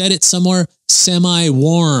 Then set it somewhere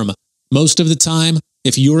semi-warm. Most of the time,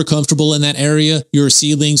 if you're comfortable in that area, your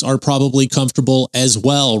seedlings are probably comfortable as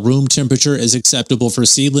well. Room temperature is acceptable for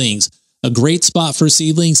seedlings. A great spot for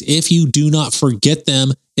seedlings, if you do not forget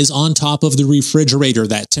them, is on top of the refrigerator.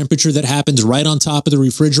 That temperature that happens right on top of the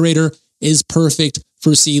refrigerator is perfect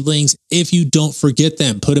for seedlings if you don't forget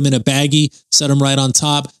them. Put them in a baggie, set them right on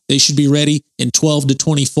top. They should be ready in 12 to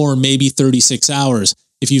 24, maybe 36 hours.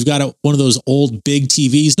 If you've got one of those old big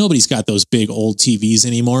TVs, nobody's got those big old TVs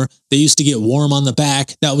anymore. They used to get warm on the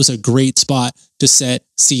back. That was a great spot to set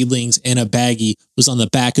seedlings in a baggie. It was on the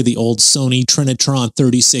back of the old Sony Trinitron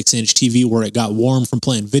 36-inch TV where it got warm from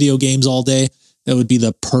playing video games all day. That would be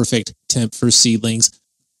the perfect temp for seedlings.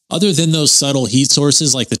 Other than those subtle heat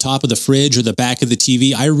sources like the top of the fridge or the back of the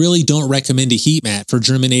TV, I really don't recommend a heat mat for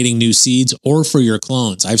germinating new seeds or for your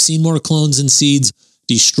clones. I've seen more clones and seeds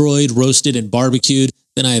destroyed, roasted, and barbecued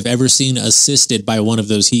than I have ever seen assisted by one of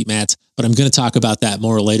those heat mats. But I'm going to talk about that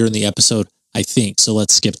more later in the episode, I think. So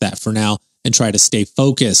let's skip that for now and try to stay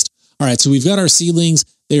focused. All right, so we've got our seedlings.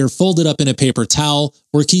 They are folded up in a paper towel.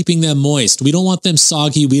 We're keeping them moist. We don't want them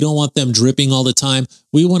soggy. We don't want them dripping all the time.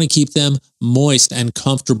 We want to keep them moist and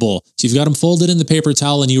comfortable. So you've got them folded in the paper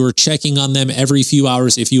towel and you are checking on them every few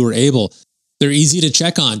hours if you are able. They're easy to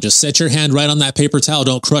check on. Just set your hand right on that paper towel.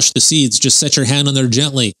 Don't crush the seeds. Just set your hand on there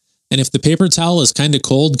gently. And if the paper towel is kind of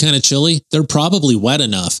cold, kind of chilly, they're probably wet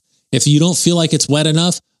enough. If you don't feel like it's wet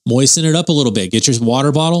enough, moisten it up a little bit. Get your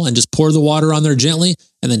water bottle and just pour the water on there gently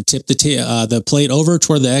and then tip the plate over to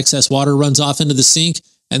where the excess water runs off into the sink.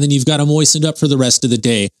 And then you've got them moistened up for the rest of the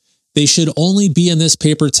day. They should only be in this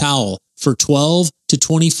paper towel for 12 to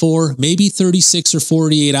 24, maybe 36 or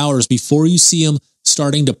 48 hours before you see them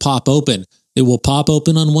starting to pop open. It will pop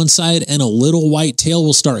open on one side and a little white tail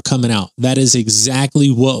will start coming out. That is exactly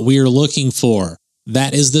what we are looking for.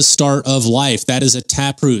 That is the start of life. That is a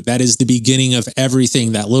taproot. That is the beginning of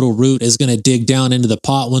everything. That little root is going to dig down into the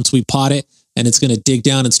pot once we pot it, and it's going to dig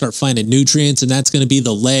down and start finding nutrients, and that's going to be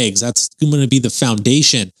the legs. That's going to be the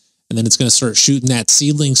foundation. And then it's going to start shooting that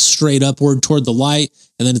seedling straight upward toward the light,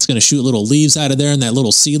 and then it's going to shoot little leaves out of there, and that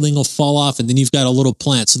little seedling will fall off, and then you've got a little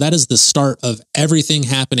plant. So that is the start of everything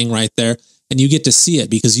happening right there. And you get to see it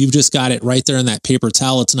because you've just got it right there in that paper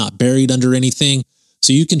towel. It's not buried under anything.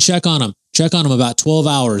 So you can check on them. Check on them about 12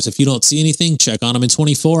 hours. If you don't see anything, check on them in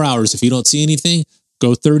 24 hours. If you don't see anything,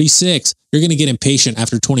 go 36. You're going to get impatient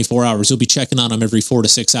after 24 hours. You'll be checking on them every 4 to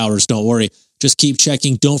 6 hours. Don't worry. Just keep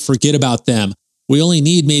checking. Don't forget about them. We only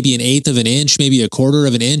need maybe 1/8 of an inch, maybe 1/4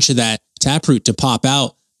 of an inch of that taproot to pop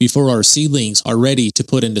out before our seedlings are ready to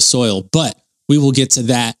put into soil. But we will get to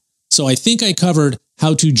that. So I think I covered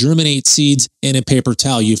how to germinate seeds in a paper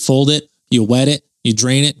towel. You fold it, you wet it, you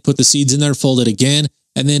drain it, put the seeds in there, fold it again,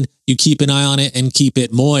 and then you keep an eye on it and keep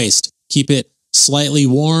it moist. Keep it slightly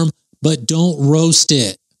warm, but don't roast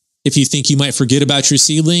it. If you think you might forget about your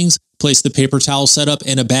seedlings, place the paper towel set up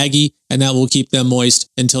in a baggie, and that will keep them moist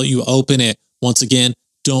until you open it. Once again,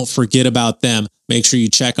 don't forget about them. Make sure you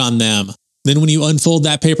check on them. Then when you unfold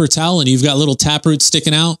that paper towel and you've got little taproots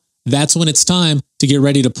sticking out, that's when it's time to get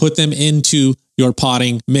ready to put them into your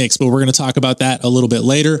potting mix. But we're going to talk about that a little bit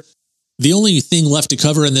later. The only thing left to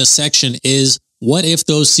cover in this section is what if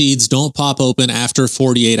those seeds don't pop open after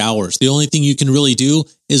 48 hours? The only thing you can really do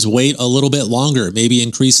is wait a little bit longer, maybe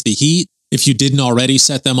increase the heat. If you didn't already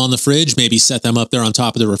set them on the fridge, maybe set them up there on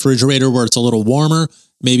top of the refrigerator where it's a little warmer,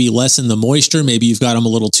 maybe lessen the moisture. Maybe you've got them a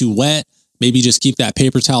little too wet. Maybe just keep that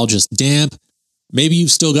paper towel just damp. Maybe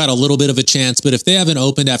you've still got a little bit of a chance, but if they haven't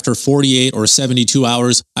opened after 48 or 72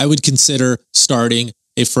 hours, I would consider starting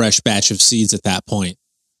a fresh batch of seeds at that point.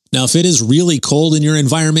 Now, if it is really cold in your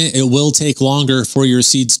environment, it will take longer for your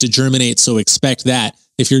seeds to germinate, so expect that.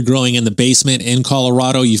 If you're growing in the basement in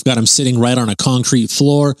Colorado, you've got them sitting right on a concrete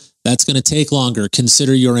floor, that's going to take longer.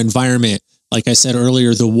 Consider your environment. Like I said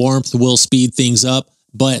earlier, the warmth will speed things up,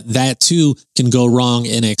 but that too can go wrong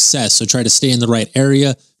in excess. So try to stay in the right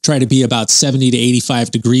area. Try to be about 70 to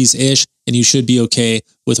 85 degrees-ish, and you should be okay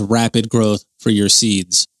with rapid growth for your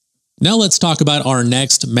seeds. Now let's talk about our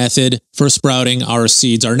next method for sprouting our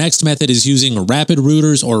seeds. Our next method is using rapid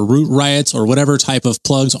rooters or root riots or whatever type of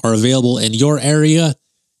plugs are available in your area.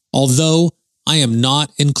 Although I am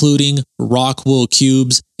not including rock wool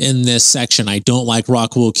cubes in this section. I don't like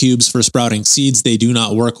rock wool cubes for sprouting seeds. They do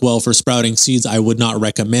not work well for sprouting seeds. I would not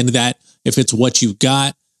recommend that. If it's what you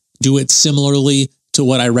got, do it similarly to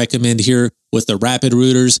what I recommend here with the rapid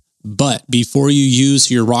rooters. But before you use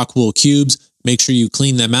your rock wool cubes, make sure you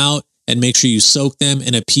clean them out and make sure you soak them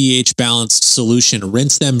in a pH balanced solution.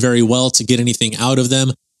 Rinse them very well to get anything out of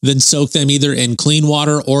them. Then soak them either in clean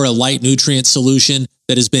water or a light nutrient solution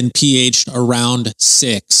that has been pH'd around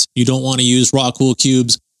 6. You don't want to use rock wool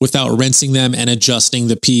cubes without rinsing them and adjusting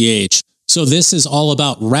the pH. So this is all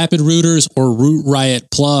about rapid rooters or root riot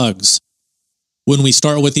plugs. When we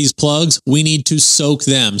start with these plugs, we need to soak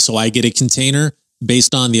them. So I get a container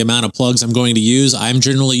based on the amount of plugs I'm going to use. I'm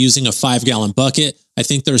generally using a 5-gallon bucket. I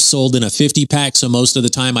think they're sold in a 50 pack. So most of the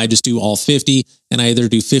time I just do all 50 and I either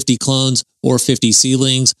do 50 clones or 50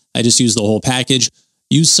 seedlings. I just use the whole package.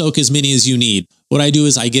 You soak as many as you need. What I do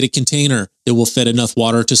is I get a container that will fit enough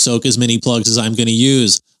water to soak as many plugs as I'm going to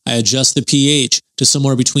use. I adjust the pH to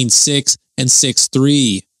somewhere between 6 and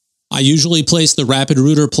 6.3. I usually place the rapid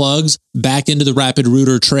rooter plugs back into the rapid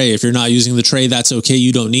rooter tray. If you're not using the tray, that's okay.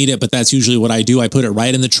 You don't need it, but that's usually what I do. I put it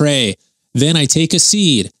right in the tray. Then I take a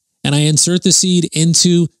seed and I insert the seed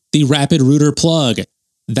into the rapid rooter plug.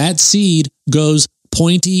 That seed goes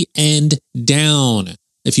pointy end down.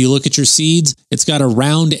 If you look at your seeds, it's got a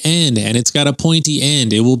round end and it's got a pointy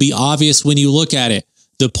end. It will be obvious when you look at it.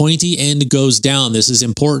 The pointy end goes down. This is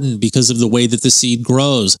important because of the way that the seed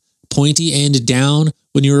grows. Pointy end down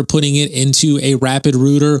when you were putting it into a rapid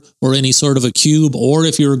rooter or any sort of a cube, or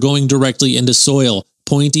if you were going directly into soil,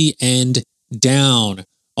 pointy end down.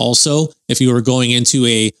 Also, if you were going into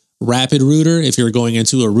a rapid rooter, if you're going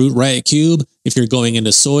into a root riot cube, if you're going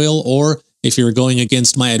into soil, or if you're going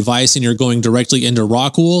against my advice and you're going directly into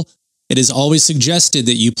rock wool, it is always suggested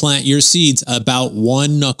that you plant your seeds about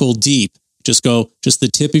 1 knuckle deep. Just the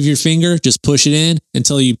tip of your finger, just push it in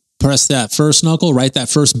until you press that first knuckle, right? That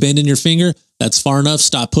first bend in your finger. That's far enough.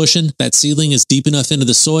 Stop pushing. That seedling is deep enough into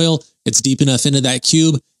the soil. It's deep enough into that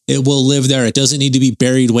cube. It will live there. It doesn't need to be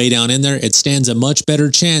buried way down in there. It stands a much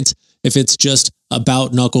better chance if it's just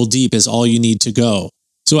about knuckle deep is all you need to go.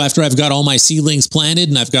 So after I've got all my seedlings planted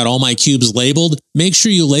and I've got all my cubes labeled, make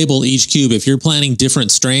sure you label each cube. If you're planting different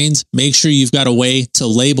strains, make sure you've got a way to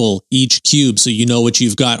label each cube so you know what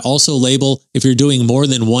you've got. Also label, if you're doing more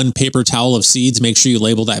than 1 paper towel of seeds, make sure you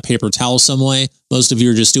label that paper towel some way. Most of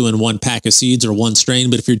you are just doing 1 pack of seeds or 1 strain,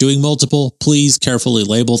 but if you're doing multiple, please carefully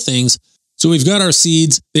label things. So we've got our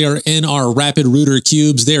seeds. They are in our rapid rooter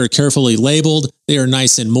cubes. They are carefully labeled. They are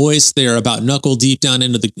nice and moist. They are about knuckle deep down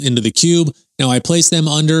into the cube. Now I place them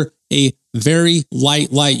under a very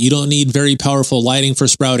light light. You don't need very powerful lighting for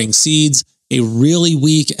sprouting seeds. A really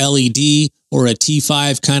weak LED or a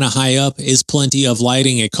T5 kind of high up is plenty of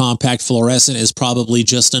lighting. A compact fluorescent is probably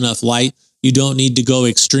just enough light. You don't need to go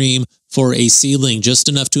extreme for a seedling, just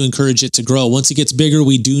enough to encourage it to grow. Once it gets bigger,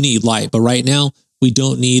 we do need light, but right now we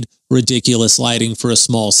don't need ridiculous lighting for a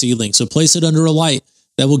small seedling. So place it under a light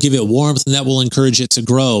that will give it warmth and that will encourage it to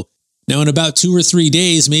grow. Now in about 2 or 3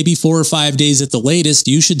 days, maybe 4 or 5 days at the latest,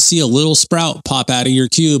 you should see a little sprout pop out of your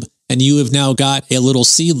cube and you have now got a little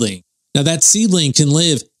seedling. Now that seedling can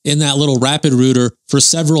live in that little rapid rooter for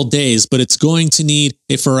several days, but it's going to need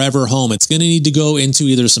a forever home. It's going to need to go into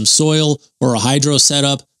either some soil or a hydro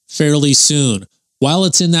setup fairly soon. While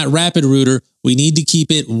it's in that rapid rooter, we need to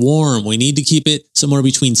keep it warm. We need to keep it somewhere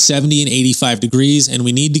between 70 and 85 degrees, and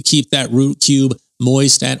we need to keep that root cube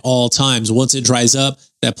moist at all times. Once it dries up,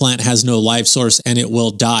 that plant has no life source and it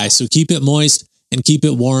will die. So keep it moist and keep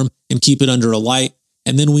it warm and keep it under a light.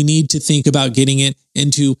 And then we need to think about getting it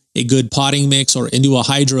into a good potting mix or into a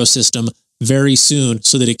hydro system very soon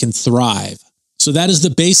so that it can thrive. So that is the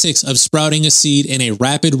basics of sprouting a seed in a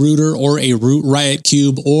rapid rooter or a root riot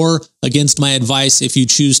cube, or against my advice, if you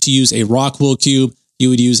choose to use a rock wool cube, you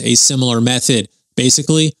would use a similar method.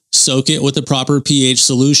 Basically, soak it with the proper pH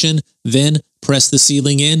solution, then press the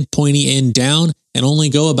seedling in, pointy end down, and only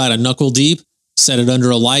go about a knuckle deep, set it under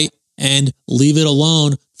a light, and leave it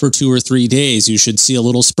alone for 2 or 3 days. You should see a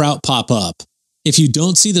little sprout pop up. If you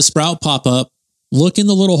don't see the sprout pop up, look in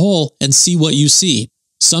the little hole and see what you see.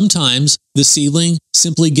 Sometimes the seedling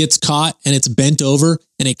simply gets caught and it's bent over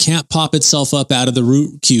and it can't pop itself up out of the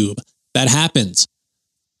root cube. That happens.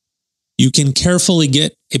 You can carefully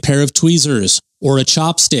get a pair of tweezers or a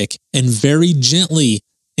chopstick and very gently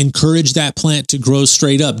encourage that plant to grow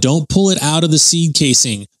straight up. Don't pull it out of the seed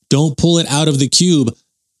casing. Don't pull it out of the cube.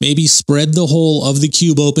 Maybe spread the hole of the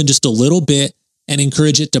cube open just a little bit and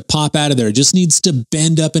encourage it to pop out of there. It just needs to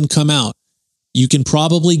bend up and come out. You can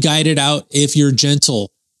probably guide it out if you're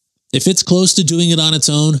gentle. If it's close to doing it on its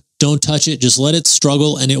own, don't touch it. Just let it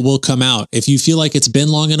struggle and it will come out. If you feel like it's been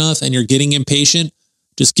long enough and you're getting impatient,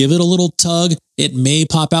 just give it a little tug. It may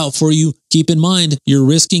pop out for you. Keep in mind, you're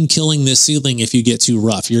risking killing this seedling if you get too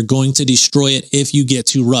rough. You're going to destroy it if you get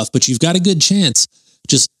too rough, but you've got a good chance.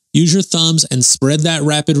 Just use your thumbs and spread that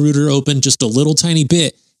rapid rooter open just a little tiny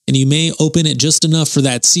bit, and you may open it just enough for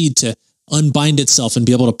that seed to unbind itself and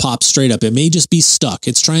be able to pop straight up. It may just be stuck.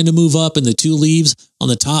 It's trying to move up and the two leaves on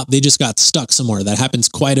the top, they just got stuck somewhere. That happens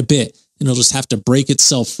quite a bit and it'll just have to break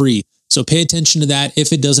itself free. So pay attention to that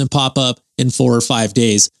if it doesn't pop up in 4 or 5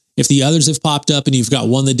 days. If the others have popped up and you've got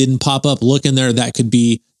one that didn't pop up, look in there. That could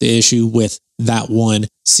be the issue with that one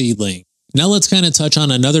seedling. Now let's kind of touch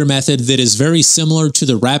on another method that is very similar to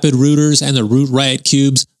the rapid rooters and the root riot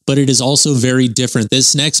cubes, but it is also very different.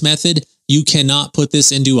 This next method, you cannot put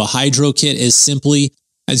this into a hydro kit as simply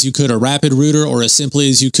as you could a rapid rooter or as simply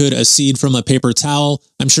as you could a seed from a paper towel.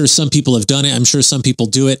 I'm sure some people have done it. I'm sure some people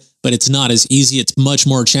do it, but it's not as easy. It's much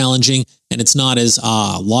more challenging and it's not as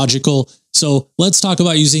logical. So let's talk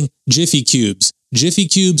about using Jiffy cubes. Jiffy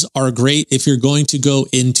cubes are great if you're going to go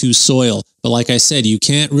into soil. But like I said, you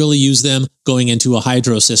can't really use them going into a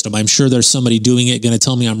hydro system. I'm sure there's somebody doing it going to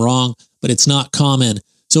tell me I'm wrong, but it's not common.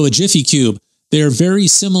 So a Jiffy cube, they are very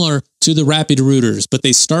similar to the rapid rooters, but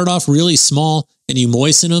they start off really small and you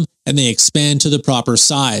moisten them and they expand to the proper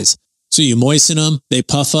size. So you moisten them, they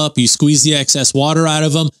puff up, you squeeze the excess water out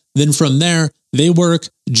of them. Then from there, they work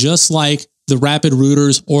just like the rapid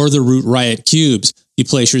rooters or the root riot cubes. You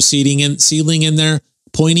place your seedling in there,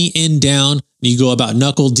 pointy end down, you go about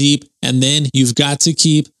knuckle deep, and then you've got to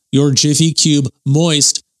keep your Jiffy cube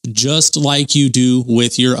moist just like you do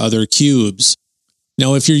with your other cubes.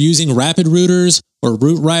 Now, if you're using rapid rooters or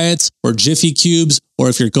root riots or Jiffy cubes, or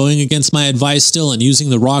if you're going against my advice still and using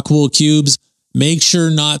the rock wool cubes, make sure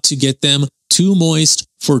not to get them too moist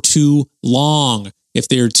for too long. If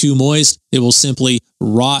they are too moist, it will simply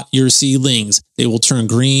rot your seedlings. They will turn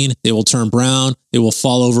green, they will turn brown, they will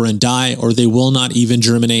fall over and die, or they will not even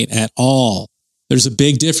germinate at all. There's a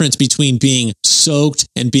big difference between being soaked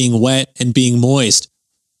and being wet and being moist.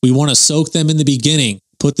 We want to soak them in the beginning,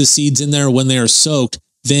 put the seeds in there when they are soaked,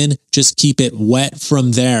 then just keep it wet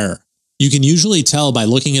from there. You can usually tell by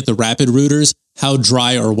looking at the rapid rooters how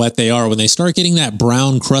dry or wet they are. When they start getting that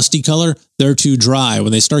brown crusty color, they're too dry.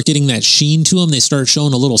 When they start getting that sheen to them, they start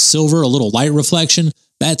showing a little silver, a little light reflection.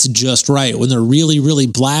 That's just right. When they're really, really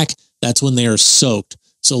black, that's when they are soaked.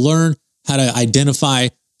 So learn how to identify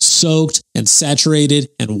soaked and saturated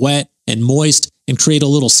and wet and moist and create a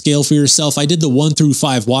little scale for yourself. I did the 1 through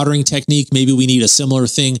 5 watering technique. Maybe we need a similar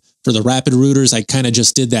thing for the rapid rooters. I kind of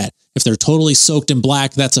just did that. If they're totally soaked and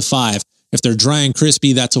black, that's a 5. If they're dry and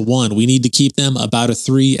crispy, that's a 1. We need to keep them about a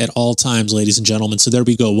 3 at all times, ladies and gentlemen. So there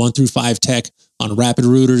we go, 1 through 5 tech on rapid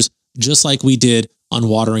rooters, just like we did on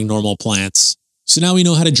watering normal plants. So now we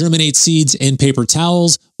know how to germinate seeds in paper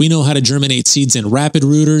towels. We know how to germinate seeds in rapid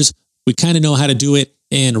rooters. We kind of know how to do it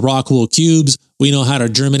in rock wool cubes. We know how to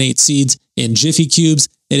germinate seeds in Jiffy cubes.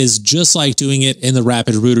 It is just like doing it in the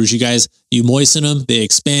rapid rooters. You guys, you moisten them, they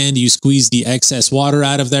expand, you squeeze the excess water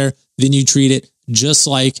out of there, then you treat it just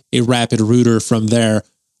like a rapid rooter from there.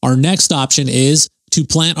 Our next option is to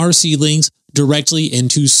plant our seedlings directly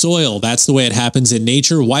into soil. That's the way it happens in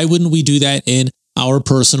nature. Why wouldn't we do that in our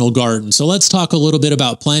personal garden? So let's talk a little bit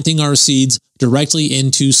about planting our seeds directly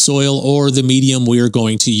into soil or the medium we are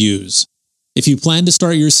going to use. If you plan to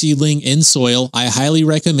start your seedling in soil, I highly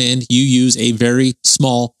recommend you use a very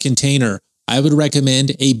small container. I would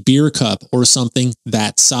recommend a beer cup or something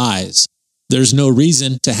that size. There's no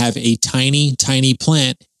reason to have a tiny, tiny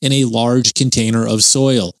plant in a large container of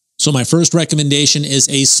soil. So my first recommendation is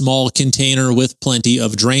a small container with plenty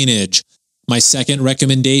of drainage. My second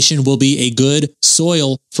recommendation will be a good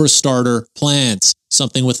soil for starter plants,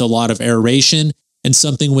 something with a lot of aeration and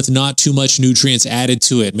something with not too much nutrients added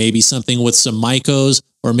to it. Maybe something with some mycos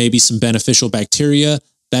or maybe some beneficial bacteria.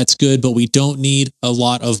 That's good, but we don't need a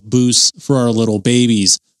lot of boosts for our little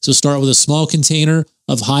babies. So start with a small container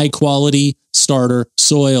of high quality starter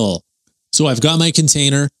soil. So I've got my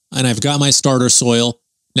container and I've got my starter soil.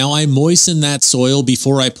 Now I moisten that soil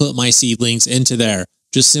before I put my seedlings into there.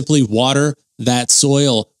 Just simply water that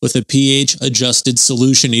soil with a pH adjusted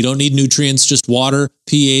solution. You don't need nutrients, just water,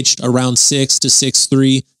 pH around 6 to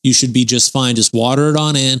 6.3. You should be just fine. Just water it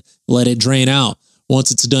on in, let it drain out.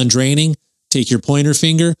 Once it's done draining, take your pointer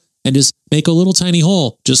finger and just make a little tiny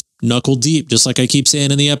hole, just knuckle deep, just like I keep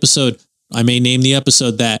saying in the episode. I may name the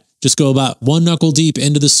episode that. Just go about 1 knuckle deep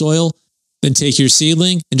into the soil, then take your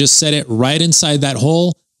seedling and just set it right inside that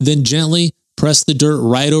hole. Then gently press the dirt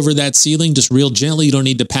right over that seedling, just real gently. You don't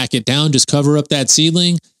need to pack it down. Just cover up that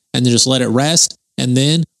seedling and then just let it rest. And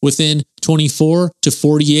then within 24 to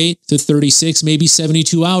 48 to 36, maybe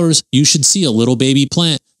 72 hours, you should see a little baby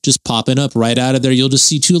plant just popping up right out of there. You'll just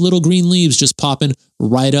see 2 little green leaves just popping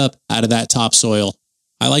right up out of that topsoil.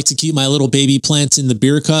 I like to keep my little baby plants in the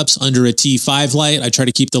beer cups under a T5 light. I try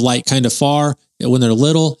to keep the light kind of far when they're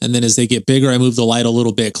little, and then as they get bigger, I move the light a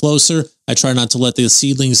little bit closer. I try not to let the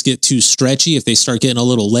seedlings get too stretchy. If they start getting a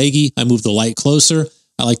little leggy, I move the light closer.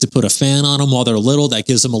 I like to put a fan on them while they're little. That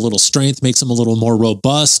gives them a little strength, makes them a little more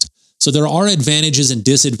robust. So there are advantages and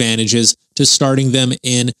disadvantages to starting them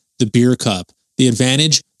in the beer cup. The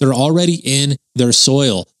advantage, they're already in their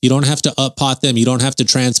soil. You don't have to up-pot them. You don't have to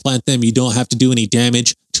transplant them. You don't have to do any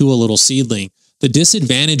damage to a little seedling. The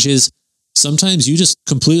disadvantage is sometimes you just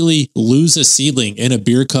completely lose a seedling in a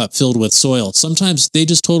beer cup filled with soil. Sometimes they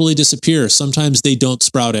just totally disappear. Sometimes they don't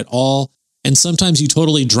sprout at all. And sometimes you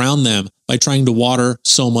totally drown them by trying to water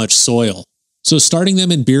so much soil. So starting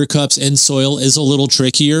them in beer cups in soil is a little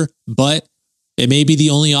trickier, but it may be the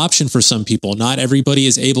only option for some people. Not everybody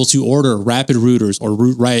is able to order Rapid Rooters or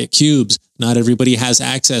Root Riot cubes. Not everybody has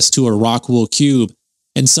access to a Rockwool cube.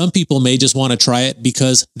 And some people may just want to try it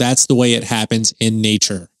because that's the way it happens in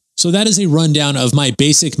nature. So that is a rundown of my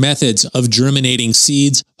basic methods of germinating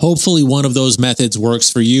seeds. Hopefully one of those methods works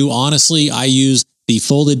for you. Honestly, I use the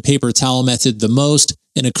folded paper towel method the most.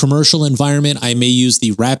 In a commercial environment, I may use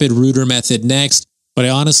the Rapid Rooter method next, but I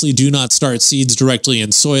honestly do not start seeds directly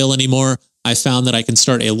in soil anymore. I found that I can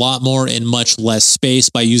start a lot more in much less space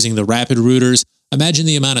by using the Rapid Rooters. Imagine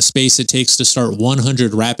the amount of space it takes to start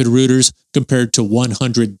 100 Rapid Rooters compared to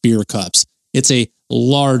 100 beer cups. It's a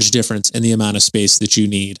large difference in the amount of space that you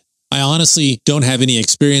need. I honestly don't have any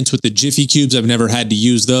experience with the Jiffy Cubes. I've never had to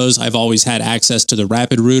use those. I've always had access to the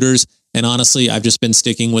Rapid Rooters. And honestly, I've just been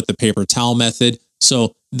sticking with the paper towel method.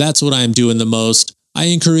 So that's what I'm doing the most. I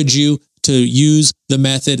encourage you to use the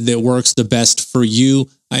method that works the best for you.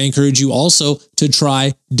 I encourage you also to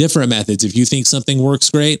try different methods. If you think something works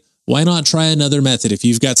great, why not try another method? If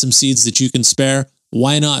you've got some seeds that you can spare,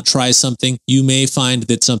 why not try something? You may find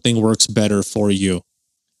that something works better for you.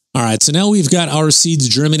 All right, so now we've got our seeds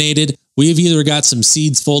germinated. We've either got some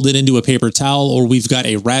seeds folded into a paper towel, or we've got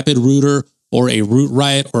a Rapid Rooter or a Root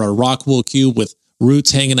Riot or a Rockwool cube with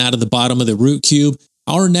roots hanging out of the bottom of the root cube.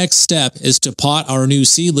 Our next step is to pot our new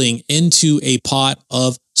seedling into a pot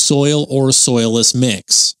of soil or soilless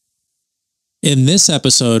mix. In this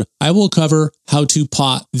episode, I will cover how to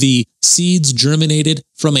pot the seeds germinated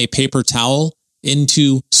from a paper towel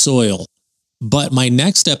into soil. But my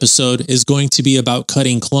next episode is going to be about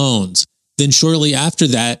cutting clones. Then shortly after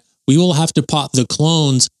that, we will have to pot the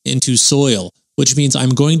clones into soil, which means I'm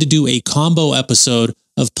going to do a combo episode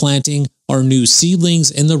of planting our new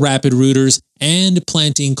seedlings in the Rapid Rooters and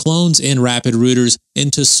planting clones in Rapid Rooters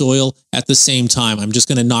into soil at the same time. I'm just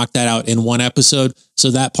going to knock that out in one episode,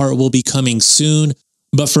 so that part will be coming soon.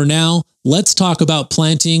 But for now, let's talk about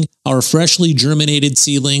planting our freshly germinated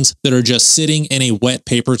seedlings that are just sitting in a wet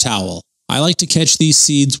paper towel. I like to catch these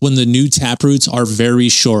seeds when the new taproots are very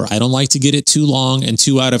short. I don't like to get it too long and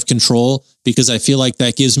too out of control because I feel like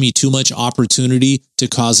that gives me too much opportunity to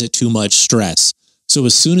cause it too much stress. So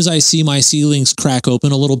as soon as I see my seedlings crack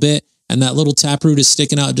open a little bit and that little taproot is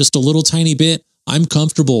sticking out just a little tiny bit, I'm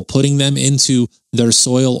comfortable putting them into their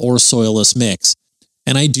soil or soilless mix.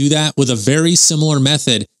 And I do that with a very similar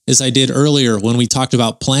method as I did earlier when we talked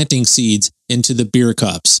about planting seeds into the beer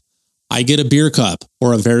cups. I get a beer cup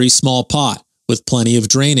or a very small pot with plenty of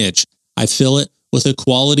drainage. I fill it with a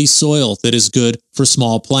quality soil that is good for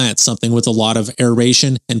small plants, something with a lot of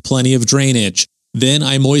aeration and plenty of drainage. Then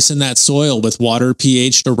I moisten that soil with water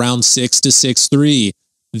pH around 6 to 6.3.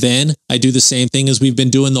 Then I do the same thing as we've been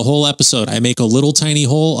doing the whole episode. I make a little tiny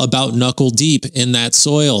hole about knuckle deep in that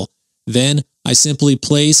soil. Then I simply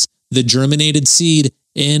place the germinated seed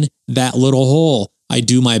in that little hole. I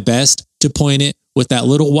do my best to point it with that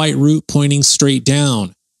little white root pointing straight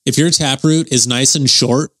down. If your taproot is nice and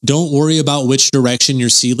short, don't worry about which direction your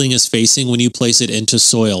seedling is facing when you place it into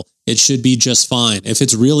soil. It should be just fine. If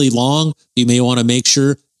it's really long, you may want to make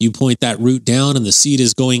sure you point that root down and the seed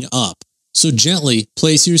is going up. So gently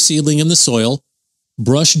place your seedling in the soil,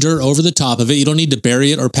 brush dirt over the top of it. You don't need to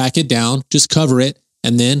bury it or pack it down, just cover it.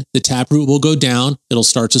 And then the taproot will go down. It'll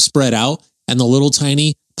start to spread out and the little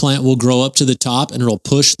tiny plant will grow up to the top and it'll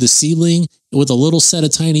push the seedling with a little set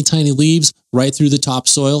of tiny, tiny leaves right through the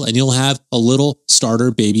topsoil and you'll have a little starter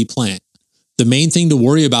baby plant. The main thing to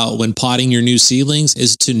worry about when potting your new seedlings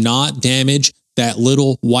is to not damage that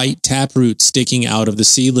little white taproot sticking out of the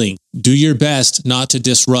seedling. Do your best not to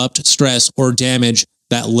disrupt, stress, or damage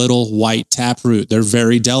that little white taproot. They're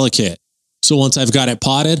very delicate. So once I've got it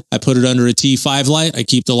potted, I put it under a T5 light. I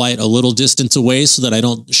keep the light a little distance away so that I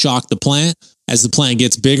don't shock the plant. As the plant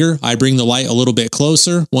gets bigger, I bring the light a little bit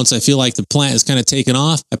closer. Once I feel like the plant is kind of taken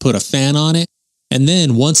off, I put a fan on it. And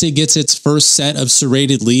then once it gets its first set of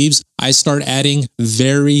serrated leaves, I start adding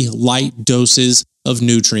very light doses of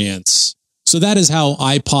nutrients. So that is how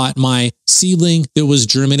I pot my seedling that was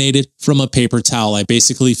germinated from a paper towel. I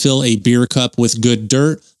basically fill a beer cup with good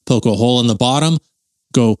dirt, poke a hole in the bottom,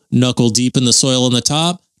 go knuckle deep in the soil on the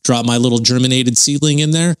top, drop my little germinated seedling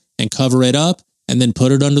in there and cover it up and then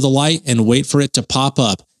put it under the light and wait for it to pop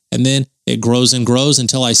up. And then it grows and grows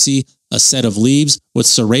until I see a set of leaves with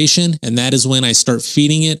serration. And that is when I start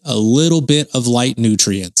feeding it a little bit of light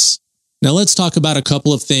nutrients. Now let's talk about a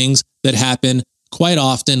couple of things that happen quite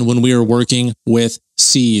often when we are working with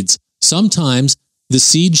seeds. Sometimes the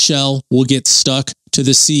seed shell will get stuck to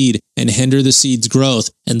the seed and hinder the seed's growth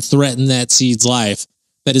and threaten that seed's life.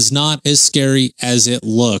 That is not as scary as it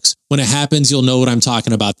looks. When it happens, you'll know what I'm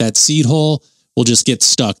talking about. That seed hole will just get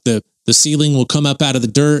stuck. The seedling will come up out of the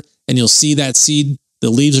dirt and you'll see that seed. The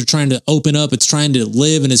leaves are trying to open up. It's trying to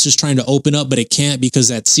live and it's just trying to open up, but it can't because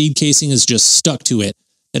that seed casing is just stuck to it.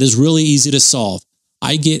 That is really easy to solve.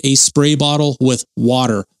 I get a spray bottle with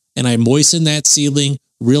water and I moisten that seedling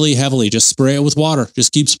really heavily. Just spray it with water.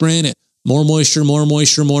 Just keep spraying it. More moisture, more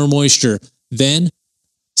moisture, more moisture. Then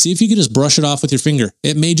see if you can just brush it off with your finger.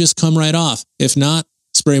 It may just come right off. If not,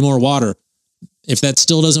 spray more water. If that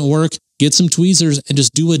still doesn't work, get some tweezers and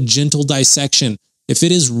just do a gentle dissection. If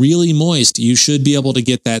it is really moist, you should be able to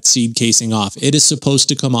get that seed casing off. It is supposed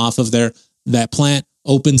to come off of there. That plant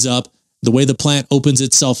opens up. The way the plant opens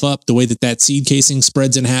itself up, the way that seed casing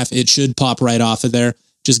spreads in half, it should pop right off of there.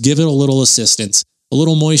 Just give it a little assistance, a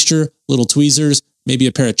little moisture, little tweezers, maybe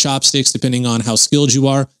a pair of chopsticks, depending on how skilled you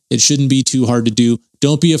are. It shouldn't be too hard to do.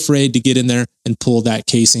 Don't be afraid to get in there and pull that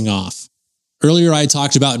casing off. Earlier, I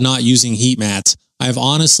talked about not using heat mats. I've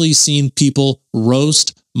honestly seen people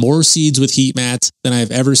roast more seeds with heat mats than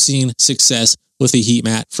I've ever seen success with a heat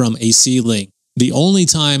mat from a seedling. The only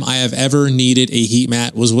time I have ever needed a heat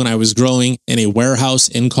mat was when I was growing in a warehouse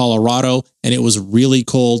in Colorado and it was really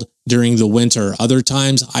cold during the winter. Other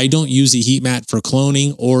times I don't use a heat mat for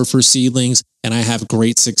cloning or for seedlings and I have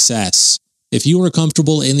great success. If you are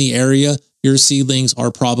comfortable in the area, your seedlings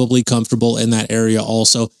are probably comfortable in that area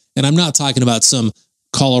also. And I'm not talking about some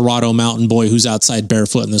Colorado mountain boy who's outside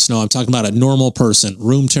barefoot in the snow. I'm talking about a normal person.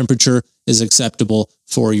 Room temperature is acceptable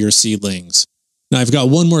for your seedlings. Now, I've got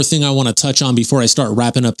one more thing I want to touch on before I start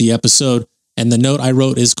wrapping up the episode, and the note I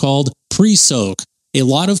wrote is called pre-soak. A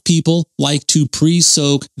lot of people like to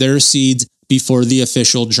pre-soak their seeds before the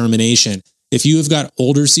official germination. If you have got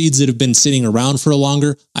older seeds that have been sitting around for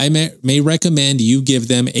longer, I may recommend you give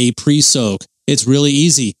them a pre-soak. It's really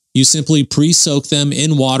easy. You simply pre-soak them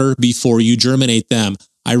in water before you germinate them.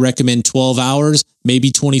 I recommend 12 hours,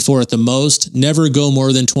 maybe 24 at the most. Never go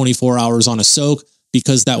more than 24 hours on a soak,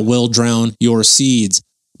 because that will drown your seeds.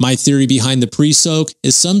 My theory behind the pre-soak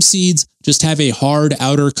is some seeds just have a hard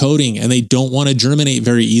outer coating and they don't want to germinate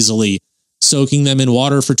very easily. Soaking them in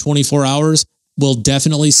water for 24 hours will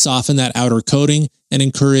definitely soften that outer coating and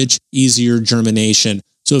encourage easier germination.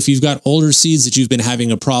 So if you've got older seeds that you've been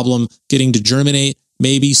having a problem getting to germinate,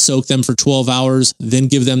 maybe soak them for 12 hours, then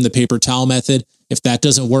give them the paper towel method. If that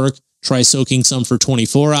doesn't work, try soaking some for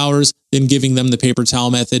 24 hours, then giving them the paper towel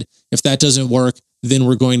method. If that doesn't work, then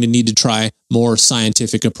we're going to need to try more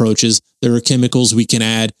scientific approaches. There are chemicals we can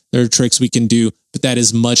add, there are tricks we can do, but that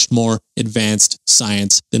is much more advanced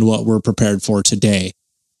science than what we're prepared for today.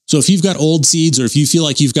 So if you've got old seeds or if you feel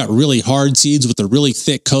like you've got really hard seeds with a really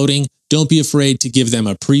thick coating, don't be afraid to give them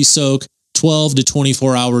a pre-soak. 12 to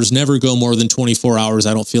 24 hours, never go more than 24 hours.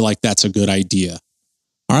 I don't feel like that's a good idea.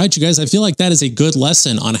 All right, you guys, I feel like that is a good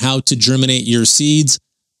lesson on how to germinate your seeds.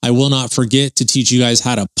 I will not forget to teach you guys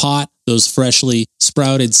how to pot those freshly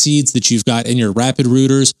sprouted seeds that you've got in your rapid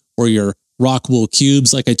rooters or your rock wool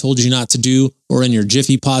cubes like I told you not to do, or in your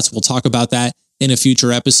Jiffy pots. We'll talk about that in a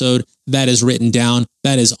future episode. That is written down.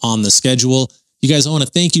 That is on the schedule. You guys, I want to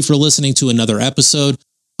thank you for listening to another episode.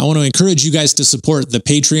 I want to encourage you guys to support the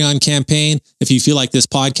Patreon campaign. If you feel like this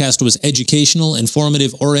podcast was educational,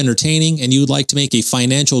 informative, or entertaining, and you would like to make a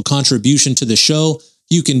financial contribution to the show,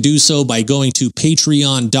 you can do so by going to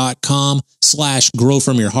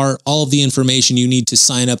patreon.com/growfromyourheart. All of the information you need to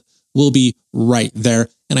sign up will be right there.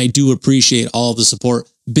 And I do appreciate all of the support.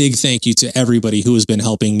 Big thank you to everybody who has been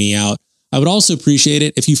helping me out. I would also appreciate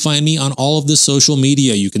it if you find me on all of the social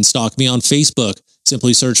media. You can stalk me on Facebook.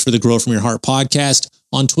 Simply search for the Grow From Your Heart podcast.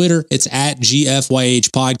 On Twitter, it's at GFYH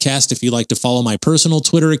Podcast. If you'd like to follow my personal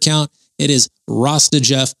Twitter account, it is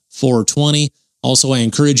RastaJeff420. Also, I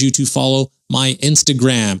encourage you to follow my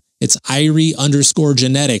Instagram. It's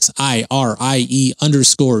Irie_genetics,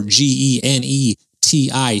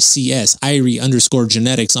 IRIE_GENETICS,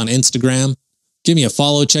 Irie_genetics on Instagram. Give me a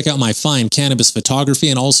follow, check out my fine cannabis photography,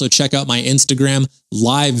 and also check out my Instagram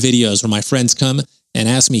live videos where my friends come and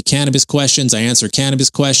ask me cannabis questions. I answer cannabis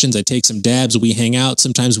questions. I take some dabs. We hang out.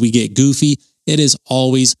 Sometimes we get goofy. It is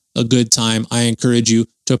always a good time. I encourage you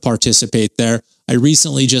to participate there. I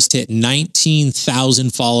recently just hit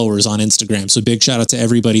 19,000 followers on Instagram. So big shout out to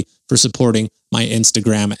everybody for supporting my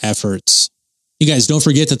Instagram efforts. You guys, don't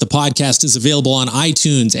forget that the podcast is available on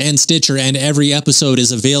iTunes and Stitcher, and every episode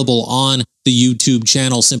is available on the YouTube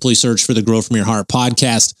channel. Simply search for the Grow From Your Heart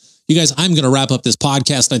podcast. You guys, I'm going to wrap up this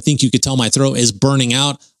podcast. I think you could tell my throat is burning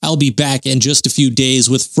out. I'll be back in just a few days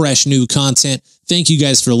with fresh new content. Thank you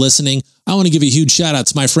guys for listening. I want to give a huge shout out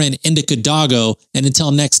to my friend Indica Doggo. And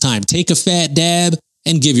until next time, take a fat dab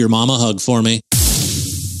and give your mom a hug for me.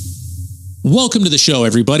 Welcome to the show,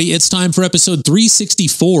 everybody. It's time for episode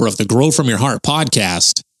 364 of the Grow From Your Heart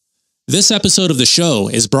podcast. This episode of the show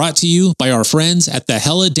is brought to you by our friends at the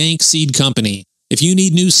Hella Dank Seed Company. If you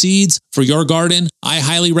need new seeds for your garden, I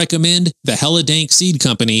highly recommend the Hella Dank Seed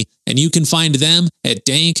Company, and you can find them at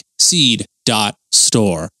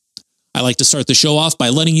dankseed.store. I like to start the show off by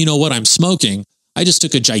letting you know what I'm smoking. I just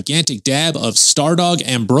took a gigantic dab of Stardog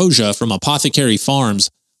Ambrosia from Apothecary Farms.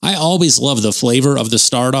 I always love the flavor of the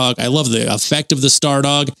Stardog. I love the effect of the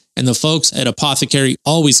Stardog, and the folks at Apothecary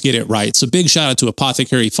always get it right. So big shout out to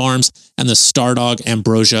Apothecary Farms and the Stardog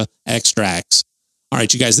Ambrosia extracts. All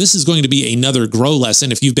right, you guys, this is going to be another grow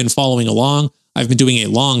lesson. If you've been following along, I've been doing a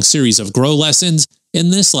long series of grow lessons.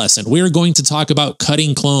 In this lesson, we're going to talk about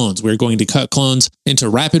cutting clones. We're going to cut clones into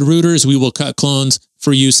rapid rooters. We will cut clones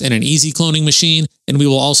for use in an easy cloning machine. And we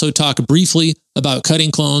will also talk briefly about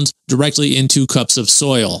cutting clones directly into cups of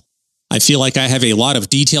soil. I feel like I have a lot of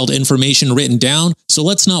detailed information written down, so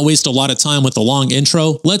let's not waste a lot of time with the long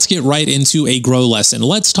intro. Let's get right into a grow lesson.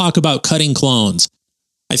 Let's talk about cutting clones.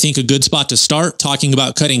 I think a good spot to start talking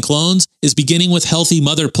about cutting clones is beginning with healthy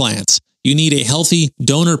mother plants. You need a healthy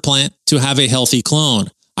donor plant to have a healthy clone.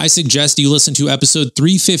 I suggest you listen to episode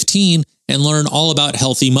 315 and learn all about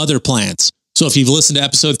healthy mother plants. So if you've listened to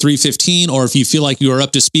episode 315, or if you feel like you are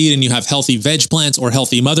up to speed and you have healthy veg plants or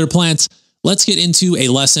healthy mother plants, let's get into a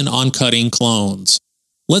lesson on cutting clones.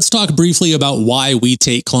 Let's talk briefly about why we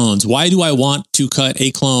take clones. Why do I want to cut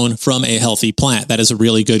a clone from a healthy plant? That is a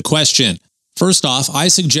really good question. First off, I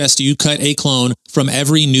suggest you cut a clone from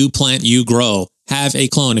every new plant you grow. Have a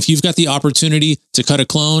clone. If you've got the opportunity to cut a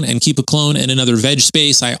clone and keep a clone in another veg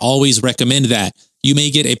space, I always recommend that. You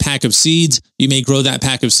may get a pack of seeds. You may grow that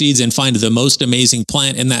pack of seeds and find the most amazing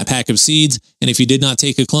plant in that pack of seeds. And if you did not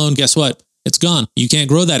take a clone, guess what? It's gone. You can't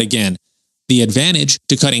grow that again. The advantage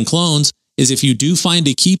to cutting clones is if you do find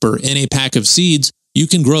a keeper in a pack of seeds, you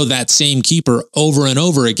can grow that same keeper over and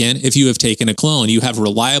over again if you have taken a clone. You have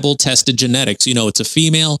reliable tested genetics. You know it's a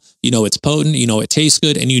female, you know it's potent, you know it tastes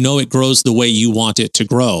good, and you know it grows the way you want it to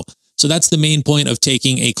grow. So that's the main point of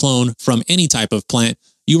taking a clone from any type of plant.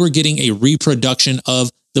 You are getting a reproduction of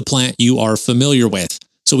the plant you are familiar with.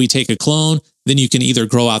 So we take a clone, then you can either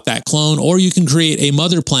grow out that clone, or you can create a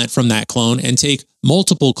mother plant from that clone and take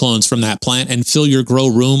multiple clones from that plant and fill your grow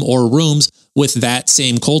room or rooms with that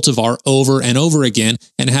same cultivar over and over again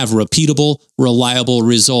and have repeatable, reliable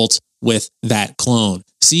results with that clone.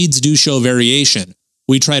 Seeds do show variation.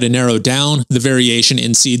 We try to narrow down the variation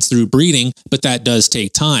in seeds through breeding, but that does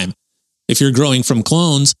take time. If you're growing from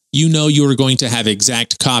clones, you know you are going to have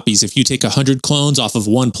exact copies. If you take 100 clones off of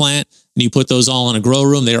one plant and you put those all in a grow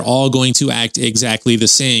room, they're all going to act exactly the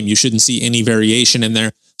same. You shouldn't see any variation in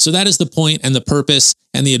there. So that is the point and the purpose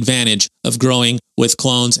and the advantage of growing with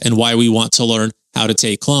clones and why we want to learn how to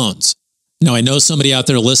take clones. Now, I know somebody out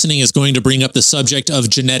there listening is going to bring up the subject of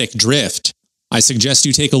genetic drift. I suggest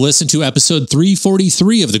you take a listen to episode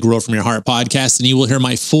 343 of the Grow From Your Heart podcast, and you will hear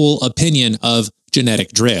my full opinion of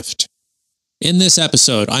genetic drift. In this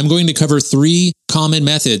episode, I'm going to cover 3 common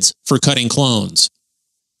methods for cutting clones.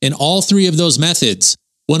 In all 3 of those methods,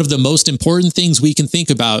 one of the most important things we can think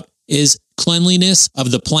about is cleanliness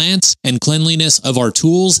of the plants and cleanliness of our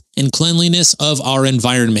tools and cleanliness of our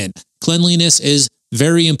environment. Cleanliness is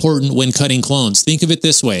very important when cutting clones. Think of it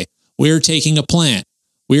this way. We are taking a plant.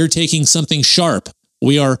 We are taking something sharp.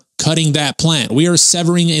 We are cutting that plant. We are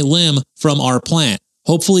severing a limb from our plant.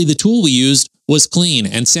 Hopefully the tool we used was clean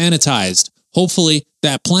and sanitized. Hopefully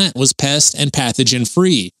that plant was pest and pathogen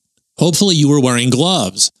free. Hopefully you were wearing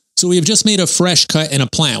gloves. So we have just made a fresh cut in a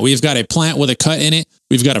plant. We've got a plant with a cut in it.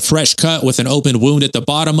 We've got a fresh cut with an open wound at the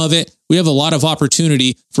bottom of it. We have a lot of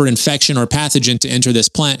opportunity for infection or pathogen to enter this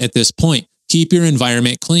plant at this point. Keep your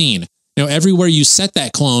environment clean. Now, everywhere you set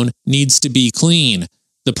that clone needs to be clean.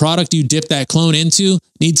 The product you dip that clone into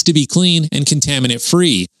needs to be clean and contaminant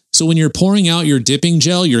free. So when you're pouring out your dipping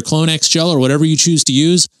gel, your Clone-X gel, or whatever you choose to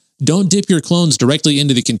use, don't dip your clones directly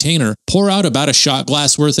into the container. Pour out about a shot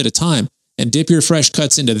glass worth at a time and dip your fresh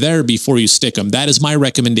cuts into there before you stick them. That is my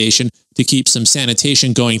recommendation to keep some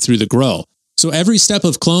sanitation going through the grow. So every step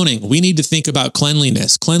of cloning, we need to think about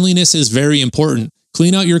cleanliness. Cleanliness is very important.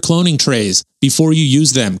 Clean out your cloning trays before you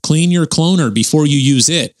use them. Clean your cloner before you use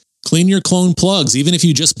it. Clean your clone plugs. Even if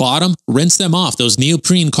you just bought them, rinse them off. Those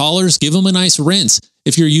neoprene collars, give them a nice rinse.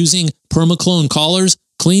 If you're using permaclone collars,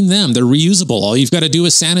 clean them. They're reusable. All you've got to do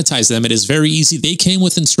is sanitize them. It is very easy. They came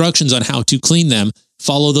with instructions on how to clean them.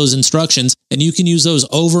 Follow those instructions, and you can use those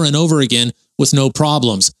over and over again with no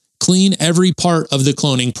problems. Clean every part of the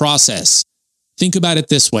cloning process. Think about it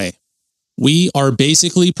this way. We are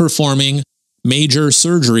basically performing major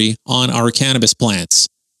surgery on our cannabis plants.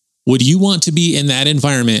 Would you want to be in that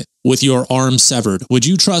environment with your arm severed? Would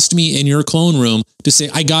you trust me in your clone room to say,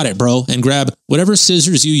 I got it, bro, and grab whatever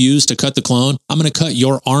scissors you use to cut the clone? I'm going to cut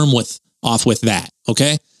your arm off with that,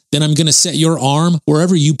 okay? Then I'm going to set your arm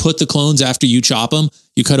wherever you put the clones after you chop them.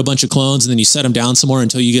 You cut a bunch of clones and then you set them down somewhere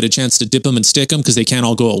until you get a chance to dip them and stick them because they can't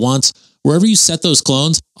all go at once. Wherever you set those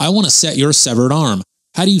clones, I want to set your severed arm.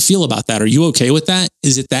 How do you feel about that? Are you okay with that?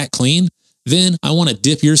 Is it that clean? Then I want to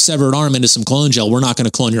dip your severed arm into some clone gel. We're not going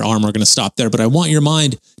to clone your arm. We're going to stop there. But I want your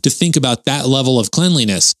mind to think about that level of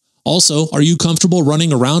cleanliness. Also, are you comfortable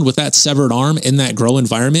running around with that severed arm in that grow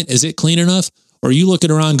environment? Is it clean enough? Or are you looking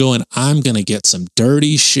around going, I'm going to get some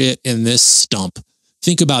dirty shit in this stump?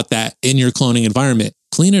 Think about that in your cloning environment.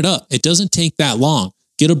 Clean it up. It doesn't take that long.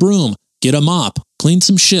 Get a broom, get a mop, clean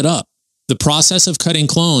some shit up. The process of cutting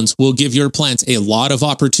clones will give your plants a lot of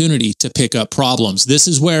opportunity to pick up problems. This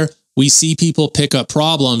is where we see people pick up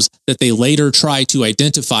problems that they later try to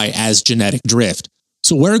identify as genetic drift.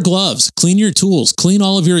 So wear gloves, clean your tools, clean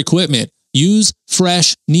all of your equipment. Use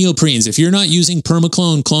fresh neoprenes. If you're not using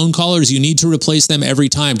permaclone clone collars, you need to replace them every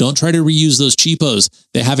time. Don't try to reuse those cheapos.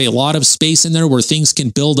 They have a lot of space in there where things can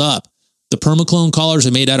build up. The permaclone collars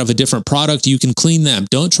are made out of a different product. You can clean them.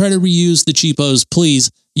 Don't try to reuse the cheapos, please.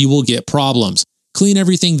 You will get problems. Clean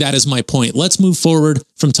everything. That is my point. Let's move forward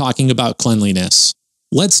from talking about cleanliness.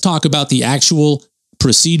 Let's talk about the actual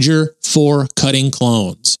procedure for cutting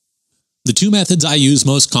clones. The two methods I use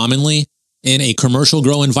most commonly in a commercial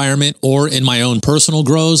grow environment or in my own personal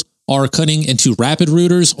grows are cutting into rapid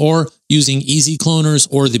rooters or using easy cloners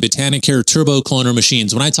or the Botanicare turbo cloner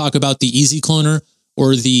machines. When I talk about the easy cloner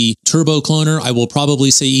or the turbo cloner, I will probably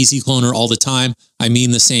say easy cloner all the time. I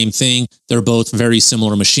mean the same thing. They're both very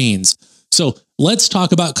similar machines. So let's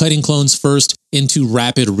talk about cutting clones first into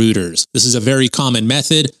rapid rooters. This is a very common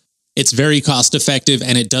method. It's very cost effective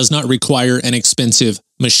and it does not require an expensive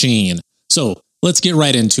machine. So let's get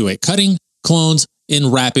right into it. Cutting clones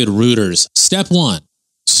in rapid rooters. Step 1,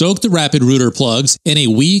 soak the rapid rooter plugs in a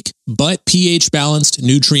weak but pH balanced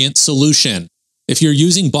nutrient solution. If you're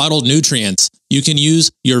using bottled nutrients, you can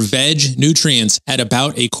use your veg nutrients at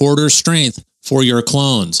about a quarter strength for your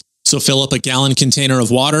clones. So fill up a gallon container of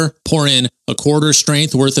water, pour in a quarter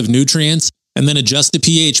strength worth of nutrients, and then adjust the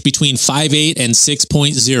pH between 5.8 and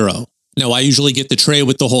 6.0. Now, I usually get the tray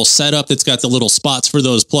with the whole setup that's got the little spots for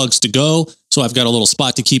those plugs to go. So I've got a little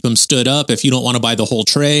spot to keep them stood up. If you don't want to buy the whole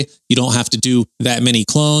tray, you don't have to do that many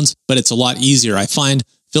clones, but it's a lot easier. I find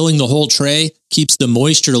filling the whole tray keeps the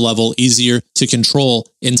moisture level easier to control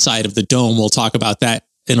inside of the dome. We'll talk about that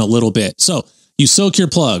in a little bit. So you soak your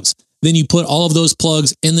plugs. Then you put all of those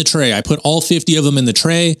plugs in the tray. I put all 50 of them in the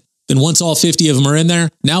tray. Then once all 50 of them are in there,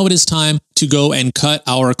 now it is time to go and cut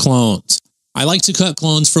our clones. I like to cut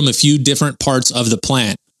clones from a few different parts of the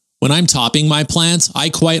plant. When I'm topping my plants, I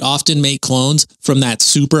quite often make clones from that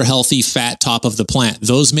super healthy fat top of the plant.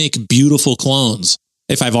 Those make beautiful clones.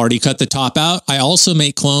 If I've already cut the top out, I also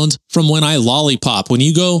make clones from when I lollipop. When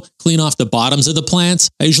you go clean off the bottoms of the plants,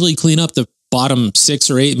 I usually clean up the bottom 6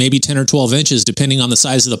 or 8, maybe 10 or 12 inches, depending on the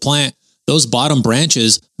size of the plant. Those bottom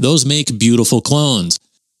branches, those make beautiful clones.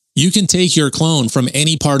 You can take your clone from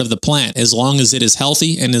any part of the plant as long as it is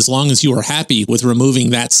healthy and as long as you are happy with removing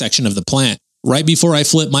that section of the plant. Right before I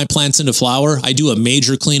flip my plants into flower, I do a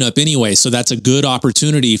major cleanup anyway, so that's a good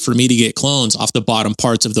opportunity for me to get clones off the bottom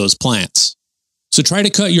parts of those plants. So try to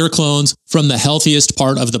cut your clones from the healthiest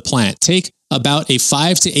part of the plant. Take about a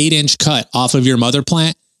 5 to 8 inch cut off of your mother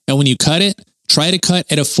plant, and when you cut it, try to cut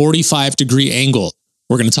at a 45-degree angle.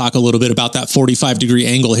 We're going to talk a little bit about that 45-degree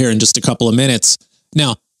angle here in just a couple of minutes.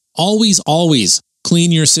 Now, always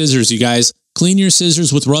clean your scissors, you guys. Clean your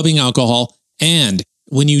scissors with rubbing alcohol, and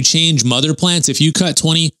when you change mother plants, if you cut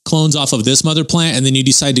 20 clones off of this mother plant and then you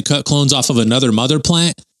decide to cut clones off of another mother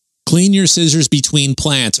plant, clean your scissors between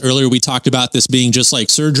plants. Earlier, we talked about this being just like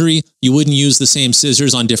surgery. You wouldn't use the same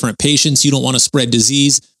scissors on different patients. You don't want to spread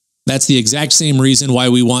disease. That's the exact same reason why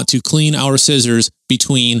we want to clean our scissors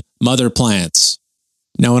between mother plants.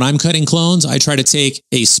 Now, when I'm cutting clones, I try to take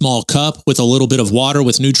a small cup with a little bit of water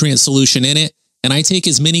with nutrient solution in it, and I take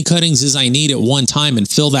as many cuttings as I need at one time and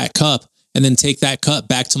fill that cup, and then take that cut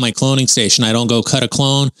back to my cloning station. I don't go cut a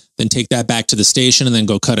clone, then take that back to the station, and then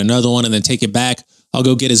go cut another one, and then take it back. I'll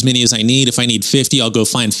go get as many as I need. If I need 50, I'll go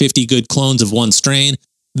find 50 good clones of one strain.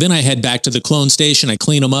 Then I head back to the clone station. I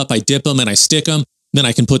clean them up, I dip them, and I stick them. Then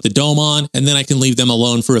I can put the dome on, and then I can leave them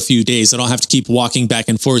alone for a few days. I don't have to keep walking back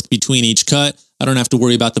and forth between each cut. I don't have to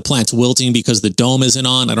worry about the plants wilting because the dome isn't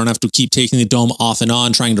on. I don't have to keep taking the dome off and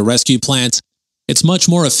on, trying to rescue plants. It's much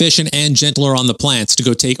more efficient and gentler on the plants to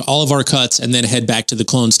go take all of our cuts and then head back to the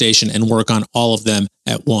clone station and work on all of them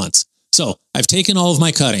at once. So I've taken all of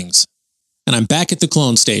my cuttings and I'm back at the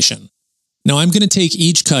clone station. Now I'm going to take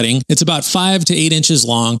each cutting. It's about 5 to 8 inches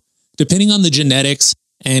long, depending on the genetics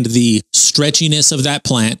and the stretchiness of that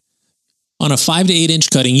plant. On a 5 to 8 inch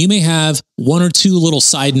cutting, you may have 1 or 2 little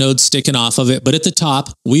side nodes sticking off of it, but at the top,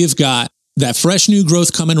 we have got that fresh new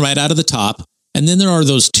growth coming right out of the top. And then there are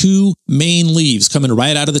those 2 main leaves coming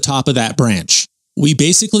right out of the top of that branch. We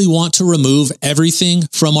basically want to remove everything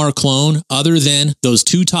from our clone other than those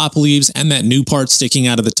 2 top leaves and that new part sticking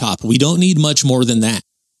out of the top. We don't need much more than that.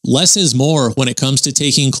 Less is more when it comes to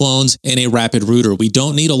taking clones in a rapid rooter. We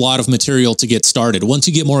don't need a lot of material to get started. Once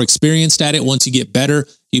you get more experienced at it, once you get better,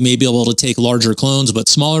 you may be able to take larger clones, but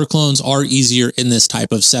smaller clones are easier in this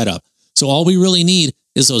type of setup. So all we really need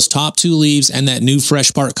is those top 2 leaves and that new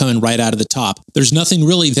fresh part coming right out of the top. There's nothing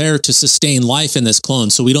really there to sustain life in this clone,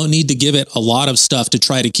 so we don't need to give it a lot of stuff to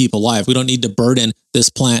try to keep alive. We don't need to burden this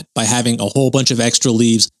plant by having a whole bunch of extra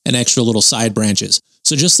leaves and extra little side branches.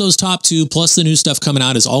 So just those top 2 plus the new stuff coming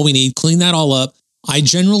out is all we need. Clean that all up. I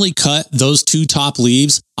generally cut those 2 top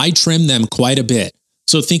leaves. I trim them quite a bit.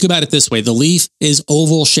 So think about it this way. The leaf is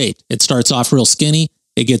oval shaped. It starts off real skinny.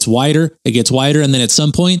 It gets wider, and then at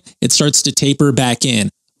some point, it starts to taper back in.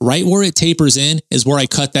 Right where it tapers in is where I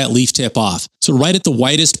cut that leaf tip off. So right at the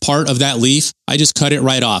widest part of that leaf, I just cut it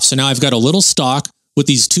right off. So now I've got a little stalk with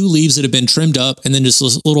these 2 leaves that have been trimmed up and then just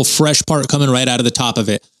this little fresh part coming right out of the top of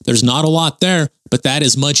it. There's not a lot there, but that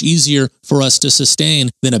is much easier for us to sustain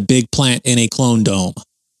than a big plant in a clone dome.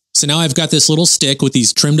 So now I've got this little stick with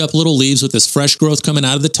these trimmed up little leaves with this fresh growth coming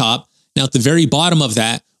out of the top. Now at the very bottom of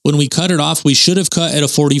that, when we cut it off, we should have cut at a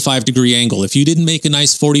 45-degree angle. If you didn't make a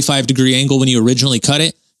nice 45-degree angle when you originally cut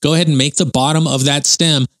it, go ahead and make the bottom of that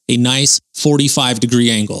stem a nice 45-degree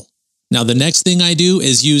angle. Now, the next thing I do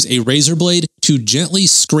is use a razor blade to gently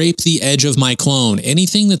scrape the edge of my clone.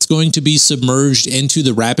 Anything that's going to be submerged into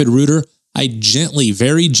the rapid rooter, I gently,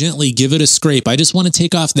 very gently give it a scrape. I just want to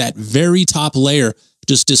take off that very top layer,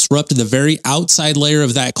 just disrupt the very outside layer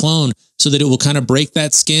of that clone so that it will kind of break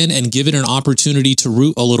that skin and give it an opportunity to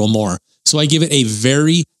root a little more. So I give it a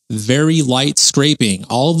very, very light scraping.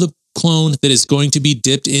 All of the clone that is going to be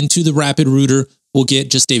dipped into the rapid rooter will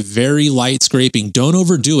get just a very light scraping. Don't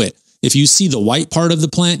overdo it. If you see the white part of the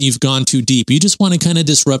plant, you've gone too deep. You just want to kind of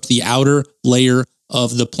disrupt the outer layer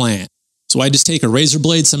of the plant. So I just take a razor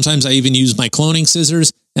blade. Sometimes I even use my cloning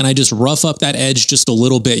scissors and I just rough up that edge just a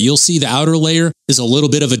little bit. You'll see the outer layer is a little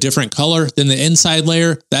bit of a different color than the inside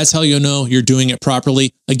layer. That's how you'll know you're doing it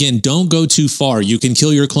properly. Again, don't go too far. You can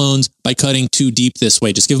kill your clones by cutting too deep this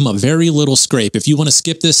way. Just give them a very little scrape. If you want to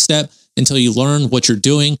skip this step until you learn what you're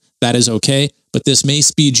doing, that is okay. But this may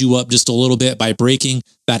speed you up just a little bit by breaking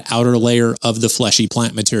that outer layer of the fleshy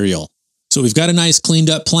plant material. So we've got a nice cleaned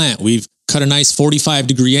up plant. We've cut a nice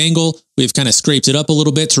 45-degree angle. We've kind of scraped it up a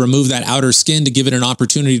little bit to remove that outer skin to give it an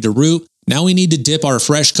opportunity to root. Now we need to dip our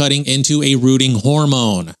fresh cutting into a rooting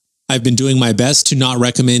hormone. I've been doing my best to not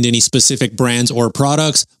recommend any specific brands or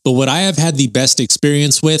products, but what I have had the best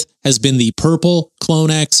experience with has been the Purple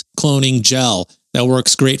Clone X Cloning Gel. That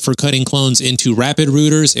works great for cutting clones into rapid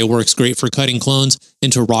rooters. It works great for cutting clones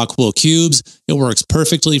into Rockwool cubes. It works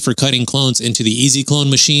perfectly for cutting clones into the Easy Clone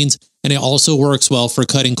machines. And it also works well for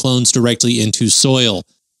cutting clones directly into soil.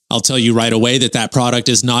 I'll tell you right away that that product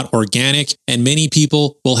is not organic, and many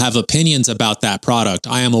people will have opinions about that product.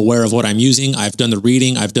 I am aware of what I'm using. I've done the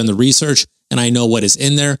reading, I've done the research, and I know what is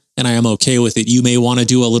in there, and I am okay with it. You may want to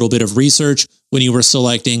do a little bit of research when you were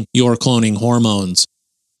selecting your cloning hormones.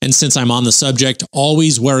 And since I'm on the subject,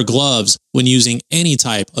 always wear gloves when using any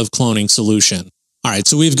type of cloning solution. All right,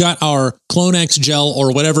 so we've got our CloneX gel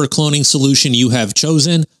or whatever cloning solution you have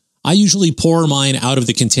chosen. I usually pour mine out of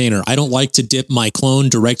the container. I don't like to dip my clone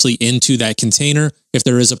directly into that container. If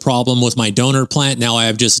there is a problem with my donor plant, now I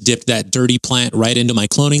have just dipped that dirty plant right into my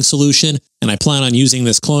cloning solution, and I plan on using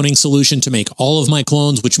this cloning solution to make all of my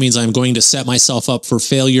clones, which means I'm going to set myself up for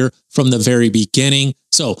failure from the very beginning.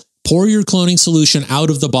 So pour your cloning solution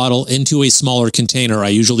out of the bottle into a smaller container. I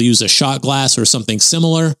usually use a shot glass or something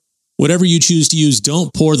similar. Whatever you choose to use,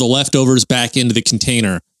 don't pour the leftovers back into the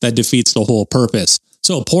container. That defeats the whole purpose.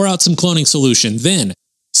 So pour out some cloning solution, then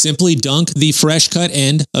simply dunk the fresh cut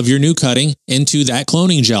end of your new cutting into that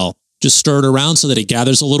cloning gel. Just stir it around so that it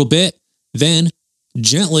gathers a little bit. Then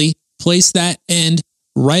gently place that end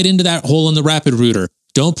right into that hole in the rapid rooter.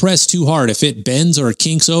 Don't press too hard. If it bends or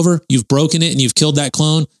kinks over, you've broken it and you've killed that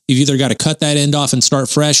clone. You've either got to cut that end off and start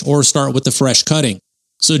fresh or start with the fresh cutting.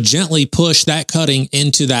 So gently push that cutting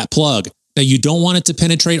into that plug. Now, you don't want it to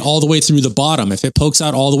penetrate all the way through the bottom. If it pokes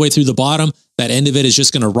out all the way through the bottom, that end of it is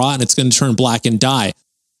just going to rot and it's going to turn black and die.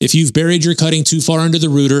 If you've buried your cutting too far under the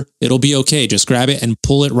rooter, it'll be okay. Just grab it and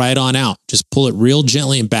pull it right on out. Just pull it real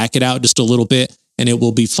gently and back it out just a little bit and it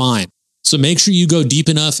will be fine. So make sure you go deep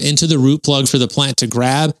enough into the root plug for the plant to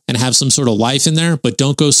grab and have some sort of life in there, but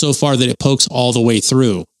don't go so far that it pokes all the way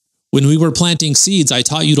through. When we were planting seeds, I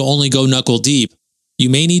taught you to only go knuckle deep. You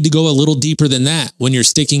may need to go a little deeper than that when you're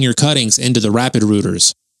sticking your cuttings into the rapid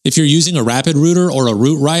rooters. If you're using a rapid rooter or a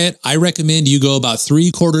root riot, I recommend you go about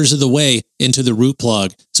 3/4 of the way into the root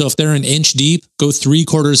plug. So if they're an inch deep, go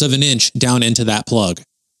 3/4 of an inch down into that plug.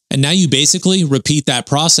 And now you basically repeat that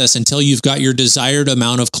process until you've got your desired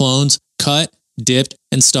amount of clones cut, dipped,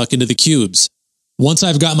 and stuck into the cubes. Once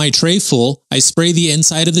I've got my tray full, I spray the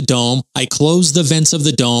inside of the dome, I close the vents of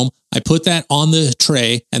the dome, I put that on the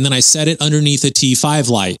tray, and then I set it underneath a T5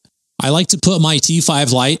 light. I like to put my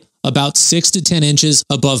T5 light about 6 to 10 inches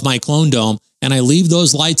above my clone dome, and I leave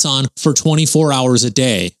those lights on for 24 hours a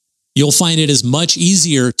day. You'll find it is much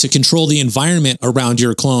easier to control the environment around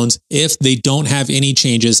your clones if they don't have any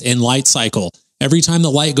changes in light cycle. Every time the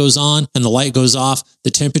light goes on and the light goes off, the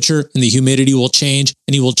temperature and the humidity will change,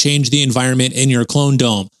 and you will change the environment in your clone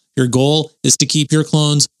dome. Your goal is to keep your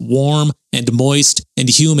clones warm and moist and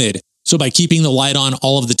humid. So by keeping the light on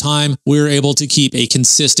all of the time, we're able to keep a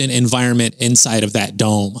consistent environment inside of that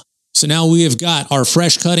dome. So now we have got our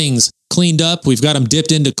fresh cuttings cleaned up. We've got them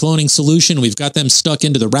dipped into cloning solution. We've got them stuck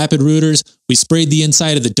into the rapid rooters. We sprayed the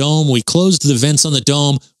inside of the dome. We closed the vents on the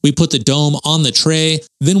dome. We put the dome on the tray.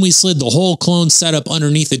 Then we slid the whole clone setup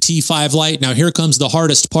underneath the T5 light. Now here comes the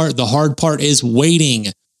hardest part. The hard part is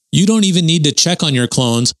waiting. You don't even need to check on your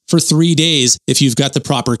clones for 3 days if you've got the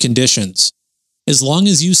proper conditions. As long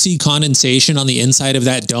as you see condensation on the inside of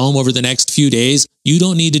that dome over the next few days, you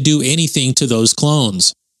don't need to do anything to those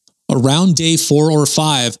clones. Around day 4 or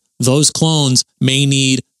 5, those clones may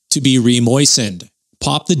need to be remoistened.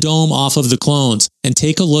 Pop the dome off of the clones and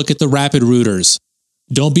take a look at the rapid rooters.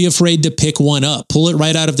 Don't be afraid to pick one up. Pull it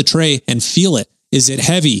right out of the tray and feel it. Is it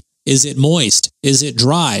heavy? Is it moist? Is it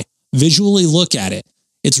dry? Visually look at it.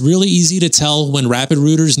 It's really easy to tell when rapid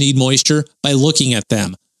rooters need moisture by looking at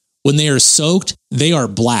them. When they are soaked, they are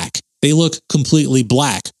black. They look completely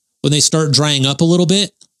black. When they start drying up a little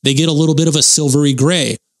bit, they get a little bit of a silvery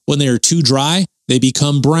gray. When they are too dry, they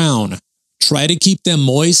become brown. Try to keep them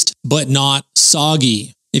moist, but not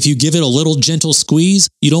soggy. If you give it a little gentle squeeze,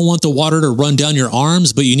 you don't want the water to run down your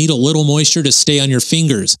arms, but you need a little moisture to stay on your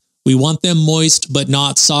fingers. We want them moist, but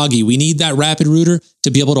not soggy. We need that rapid rooter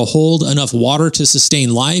to be able to hold enough water to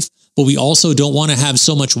sustain life, but we also don't want to have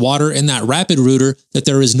so much water in that rapid rooter that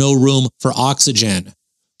there is no room for oxygen.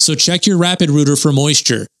 So check your rapid rooter for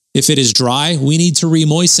moisture. If it is dry, we need to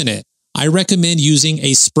remoisten it. I recommend using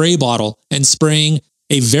a spray bottle and spraying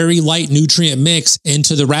a very light nutrient mix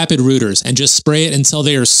into the rapid rooters and just spray it until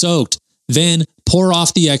they are soaked. Then pour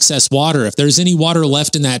off the excess water. If there's any water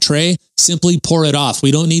left in that tray, simply pour it off.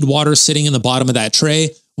 We don't need water sitting in the bottom of that tray.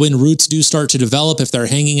 When roots do start to develop, if they're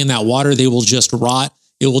hanging in that water, they will just rot.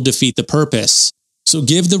 It will defeat the purpose. So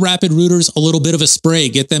give the rapid rooters a little bit of a spray.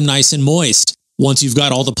 Get them nice and moist. Once you've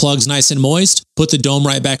got all the plugs nice and moist, put the dome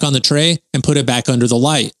right back on the tray and put it back under the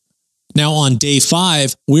light. Now on day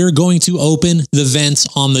 5, we're going to open the vents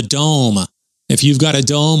on the dome. If you've got a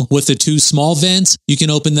dome with the 2 small vents, you can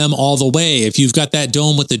open them all the way. If you've got that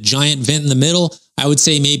dome with the giant vent in the middle, I would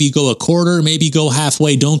say maybe go a quarter, maybe go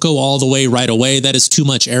halfway. Don't go all the way right away. That is too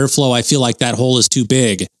much airflow. I feel like that hole is too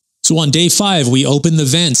big. So on day 5, we open the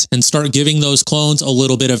vents and start giving those clones a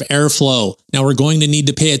little bit of airflow. Now we're going to need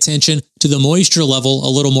to pay attention to the moisture level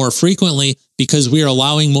a little more frequently because we are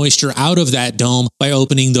allowing moisture out of that dome by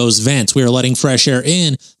opening those vents. We are letting fresh air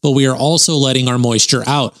in, but we are also letting our moisture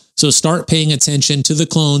out. So start paying attention to the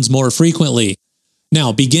clones more frequently.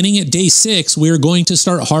 Now, beginning at day 6, we are going to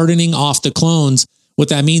start hardening off the clones. What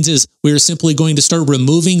that means is we are simply going to start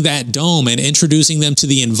removing that dome and introducing them to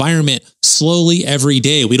the environment slowly every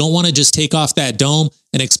day. We don't want to just take off that dome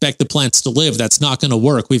and expect the plants to live. That's not going to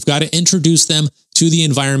work. We've got to introduce them to the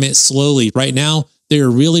environment slowly. Right now, they are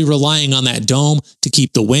really relying on that dome to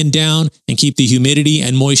keep the wind down and keep the humidity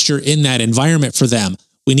and moisture in that environment for them.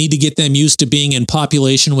 We need to get them used to being in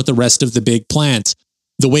population with the rest of the big plants.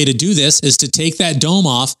 The way to do this is to take that dome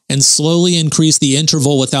off and slowly increase the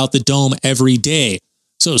interval without the dome every day.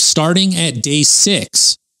 So starting at day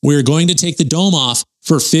 6, we're going to take the dome off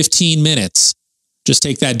for 15 minutes. Just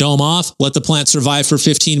take that dome off, let the plant survive for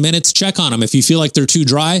 15 minutes, check on them. If you feel like they're too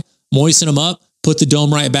dry, moisten them up, put the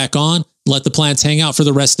dome right back on, let the plants hang out for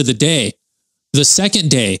the rest of the day. The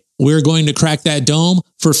second day, we're going to crack that dome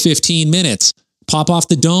for 15 minutes. Pop off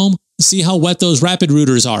the dome, see how wet those rapid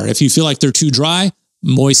rooters are. If you feel like they're too dry,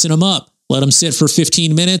 moisten them up. Let them sit for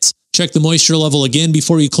 15 minutes. Check the moisture level again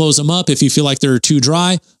before you close them up. If you feel like they're too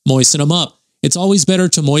dry, moisten them up. It's always better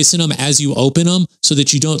to moisten them as you open them so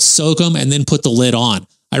that you don't soak them and then put the lid on.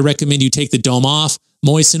 I recommend you take the dome off,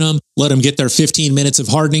 moisten them, let them get their 15 minutes of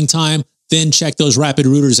hardening time, then check those rapid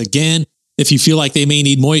rooters again. If you feel like they may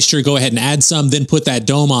need moisture, go ahead and add some, then put that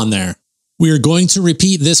dome on there. We are going to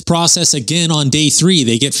repeat this process again on day 3.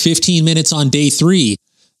 They get 15 minutes on day 3.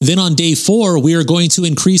 Then on day 4, we are going to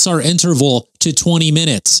increase our interval to 20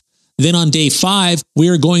 minutes. Then on day 5, we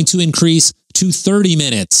are going to increase to 30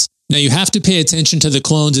 minutes. Now you have to pay attention to the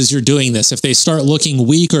clones as you're doing this. If they start looking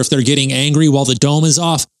weak or if they're getting angry while the dome is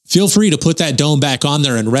off, feel free to put that dome back on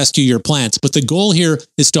there and rescue your plants. But the goal here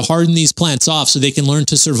is to harden these plants off so they can learn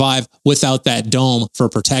to survive without that dome for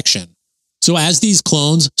protection. So as these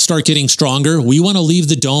clones start getting stronger, we want to leave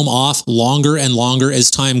the dome off longer and longer as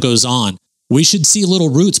time goes on. We should see little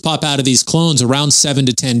roots pop out of these clones around 7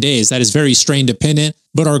 to 10 days. That is very strain dependent,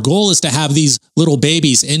 but our goal is to have these little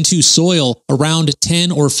babies into soil around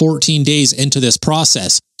 10 or 14 days into this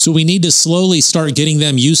process. So we need to slowly start getting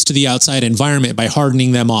them used to the outside environment by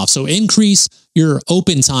hardening them off. So increase your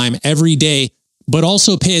open time every day, but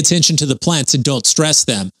also pay attention to the plants and don't stress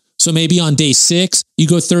them. So maybe on day 6, you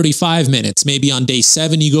go 35 minutes. Maybe on day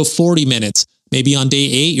 7, you go 40 minutes. Maybe on day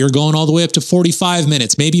 8, you're going all the way up to 45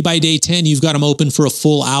 minutes. Maybe by day 10, you've got them open for a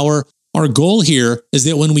full hour. Our goal here is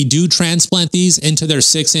that when we do transplant these into their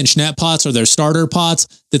 6-inch net pots or their starter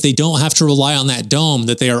pots, that they don't have to rely on that dome,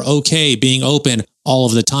 that they are okay being open all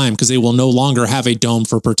of the time because they will no longer have a dome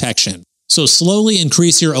for protection. So slowly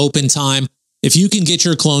increase your open time. If you can get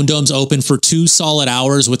your clone domes open for 2 solid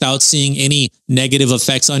hours without seeing any negative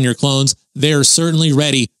effects on your clones, they are certainly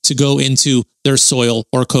ready to go into their soil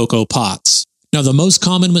or cocoa pots. Now, the most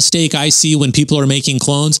common mistake I see when people are making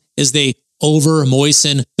clones is they over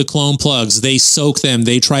moisten the clone plugs. They soak them.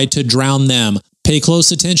 They try to drown them. Pay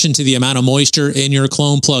close attention to the amount of moisture in your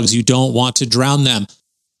clone plugs. You don't want to drown them.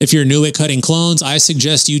 If you're new at cutting clones, I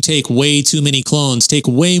suggest you take way too many clones. Take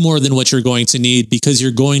way more than what you're going to need because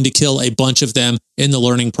you're going to kill a bunch of them in the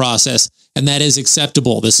learning process. And that is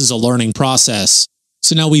acceptable. This is a learning process.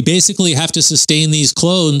 So now we basically have to sustain these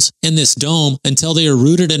clones in this dome until they are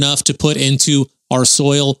rooted enough to put into our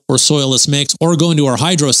soil or soilless mix or go into our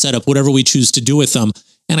hydro setup, whatever we choose to do with them.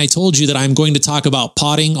 And I told you that I'm going to talk about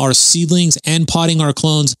potting our seedlings and potting our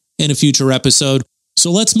clones in a future episode.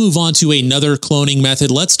 So let's move on to another cloning method.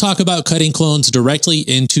 Let's talk about cutting clones directly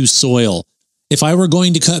into soil. If I were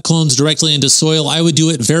going to cut clones directly into soil, I would do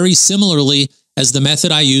it very similarly as the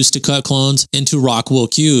method I used to cut clones into rock wool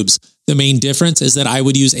cubes. The main difference is that I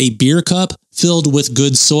would use a beer cup filled with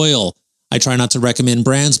good soil. I try not to recommend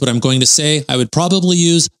brands, but I'm going to say I would probably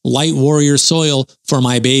use Light Warrior soil for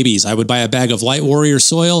my babies. I would buy a bag of Light Warrior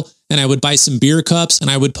soil and I would buy some beer cups and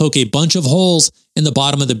I would poke a bunch of holes in the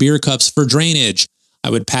bottom of the beer cups for drainage. I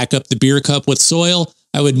would pack up the beer cup with soil.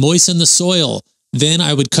 I would moisten the soil. Then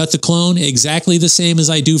I would cut the clone exactly the same as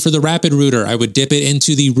I do for the rapid rooter. I would dip it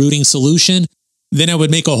into the rooting solution. Then I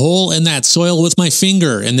would make a hole in that soil with my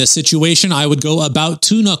finger. In this situation, I would go about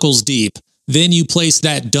 2 knuckles deep. Then you place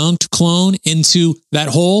that dunked clone into that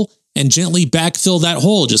hole and gently backfill that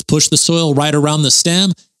hole. Just push the soil right around the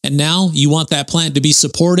stem. And now you want that plant to be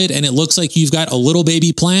supported, and it looks like you've got a little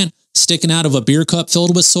baby plant sticking out of a beer cup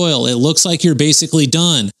filled with soil. It looks like you're basically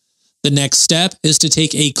done. The next step is to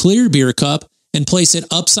take a clear beer cup and place it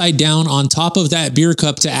upside down on top of that beer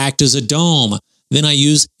cup to act as a dome. Then I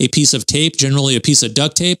use a piece of tape, generally a piece of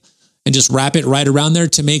duct tape, and just wrap it right around there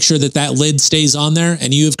to make sure that that lid stays on there.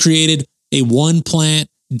 And you have created a one plant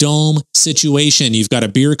dome situation. You've got a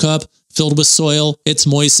beer cup filled with soil. It's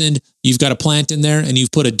moistened. You've got a plant in there, and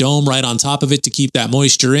you've put a dome right on top of it to keep that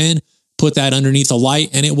moisture in. Put that underneath a light,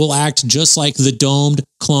 and it will act just like the domed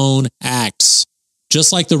clone acts.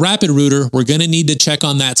 Just like the rapid rooter, we're going to need to check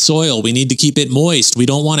on that soil. We need to keep it moist. We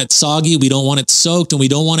don't want it soggy. We don't want it soaked, and we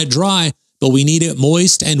don't want it dry, but we need it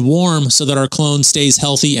moist and warm so that our clone stays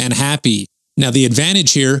healthy and happy. Now, the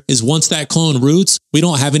advantage here is once that clone roots, we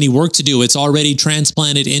don't have any work to do. It's already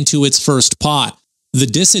transplanted into its first pot. The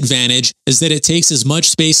disadvantage is that it takes as much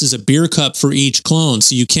space as a beer cup for each clone,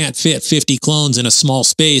 so you can't fit 50 clones in a small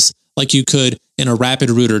space like you could in a rapid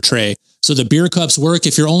rooter tray. So the beer cups work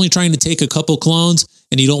if you're only trying to take a couple clones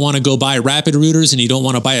and you don't want to go buy rapid rooters and you don't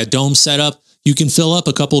want to buy a dome setup. You can fill up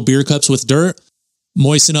a couple beer cups with dirt,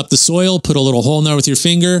 moisten up the soil, put a little hole in there with your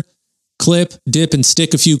finger, clip, dip, and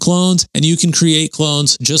stick a few clones, and you can create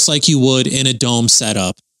clones just like you would in a dome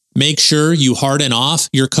setup. Make sure you harden off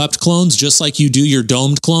your cupped clones just like you do your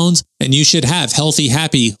domed clones, and you should have healthy,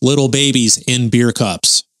 happy little babies in beer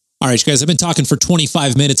cups. All right, guys, I've been talking for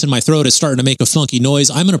 25 minutes and my throat is starting to make a funky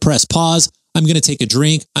noise. I'm going to press pause. I'm going to take a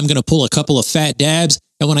drink. I'm going to pull a couple of fat dabs.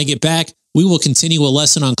 And when I get back, we will continue a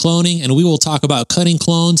lesson on cloning, and we will talk about cutting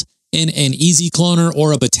clones in an Easy Cloner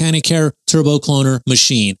or a Botanicare Turbo Cloner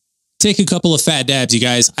machine. Take a couple of fat dabs, you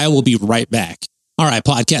guys. I will be right back. All right,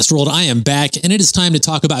 podcast world, I am back, and it is time to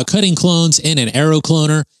talk about cutting clones in an Aero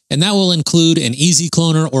Cloner, and that will include an Easy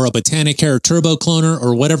Cloner or a Botanicare Turbo Cloner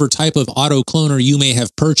or whatever type of auto cloner you may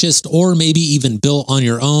have purchased or maybe even built on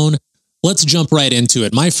your own. Let's jump right into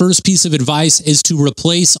it. My first piece of advice is to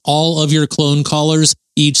replace all of your clone collars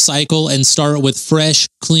each cycle and start with fresh,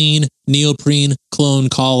 clean neoprene clone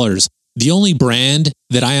collars. The only brand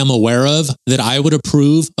that I am aware of that I would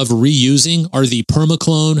approve of reusing are the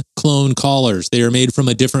Permaclone clone collars. They are made from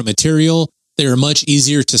a different material. They are much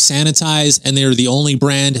easier to sanitize, and they are the only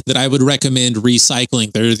brand that I would recommend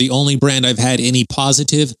recycling. They're the only brand I've had any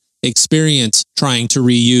positive experience trying to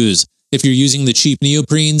reuse. If you're using the cheap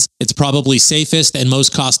neoprenes, it's probably safest and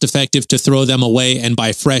most cost-effective to throw them away and buy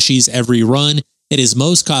freshies every run. It is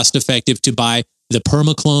most cost-effective to buy the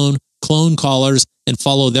Permaclone clone collars and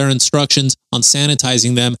follow their instructions on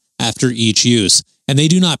sanitizing them after each use. And they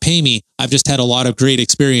do not pay me. I've just had a lot of great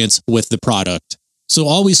experience with the product. So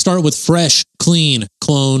always start with fresh, clean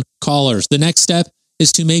clone collars. The next step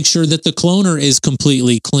is to make sure that the cloner is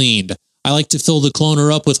completely cleaned. I like to fill the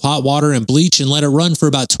cloner up with hot water and bleach and let it run for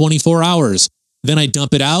about 24 hours. Then I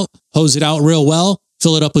dump it out, hose it out real well,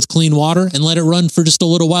 fill it up with clean water, and let it run for just a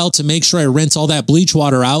little while to make sure I rinse all that bleach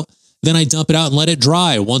water out. Then I dump it out and let it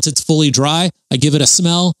dry. Once it's fully dry, I give it a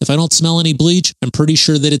smell. If I don't smell any bleach, I'm pretty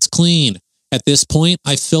sure that it's clean. At this point,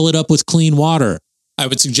 I fill it up with clean water. I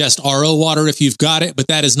would suggest RO water if you've got it, but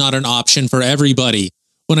that is not an option for everybody.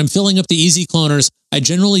 When I'm filling up the Easy Cloners, I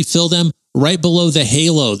generally fill them right below the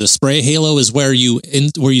halo. The spray halo is where you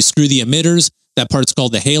screw the emitters. That part's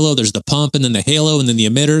called the halo. There's the pump and then the halo and then the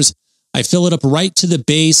emitters. I fill it up right to the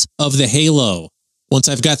base of the halo. Once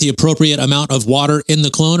I've got the appropriate amount of water in the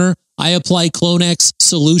cloner, I apply Clonex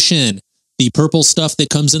solution, the purple stuff that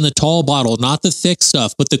comes in the tall bottle, not the thick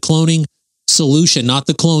stuff, but the cloning solution, not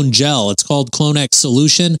the clone gel. It's called Clonex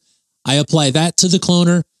solution. I apply that to the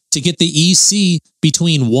cloner to get the EC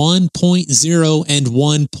between 1.0 and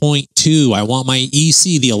 1.2. I want my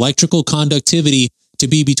EC, the electrical conductivity, to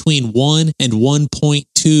be between 1 and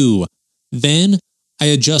 1.2. Then I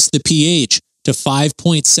adjust the pH to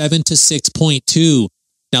 5.7 to 6.2.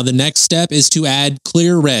 Now, the next step is to add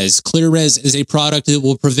ClearRes. ClearRes is a product that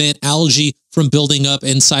will prevent algae from building up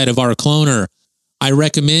inside of our cloner. I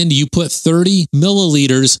recommend you put 30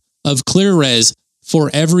 milliliters of ClearRes for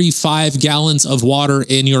every 5 gallons of water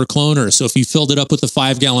in your cloner. So if you filled it up with a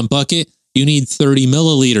 5-gallon bucket, you need 30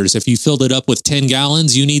 milliliters. If you filled it up with 10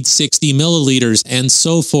 gallons, you need 60 milliliters, and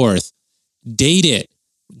so forth. Date it.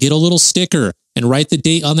 Get a little sticker and write the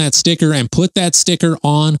date on that sticker and put that sticker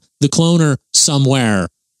on the cloner somewhere.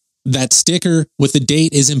 That sticker with the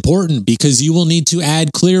date is important because you will need to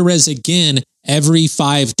add ClearRes again every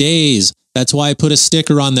 5 days. That's why I put a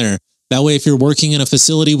sticker on there. That way, if you're working in a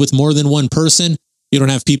facility with more than one person, you don't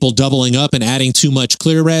have people doubling up and adding too much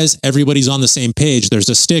ClearRes. Everybody's on the same page. There's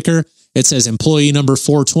a sticker, It says employee number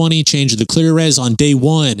 420 changed the clear res on day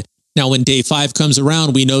 1. Now, when day 5 comes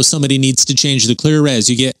around, we know somebody needs to change the clear res.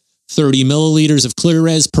 You get 30 milliliters of clear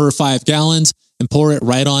res per 5 gallons and pour it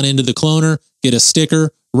right on into the cloner. Get a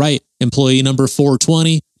sticker, write employee number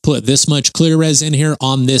 420, put this much clear res in here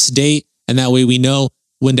on this date, and that way we know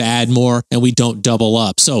when to add more and we don't double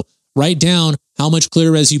up. So write down how much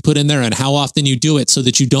clear res you put in there and how often you do it so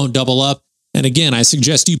that you don't double up. And again, I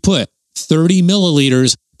suggest you put 30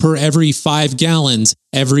 milliliters per every 5 gallons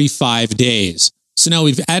every 5 days. So now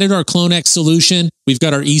we've added our Clonex solution. We've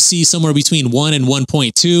got our EC somewhere between 1 and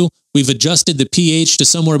 1.2. We've adjusted the pH to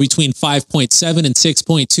somewhere between 5.7 and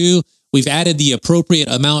 6.2. We've added the appropriate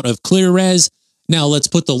amount of clear res. Now let's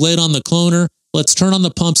put the lid on the cloner. Let's turn on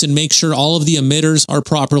the pumps and make sure all of the emitters are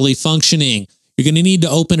properly functioning. You're going to need to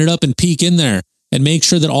open it up and peek in there and make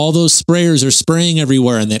sure that all those sprayers are spraying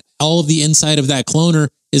everywhere and that all of the inside of that cloner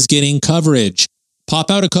is getting coverage. Pop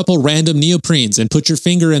out a couple random neoprenes and put your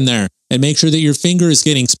finger in there and make sure that your finger is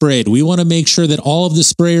getting sprayed. We want to make sure that all of the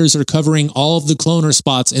sprayers are covering all of the cloner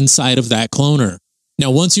spots inside of that cloner.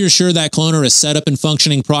 Now, once you're sure that cloner is set up and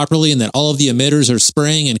functioning properly and that all of the emitters are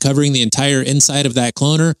spraying and covering the entire inside of that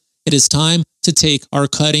cloner, it is time to take our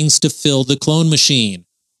cuttings to fill the clone machine.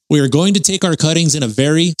 We are going to take our cuttings in a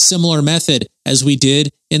very similar method as we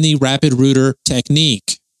did in the rapid rooter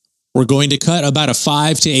technique. We're going to cut about a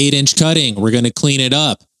 5 to 8 inch cutting. We're going to clean it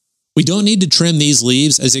up. We don't need to trim these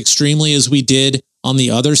leaves as extremely as we did on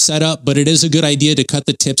the other setup, but it is a good idea to cut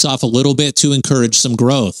the tips off a little bit to encourage some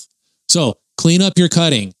growth. So clean up your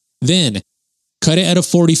cutting, then cut it at a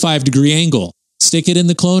 45-degree angle. Stick it in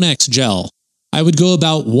the Clonex gel. I would go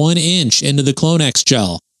about 1 inch into the Clonex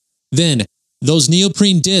gel. Then those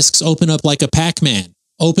neoprene discs open up like a Pac-Man.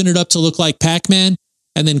 Open it up to look like Pac-Man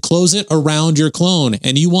and then close it around your clone.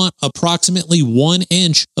 And you want approximately 1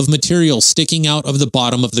 inch of material sticking out of the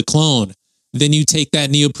bottom of the clone. Then you take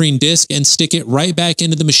that neoprene disc and stick it right back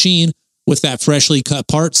into the machine with that freshly cut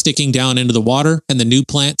part sticking down into the water and the new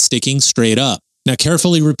plant sticking straight up. Now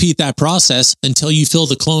carefully repeat that process until you fill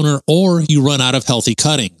the cloner or you run out of healthy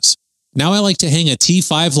cuttings. Now I like to hang a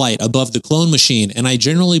T5 light above the clone machine, and I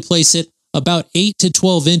generally place it about 8 to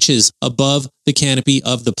 12 inches above the canopy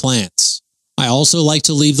of the plants. I also like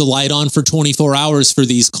to leave the light on for 24 hours for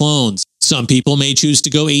these clones. Some people may choose to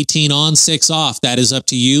go 18 on, 6 off. That is up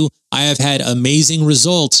to you. I have had amazing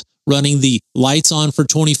results running the lights on for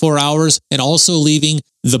 24 hours and also leaving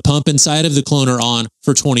the pump inside of the cloner on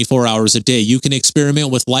for 24 hours a day. You can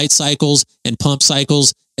experiment with light cycles and pump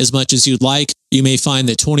cycles as much as you'd like. You may find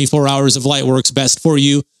that 24 hours of light works best for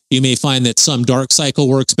you. You may find that some dark cycle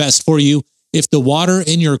works best for you. If the water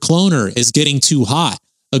in your cloner is getting too hot,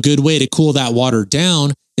 a good way to cool that water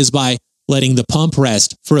down is by letting the pump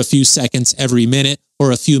rest for a few seconds every minute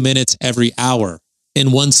or a few minutes every hour.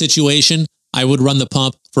 In one situation, I would run the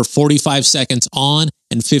pump for 45 seconds on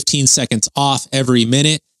and 15 seconds off every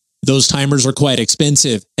minute. Those timers are quite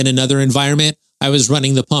expensive. In another environment, I was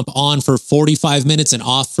running the pump on for 45 minutes and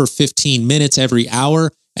off for 15 minutes every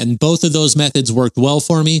hour. And both of those methods worked well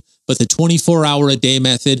for me, but the 24-hour-a-day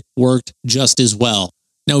method worked just as well.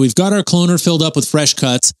 Now we've got our cloner filled up with fresh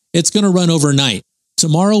cuts. It's going to run overnight.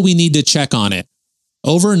 Tomorrow we need to check on it.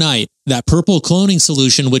 Overnight, that purple cloning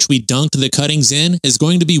solution, which we dunked the cuttings in, is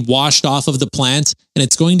going to be washed off of the plant, and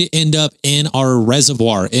it's going to end up in our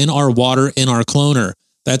reservoir, in our water, in our cloner.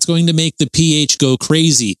 That's going to make the pH go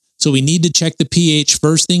crazy. So we need to check the pH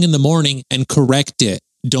first thing in the morning and correct it.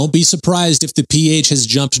 Don't be surprised if the pH has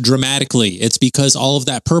jumped dramatically. It's because all of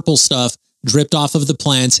that purple stuff dripped off of the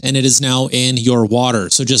plants and it is now in your water.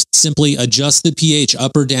 So just simply adjust the pH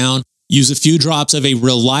up or down. Use a few drops of a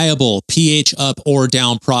reliable pH up or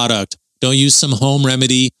down product. Don't use some home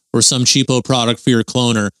remedy or some cheapo product for your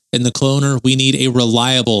cloner. In the cloner, we need a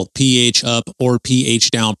reliable pH up or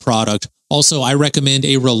pH down product. Also, I recommend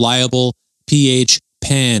a reliable pH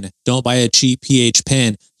pen. Don't buy a cheap pH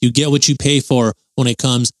pen. You get what you pay for when it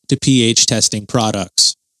comes to pH testing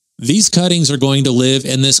products. These cuttings are going to live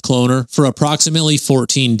in this cloner for approximately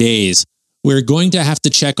 14 days. We're going to have to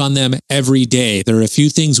check on them every day. There are a few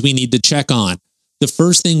things we need to check on. The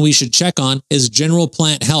first thing we should check on is general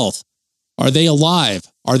plant health. Are they alive?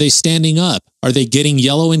 Are they standing up? Are they getting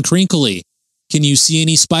yellow and crinkly? Can you see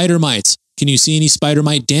any spider mites? Can you see any spider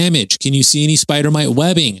mite damage? Can you see any spider mite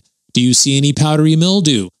webbing? Do you see any powdery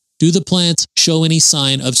mildew? Do the plants show any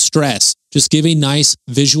sign of stress? Just give a nice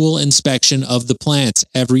visual inspection of the plants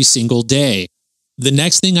every single day. The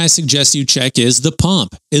next thing I suggest you check is the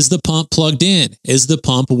pump. Is the pump plugged in? Is the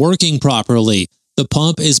pump working properly? The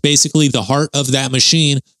pump is basically the heart of that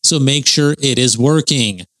machine, so make sure it is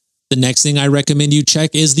working. The next thing I recommend you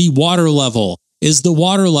check is the water level. Is the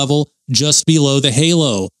water level just below the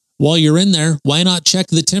halo. While you're in there, why not check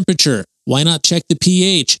the temperature? Why not check the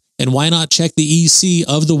pH? And why not check the EC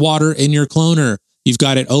of the water in your cloner? You've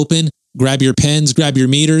got it open, grab your pens, grab your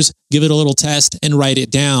meters, give it a little test, and write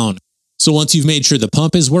it down. So once you've made sure the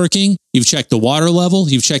pump is working, you've checked the water level,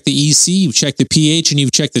 you've checked the EC, you've checked the pH, and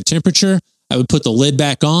you've checked the temperature, I would put the lid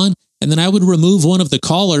back on, and then I would remove one of the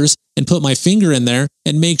collars and put my finger in there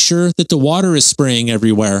and make sure that the water is spraying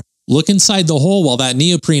everywhere. Look inside the hole while that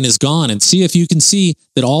neoprene is gone and see if you can see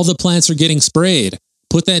that all the plants are getting sprayed.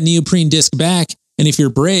 Put that neoprene disc back, and if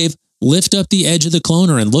you're brave, lift up the edge of the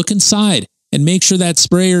cloner and look inside and make sure that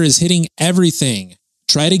sprayer is hitting everything.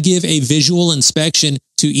 Try to give a visual inspection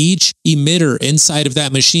to each emitter inside of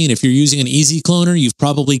that machine. If you're using an easy cloner, you've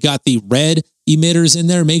probably got the red emitters in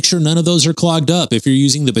there. Make sure none of those are clogged up. If you're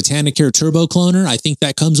using the Botanicare Turbo cloner, I think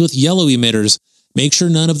that comes with yellow emitters. Make sure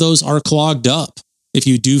none of those are clogged up. If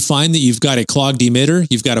you do find that you've got a clogged emitter,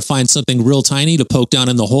 you've got to find something real tiny to poke down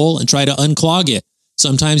in the hole and try to unclog it.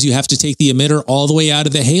 Sometimes you have to take the emitter all the way out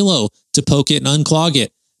of the halo to poke it and unclog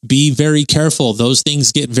it. Be very careful. Those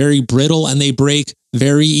things get very brittle and they break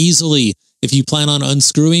very easily. If you plan on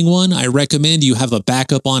unscrewing one, I recommend you have a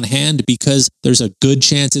backup on hand because there's a good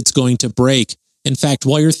chance it's going to break. In fact,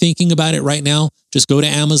 while you're thinking about it right now, just go to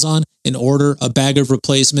Amazon and order a bag of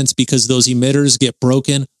replacements because those emitters get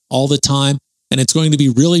broken all the time. And it's going to be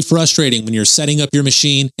really frustrating when you're setting up your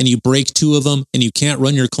machine and you break two of them and you can't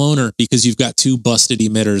run your cloner because you've got two busted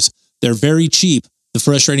emitters. They're very cheap. The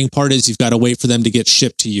frustrating part is you've got to wait for them to get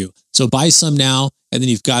shipped to you. So buy some now, and then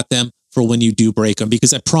you've got them for when you do break them,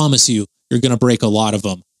 because I promise you, you're going to break a lot of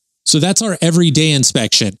them. So that's our everyday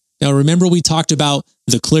inspection. Now, remember we talked about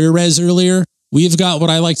the clear res earlier? We've got what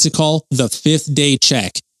I like to call the 5th day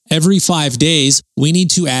check. Every 5 days, we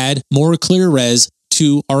need to add more clear res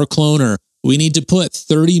to our cloner. We need to put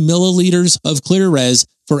 30 milliliters of clear res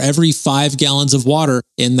for every 5 gallons of water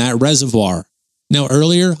in that reservoir. Now,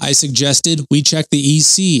 earlier, I suggested we check the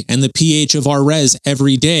EC and the pH of our res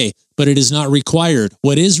every day, but it is not required.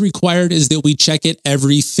 What is required is that we check it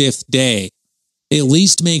every 5th day. At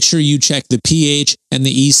least make sure you check the pH and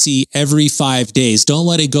the EC every 5 days. Don't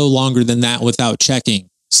let it go longer than that without checking.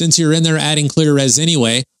 Since you're in there adding clear res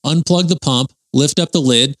anyway, unplug the pump, lift up the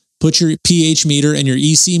lid, put your pH meter and your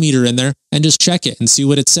EC meter in there, and just check it and see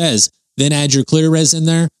what it says. Then add your clear res in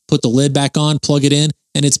there, put the lid back on, plug it in,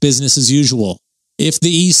 and it's business as usual. If the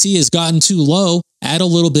EC has gotten too low, add a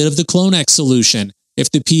little bit of the Clonex solution.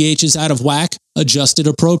 If the pH is out of whack, adjust it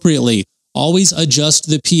appropriately. Always adjust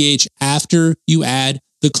the pH after you add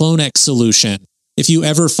the Clonex solution. If you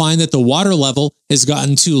ever find that the water level has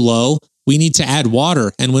gotten too low, we need to add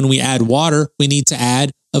water. And when we add water, we need to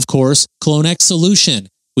add, of course, Clonex solution.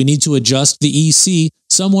 We need to adjust the EC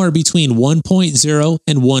somewhere between 1.0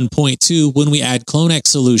 and 1.2 when we add Clonex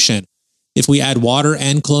solution. If we add water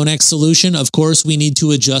and Clonex solution, of course, we need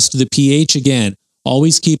to adjust the pH again.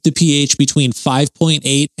 Always keep the pH between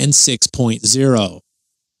 5.8 and 6.0.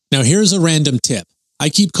 Now, here's a random tip. I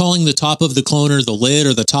keep calling the top of the cloner the lid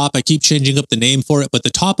or the top. I keep changing up the name for it, but the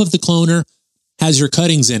top of the cloner has your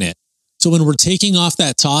cuttings in it. So when we're taking off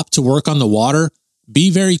that top to work on the water, be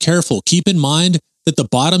very careful. Keep in mind that the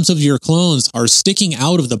bottoms of your clones are sticking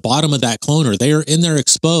out of the bottom of that cloner. They are in there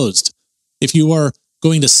exposed. If you are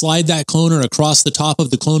going to slide that cloner across the top of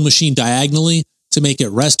the clone machine diagonally to make it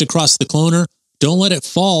rest across the cloner, don't let it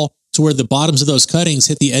fall to where the bottoms of those cuttings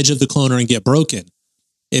hit the edge of the cloner and get broken.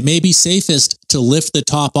 It may be safest to lift the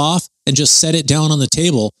top off and just set it down on the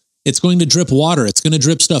table. It's going to drip water. It's going to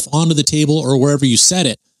drip stuff onto the table or wherever you set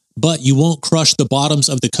it, but you won't crush the bottoms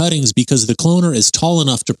of the cuttings because the cloner is tall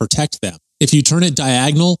enough to protect them. If you turn it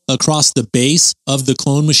diagonal across the base of the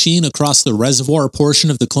clone machine, across the reservoir portion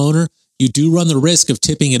of the cloner, you do run the risk of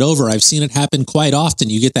tipping it over. I've seen it happen quite often.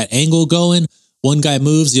 You get that angle going, one guy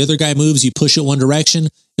moves, the other guy moves, you push it one direction,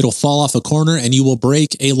 it'll fall off a corner and you will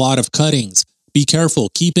break a lot of cuttings. Be careful.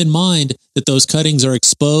 Keep in mind that those cuttings are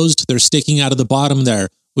exposed. They're sticking out of the bottom there.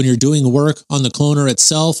 When you're doing work on the cloner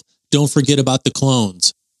itself, don't forget about the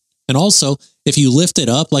clones. And also, if you lift it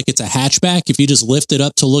up like it's a hatchback, if you just lift it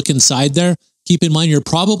up to look inside there, keep in mind you're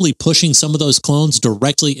probably pushing some of those clones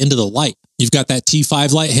directly into the light. You've got that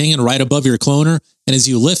T5 light hanging right above your cloner, and as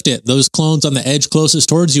you lift it, those clones on the edge closest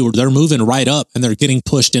towards you, they're moving right up and they're getting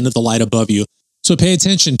pushed into the light above you. So pay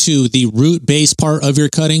attention to the root base part of your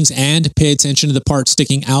cuttings and pay attention to the part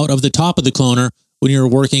sticking out of the top of the cloner when you're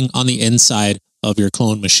working on the inside of your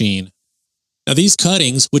clone machine. Now these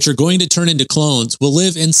cuttings, which are going to turn into clones, will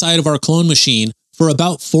live inside of our clone machine for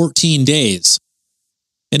about 14 days.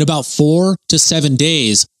 In about 4 to 7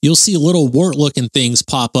 days, you'll see little wart-looking things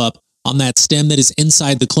pop up on that stem that is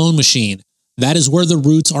inside the clone machine. that is where the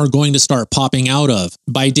roots are going to start popping out of.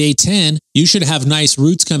 By day 10, you should have nice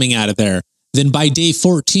roots coming out of there. Then by day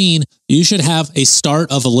 14, you should have a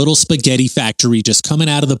start of a little spaghetti factory just coming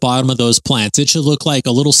out of the bottom of those plants. It should look like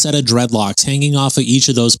a little set of dreadlocks hanging off of each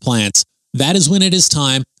of those plants. That is when it is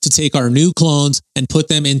time to take our new clones and put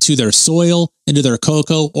them into their soil, into their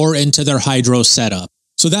cocoa, or into their hydro setup.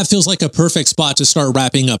 So that feels like a perfect spot to start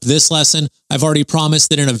wrapping up this lesson. I've already promised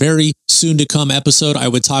that in a very soon to come episode, I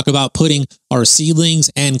would talk about putting our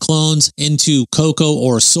seedlings and clones into cocoa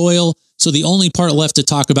or soil. So the only part left to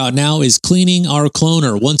talk about now is cleaning our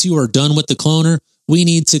cloner. Once you are done with the cloner, we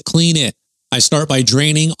need to clean it. I start by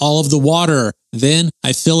draining all of the water. Then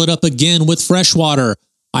I fill it up again with fresh water.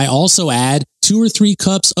 I also add 2 or 3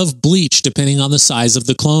 cups of bleach, depending on the size of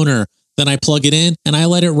the cloner. Then I plug it in and I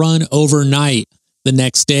let it run overnight. The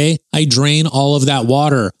next day, I drain all of that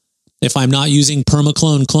water. If I'm not using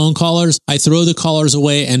permaclone clone collars, I throw the collars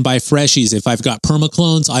away and buy freshies. If I've got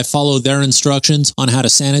permaclones, I follow their instructions on how to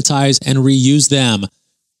sanitize and reuse them.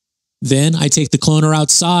 Then I take the cloner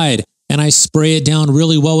outside and I spray it down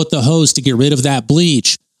really well with the hose to get rid of that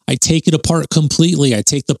bleach. I take it apart completely. I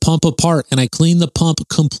take the pump apart and I clean the pump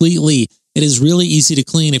completely. It is really easy to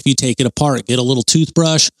clean if you take it apart. Get a little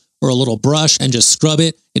toothbrush or a little brush and just scrub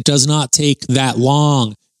it. It does not take that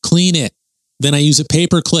long. Clean it. Then I use a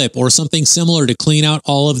paper clip or something similar to clean out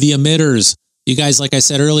all of the emitters. You guys, like I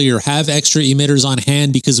said earlier, have extra emitters on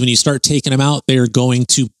hand because when you start taking them out, they are going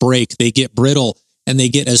to break. They get brittle, and they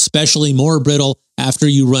get especially more brittle after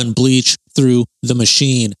you run bleach through the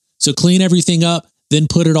machine. So clean everything up, then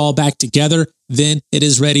put it all back together. Then it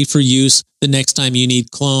is ready for use the next time you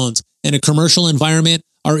need clones. In a commercial environment,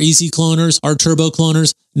 our easy cloners, our turbo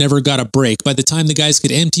cloners, never got a break. By the time the guys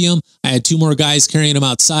could empty them, I had 2 more guys carrying them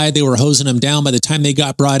outside. They were hosing them down. By the time they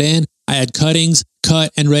got brought in, I had cuttings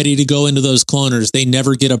cut and ready to go into those cloners. They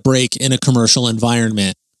never get a break in a commercial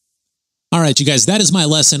environment. All right, you guys, that is my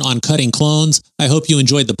lesson on cutting clones. I hope you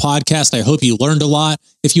enjoyed the podcast. I hope you learned a lot.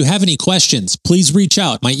 If you have any questions, please reach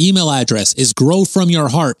out. My email address is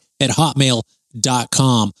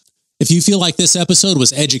growfromyourheart@hotmail.com. If you feel like this episode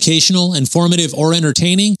was educational, informative, or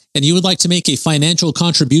entertaining, and you would like to make a financial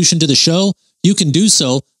contribution to the show, you can do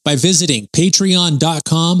so by visiting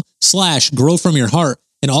patreon.com/growfromyourheart,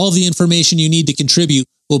 and all of the information you need to contribute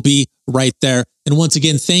will be right there. And once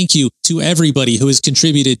again, thank you to everybody who has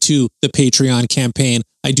contributed to the Patreon campaign.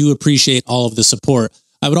 I do appreciate all of the support.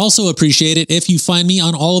 I would also appreciate it if you find me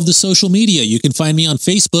on all of the social media. You can find me on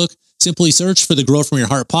Facebook. Simply search for the Grow From Your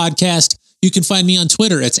Heart podcast. You can find me on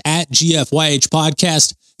Twitter. It's @GFYH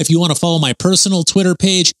Podcast. If you want to follow my personal Twitter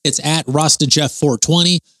page, it's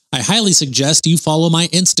 @RastaJeff420. I highly suggest you follow my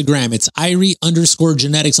Instagram. It's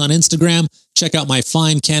Irie_genetics on Instagram. Check out my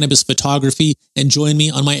fine cannabis photography and join me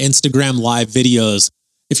on my Instagram live videos.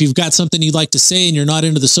 If you've got something you'd like to say and you're not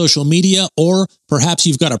into the social media, or perhaps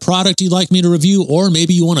you've got a product you'd like me to review, or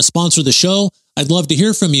maybe you want to sponsor the show, I'd love to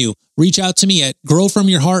hear from you. Reach out to me at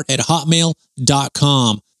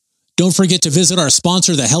growfromyourheart@hotmail.com. Don't forget to visit our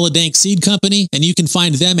sponsor, the Hella Dank Seed Company, and you can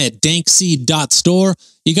find them at dankseed.store.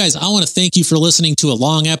 You guys, I want to thank you for listening to a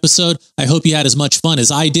long episode. I hope you had as much fun as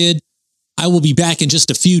I did. I will be back in just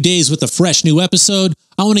a few days with a fresh new episode.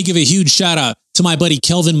 I want to give a huge shout out to my buddy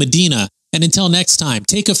Kelvin Medina. And until next time,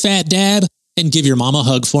 take a fat dab and give your mom a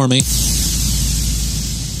hug for me.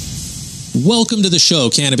 Welcome to the show,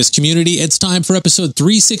 cannabis community. It's time for episode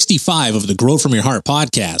 365 of the Grow From Your Heart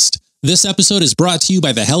podcast. This episode is brought to you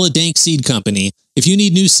by the Hella Dank Seed Company. If you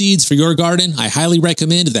need new seeds for your garden, I highly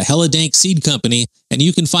recommend the Hella Dank Seed Company, and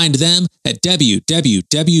you can find them at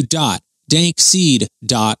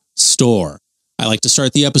www.dankseed.store. I like to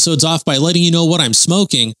start the episodes off by letting you know what I'm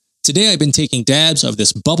smoking. Today I've been taking dabs of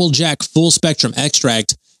this Bubble Jack Full Spectrum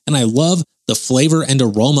Extract, and I love the flavor and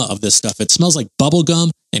aroma of this stuff. It smells like bubblegum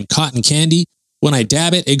and cotton candy. When I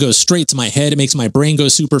dab it, it goes straight to my head. It makes my brain go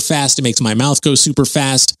super fast. It makes my mouth go super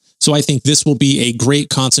fast. So I think this will be a great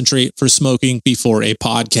concentrate for smoking before a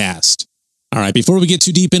podcast. All right, before we get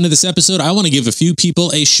too deep into this episode, I want to give a few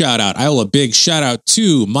people a shout out. I owe a big shout out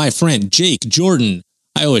to my friend Jake Jordan.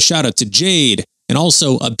 I owe a shout out to Jade, and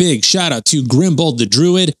also a big shout out to Grimbold the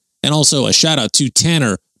Druid, and also a shout out to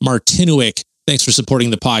Tanner Martinuik. Thanks for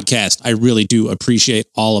supporting the podcast. I really do appreciate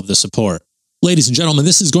all of the support. Ladies and gentlemen,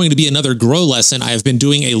 this is going to be another grow lesson. I have been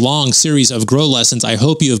doing a long series of grow lessons. I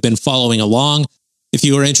hope you have been following along. If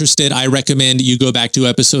you are interested, I recommend you go back to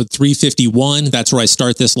episode 351. That's where I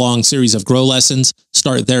start this long series of grow lessons.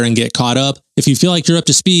 Start there and get caught up. If you feel like you're up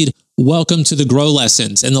to speed, welcome to the grow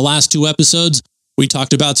lessons. In the last 2 episodes, we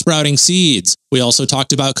talked about sprouting seeds. We also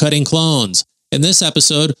talked about cutting clones. In this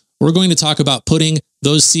episode, we're going to talk about putting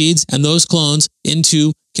those seeds and those clones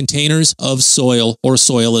into containers of soil or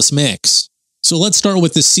soilless mix. So let's start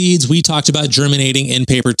with the seeds. We talked about germinating in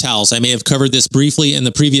paper towels. I may have covered this briefly in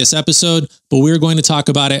the previous episode, but we're going to talk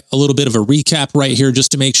about it, a little bit of a recap right here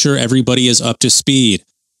just to make sure everybody is up to speed.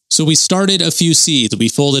 So we started a few seeds. We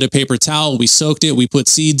folded a paper towel, we soaked it, we put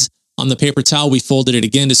seeds on the paper towel, we folded it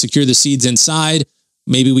again to secure the seeds inside.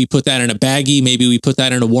 Maybe we put that in a baggie, maybe we put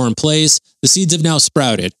that in a warm place. The seeds have now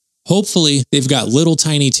sprouted. Hopefully they've got little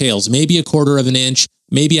tiny tails, maybe 1/4 of an inch,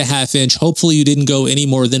 maybe a 1/2 inch. Hopefully you didn't go any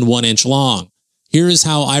more than 1 inch long. Here is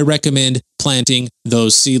how I recommend planting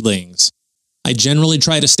those seedlings. I generally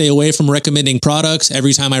try to stay away from recommending products.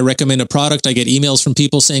 Every time I recommend a product, I get emails from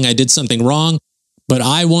people saying I did something wrong, but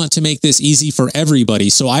I want to make this easy for everybody.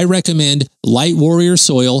 So I recommend Light Warrior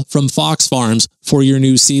Soil from Fox Farms for your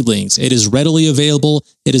new seedlings. It is readily available,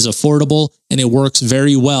 it is affordable, and it works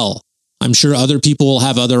very well. I'm sure other people will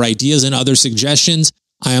have other ideas and other suggestions.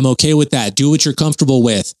 I am okay with that. Do what you're comfortable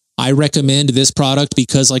with. I recommend this product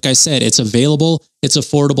because, like I said, it's available, it's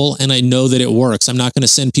affordable, and I know that it works. I'm not going to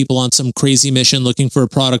send people on some crazy mission looking for a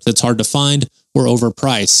product that's hard to find or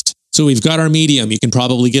overpriced. So we've got our medium. You can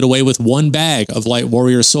probably get away with 1 bag of Light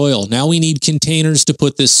Warrior soil. Now we need containers to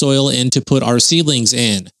put this soil in to put our seedlings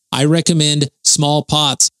in. I recommend small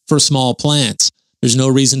pots for small plants. There's no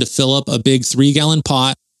reason to fill up a big 3-gallon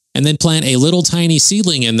pot and then plant a little tiny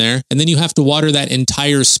seedling in there, and then you have to water that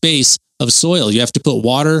entire space of soil. You have to put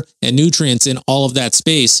water and nutrients in all of that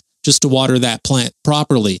space just to water that plant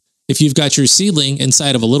properly. If you've got your seedling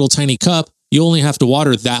inside of a little tiny cup, you only have to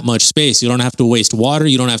water that much space. You don't have to waste water,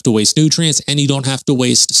 you don't have to waste nutrients, and you don't have to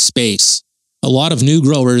waste space. A lot of new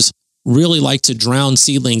growers really like to drown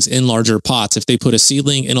seedlings in larger pots. If they put a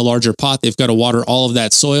seedling in a larger pot, they've got to water all of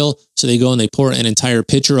that soil. So they go and they pour an entire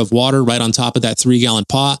pitcher of water right on top of that 3-gallon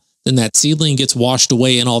pot. Then that seedling gets washed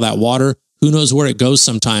away in all that water. Who knows where it goes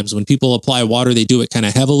sometimes? When people apply water, they do it kind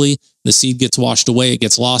of heavily. The seed gets washed away. It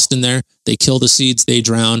gets lost in there. They kill the seeds. They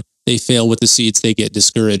drown. They fail with the seeds. They get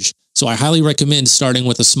discouraged. So I highly recommend starting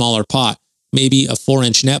with a smaller pot, maybe a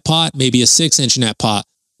 4-inch net pot, maybe a 6-inch net pot,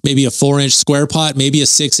 maybe a 4-inch square pot, maybe a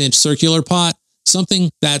 6-inch circular pot, something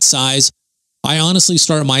that size. I honestly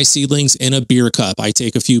start my seedlings in a beer cup. I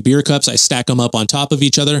take a few beer cups, I stack them up on top of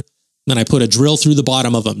each other, then I put a drill through the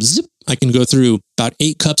bottom of them. Zip! I can go through about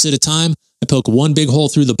 8 cups at a time. I poke one big hole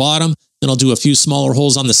through the bottom, then I'll do a few smaller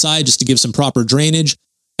holes on the side just to give some proper drainage.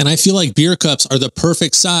 And I feel like beer cups are the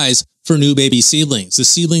perfect size for new baby seedlings. The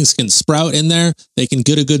seedlings can sprout in there, they can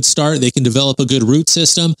get a good start, they can develop a good root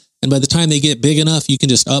system, and by the time they get big enough, you can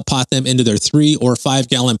just up pot them into their 3 or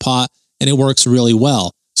 5-gallon pot, and it works really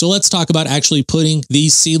well. So let's talk about actually putting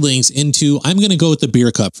these seedlings into, I'm going to go with the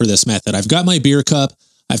beer cup for this method. I've got my beer cup,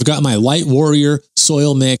 I've got my Light Warrior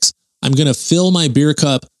soil mix. I'm going to fill my beer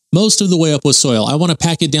cup most of the way up with soil. I want to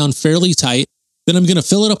pack it down fairly tight. Then I'm going to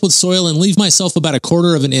fill it up with soil and leave myself about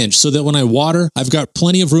 1/4 of an inch so that when I water, I've got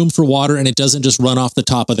plenty of room for water and it doesn't just run off the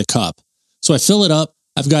top of the cup. So I fill it up.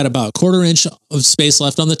 I've got about 1/4 inch of space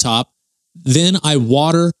left on the top. Then I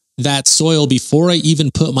water that soil before I even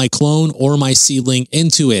put my clone or my seedling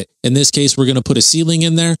into it. In this case, we're going to put a seedling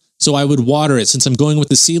in there. So I would water it. Since I'm going with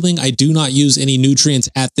the seedling, I do not use any nutrients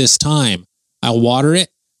at this time. I'll water it.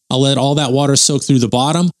 I'll let all that water soak through the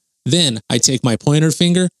bottom. Then I take my pointer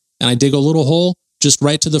finger and I dig a little hole just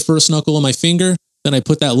right to the first knuckle of my finger. Then I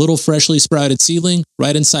put that little freshly sprouted seedling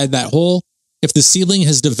right inside that hole. If the seedling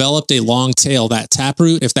has developed a long tail, that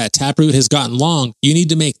taproot, if that taproot has gotten long, you need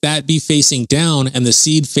to make that be facing down and the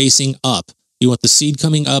seed facing up. You want the seed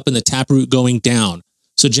coming up and the taproot going down.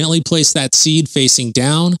 So gently place that seed facing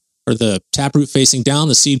down, or the taproot facing down,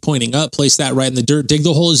 the seed pointing up, place that right in the dirt. Dig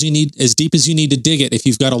the hole as you need, as deep as you need to dig it if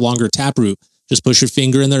you've got a longer taproot. Just push your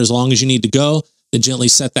finger in there as long as you need to go, then gently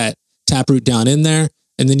set that taproot down in there.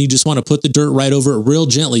 And then you just want to put the dirt right over it real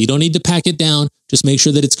gently. You don't need to pack it down. Just make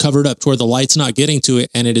sure that it's covered up to where the light's not getting to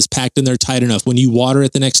it and it is packed in there tight enough. When you water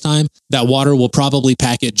it the next time, that water will probably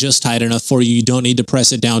pack it just tight enough for you. You don't need to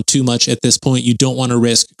press it down too much at this point. You don't want to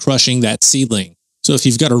risk crushing that seedling. So if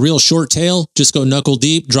you've got a real short tail, just go knuckle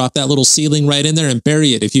deep, drop that little seedling right in there and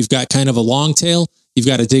bury it. If you've got kind of a long tail, you've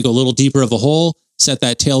got to dig a little deeper of a hole, set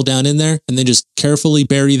that tail down in there, and then just carefully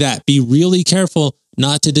bury that. Be really careful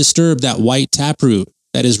not to disturb that white taproot.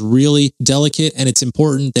 That is really delicate and it's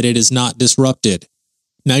important that it is not disrupted.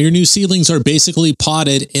 Now your new seedlings are basically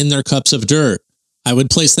potted in their cups of dirt. I would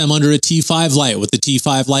place them under a T5 light with the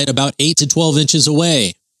T5 light about 8 to 12 inches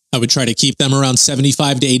away. I would try to keep them around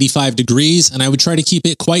 75 to 85 degrees and I would try to keep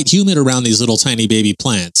it quite humid around these little tiny baby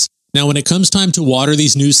plants. Now when it comes time to water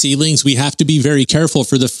these new seedlings, we have to be very careful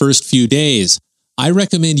for the first few days. I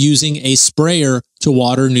recommend using a sprayer to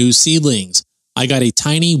water new seedlings. I got a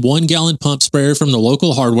tiny 1-gallon pump sprayer from the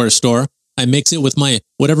local hardware store. I mix it with my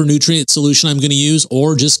whatever nutrient solution I'm going to use,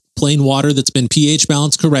 or just plain water that's been pH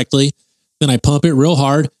balanced correctly. Then I pump it real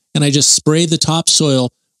hard and I just spray the topsoil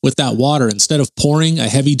with that water. Instead of pouring a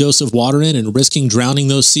heavy dose of water in and risking drowning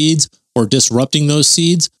those seeds or disrupting those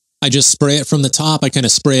seeds, I just spray it from the top. I kind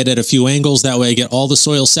of spray it at a few angles. That way I get all the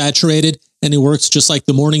soil saturated and it works just like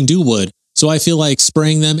the morning dew would. So I feel like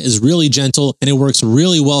spraying them is really gentle and it works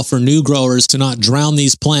really well for new growers to not drown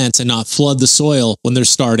these plants and not flood the soil when they're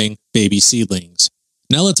starting baby seedlings.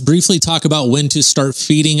 Now let's briefly talk about when to start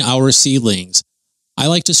feeding our seedlings. I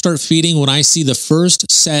like to start feeding when I see the first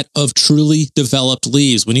set of truly developed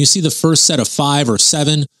leaves. When you see the first set of 5 or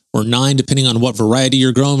 7 or 9, depending on what variety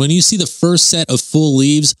you're growing, when you see the first set of full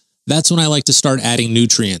leaves, that's when I like to start adding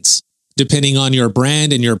nutrients. Depending on your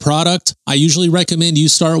brand and your product, I usually recommend you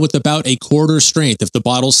start with about a quarter strength. If the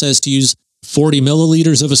bottle says to use 40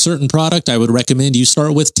 milliliters of a certain product, I would recommend you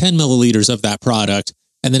start with 10 milliliters of that product.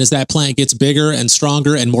 And then as that plant gets bigger and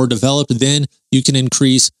stronger and more developed, then you can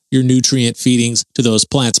increase your nutrient feedings to those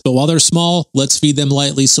plants. But while they're small, let's feed them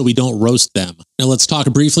lightly so we don't roast them. Now let's talk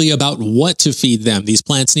briefly about what to feed them. These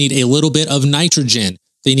plants need a little bit of nitrogen.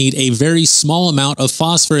 They need a very small amount of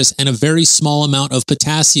phosphorus and a very small amount of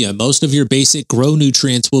potassium. Most of your basic grow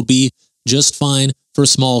nutrients will be just fine for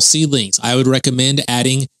small seedlings. I would recommend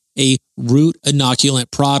adding a root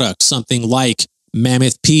inoculant product, something like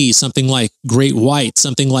Mammoth Pea, something like Great White,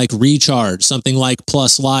 something like Recharge, something like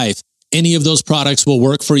Plus Life. Any of those products will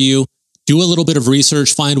work for you. Do a little bit of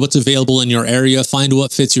research, find what's available in your area, find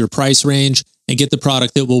what fits your price range, and get the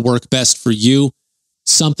product that will work best for you.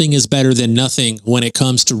 Something is better than nothing when it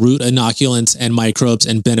comes to root inoculants and microbes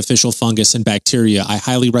and beneficial fungus and bacteria. I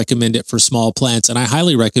highly recommend it for small plants, and I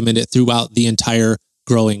highly recommend it throughout the entire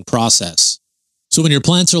growing process. So when your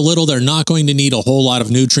plants are little, they're not going to need a whole lot of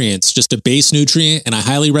nutrients, just a base nutrient, and I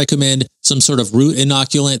highly recommend some sort of root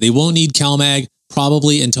inoculant. They won't need CalMag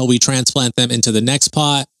probably until we transplant them into the next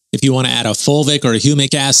pot. If you want to add a fulvic or a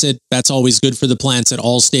humic acid, that's always good for the plants at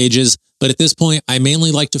all stages. But at this point, I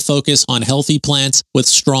mainly like to focus on healthy plants with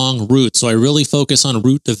strong roots. So I really focus on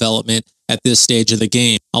root development at this stage of the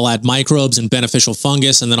game. I'll add microbes and beneficial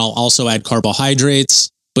fungus, and then I'll also add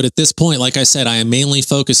carbohydrates. But at this point, like I said, I am mainly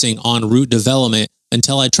focusing on root development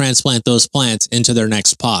until I transplant those plants into their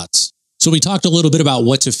next pots. So we talked a little bit about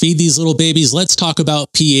what to feed these little babies. Let's talk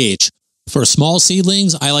about pH. For small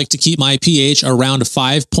seedlings, I like to keep my pH around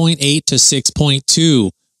 5.8 to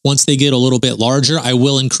 6.2. Once they get a little bit larger, I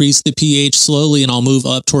will increase the pH slowly and I'll move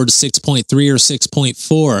up towards 6.3 or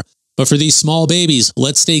 6.4. But for these small babies,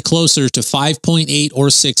 let's stay closer to 5.8 or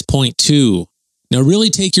 6.2. Now really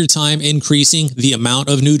take your time increasing the amount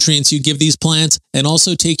of nutrients you give these plants, and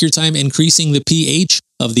also take your time increasing the pH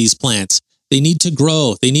of these plants. They need to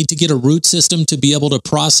grow. They need to get a root system to be able to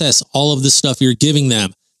process all of the stuff you're giving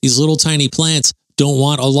them. These little tiny plants don't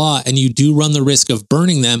want a lot, and you do run the risk of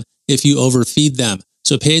burning them if you overfeed them.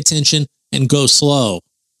 So pay attention and go slow.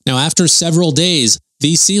 Now, after several days,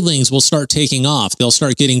 these seedlings will start taking off. They'll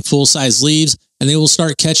start getting full-size leaves, and they will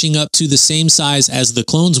start catching up to the same size as the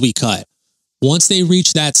clones we cut. Once they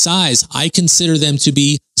reach that size, I consider them to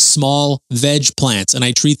be small veg plants, and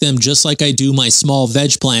I treat them just like I do my small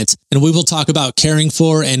veg plants. And we will talk about caring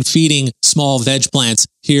for and feeding small veg plants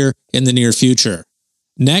here in the near future.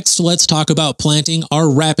 Next, let's talk about planting our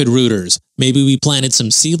rapid rooters. Maybe we planted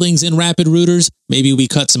some seedlings in rapid rooters. Maybe we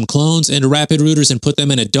cut some clones into rapid rooters and put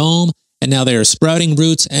them in a dome, and now they are sprouting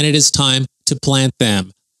roots and it is time to plant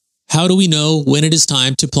them. How do we know when it is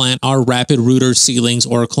time to plant our rapid rooter seedlings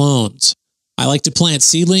or clones? I like to plant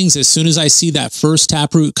seedlings as soon as I see that first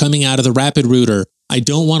taproot coming out of the rapid rooter. I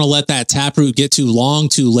don't want to let that taproot get too long,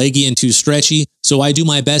 too leggy, and too stretchy, so I do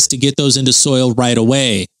my best to get those into soil right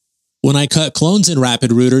away. When I cut clones in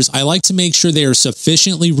rapid rooters, I like to make sure they are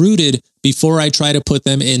sufficiently rooted before I try to put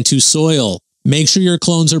them into soil. Make sure your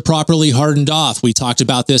clones are properly hardened off. We talked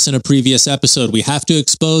about this in a previous episode. We have to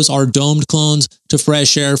expose our domed clones to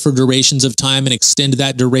fresh air for durations of time and extend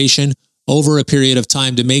that duration over a period of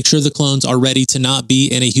time to make sure the clones are ready to not be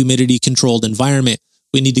in a humidity-controlled environment.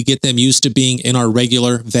 We need to get them used to being in our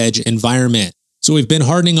regular veg environment. So we've been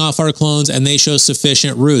hardening off our clones and they show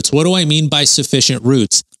sufficient roots. What do I mean by sufficient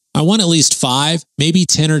roots? I want at least 5, maybe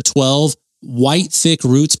 10 or 12 white, thick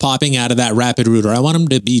roots popping out of that rapid rooter. I want them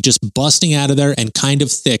to be just busting out of there and kind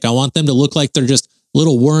of thick. I want them to look like they're just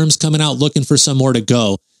little worms coming out looking for somewhere to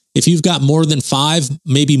go. If you've got more than 5,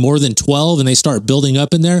 maybe more than 12, and they start building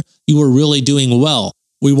up in there, you are really doing well.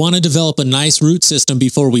 We want to develop a nice root system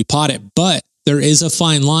before we pot it, but there is a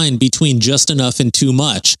fine line between just enough and too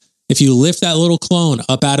much. If you lift that little clone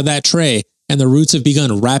up out of that tray and the roots have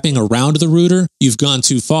begun wrapping around the rooter, you've gone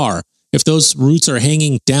too far. If those roots are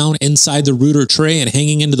hanging down inside the rooter tray and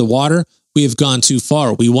hanging into the water, we have gone too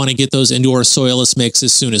far. We want to get those into our soilless mix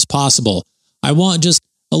as soon as possible. I want just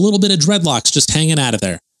a little bit of dreadlocks just hanging out of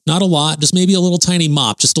there. Not a lot, just maybe a little tiny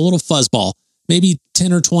mop, just a little fuzzball. Maybe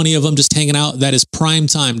 10 or 20 of them just hanging out. That is prime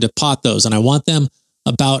time to pot those. And I want them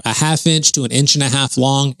about 1/2 inch to 1.5 inches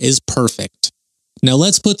long is perfect. Now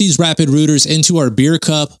let's put these rapid rooters into our beer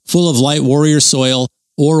cup full of light warrior soil,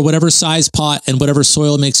 or whatever size pot and whatever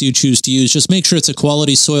soil mix you choose to use. Just make sure it's a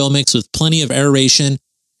quality soil mix with plenty of aeration,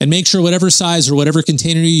 and make sure whatever size or whatever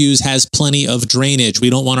container you use has plenty of drainage.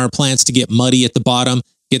 We don't want our plants to get muddy at the bottom,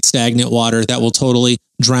 get stagnant water. That will totally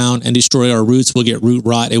drown and destroy our roots. We'll get root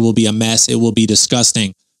rot. It will be a mess. It will be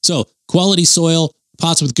disgusting. So quality soil,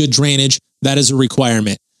 pots with good drainage, that is a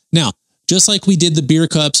requirement. Now, just like we did the beer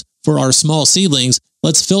cups for our small seedlings,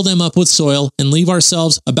 let's fill them up with soil and leave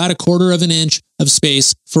ourselves about 1/4 inch of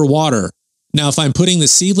space for water. Now, if I'm putting the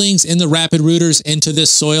seedlings in the rapid rooters into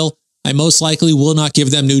this soil, I most likely will not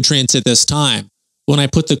give them nutrients at this time. When I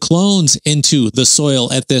put the clones into the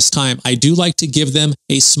soil at this time, I do like to give them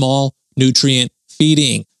a small nutrient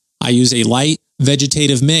feeding. I use a light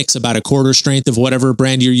vegetative mix, about 1/4 strength of whatever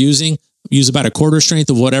brand you're using. Use about 1/4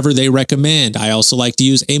 strength of whatever they recommend. I also like to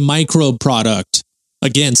use a microbe product.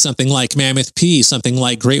 Again, something like Mammoth P, something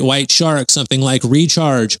like Great White Shark, something like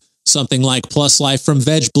Recharge, something like Plus Life from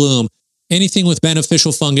Veg Bloom. Anything with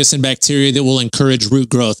beneficial fungus and bacteria that will encourage root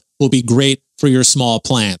growth will be great for your small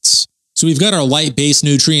plants. So we've got our light base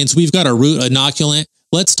nutrients. We've got our root inoculant.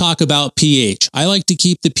 Let's talk about pH. I like to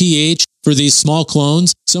keep the pH for these small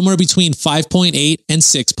clones somewhere between 5.8 and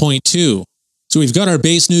 6.2. So we've got our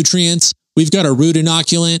base nutrients. We've got our root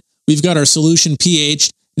inoculant. We've got our solution pH.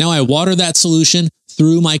 Now I water that solution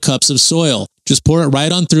through my cups of soil. Just pour it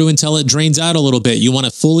right on through until it drains out a little bit. You want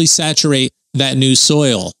to fully saturate that new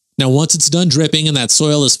soil. Now, once it's done dripping and that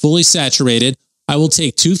soil is fully saturated, I will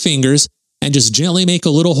take 2 fingers and just gently make a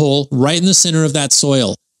little hole right in the center of that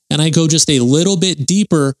soil. And I go just a little bit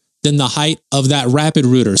deeper than the height of that rapid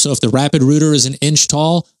rooter. So if the rapid rooter is 1 inch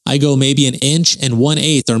tall, I go maybe 1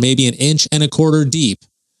 1/8 or maybe 1 1/4 deep.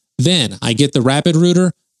 Then I get the rapid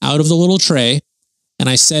rooter out of the little tray and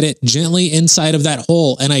I set it gently inside of that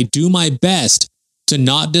hole, and I do my best to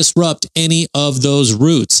not disrupt any of those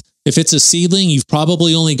roots. If it's a seedling, you've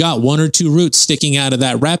probably only got 1 or 2 roots sticking out of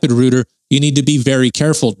that rapid rooter. You need to be very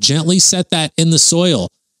careful. Gently set that in the soil.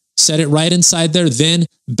 Set it right inside there, then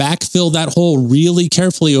backfill that hole really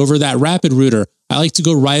carefully over that rapid rooter. I like to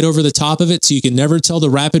go right over the top of it so you can never tell the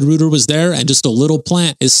rapid rooter was there and just a little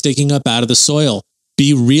plant is sticking up out of the soil.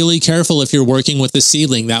 Be really careful if you're working with a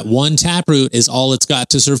seedling. That one taproot is all it's got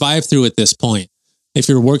to survive through at this point. If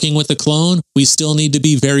you're working with a clone, we still need to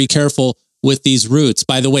be very careful with these roots.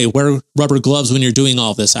 By the way, wear rubber gloves when you're doing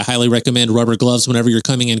all this. I highly recommend rubber gloves whenever you're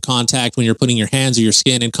coming in contact, when you're putting your hands or your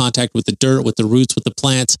skin in contact with the dirt, with the roots, with the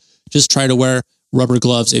plants. Just try to wear rubber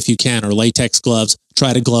gloves if you can, or latex gloves.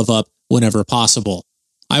 Try to glove up whenever possible.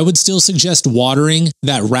 I would still suggest watering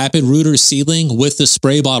that rapid rooter seedling with the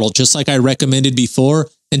spray bottle, just like I recommended before,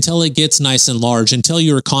 until it gets nice and large, until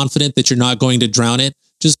you're confident that you're not going to drown it.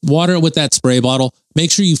 Just water it with that spray bottle.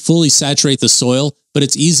 Make sure you fully saturate the soil, but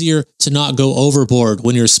it's easier to not go overboard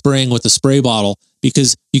when you're spraying with a spray bottle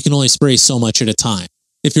because you can only spray so much at a time.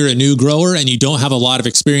 If you're a new grower and you don't have a lot of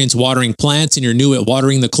experience watering plants and you're new at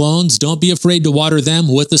watering the clones, don't be afraid to water them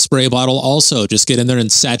with the spray bottle also. Just get in there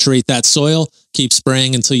and saturate that soil. Keep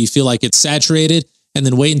spraying until you feel like it's saturated, and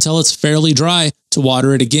then wait until it's fairly dry to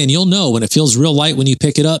water it again. You'll know when it feels real light when you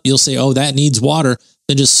pick it up. You'll say, oh, that needs water.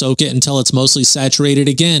 Then just soak it until it's mostly saturated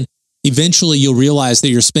again. Eventually, you'll realize that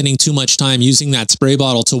you're spending too much time using that spray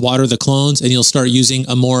bottle to water the clones, and you'll start using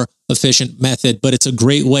a more efficient method. But it's a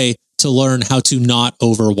great way to learn how to not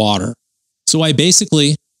overwater. So I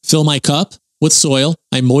basically fill my cup with soil.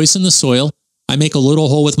 I moisten the soil. I make a little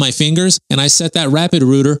hole with my fingers, and I set that rapid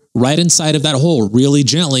rooter right inside of that hole really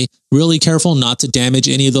gently, really careful not to damage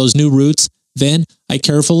any of those new roots. Then I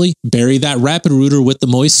carefully bury that rapid rooter with the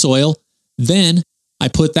moist soil. Then I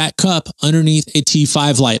put that cup underneath a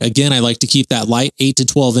T5 light. Again, I like to keep that light 8 to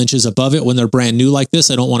 12 inches above it when they're brand new like this.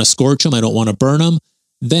 I don't want to scorch them. I don't want to burn them.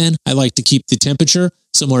 Then I like to keep the temperature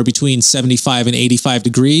somewhere between 75 and 85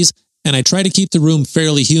 degrees. And I try to keep the room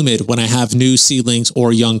fairly humid when I have new seedlings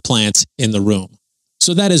or young plants in the room.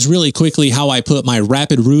 So that is really quickly how I put my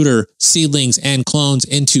rapid rooter seedlings and clones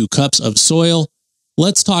into cups of soil.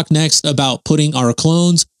 Let's talk next about putting our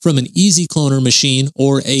clones from an easy cloner machine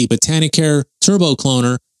or a Botanicare turbo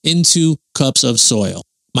cloner into cups of soil.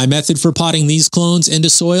 My method for potting these clones into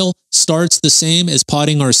soil starts the same as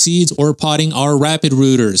potting our seeds or potting our rapid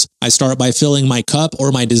rooters. I start by filling my cup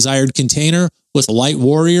or my desired container with Light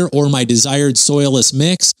Warrior or my desired soilless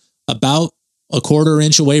mix about a 1/4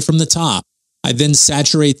 inch away from the top. I then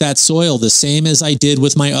saturate that soil the same as I did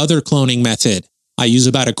with my other cloning method. I use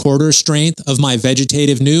about a 1/4 strength of my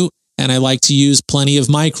vegetative newt, and I like to use plenty of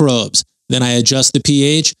microbes. Then I adjust the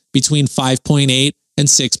pH between 5.8 and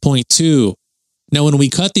 6.2. Now, when we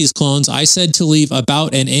cut these clones, I said to leave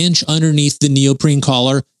about an inch underneath the neoprene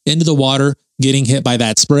collar into the water getting hit by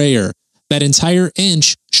that sprayer. That entire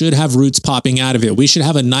inch should have roots popping out of it. We should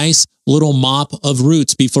have a nice little mop of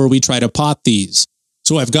roots before we try to pot these.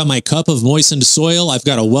 So I've got my cup of moistened soil. I've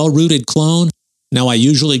got a well-rooted clone. Now I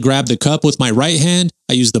usually grab the cup with my right hand.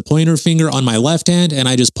 I use the pointer finger on my left hand, and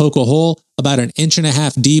I just poke a hole about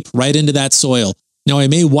 1.5 inches deep right into that soil. Now I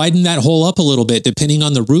may widen that hole up a little bit depending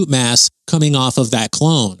on the root mass coming off of that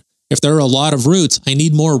clone. If there are a lot of roots, I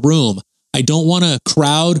need more room. I don't want to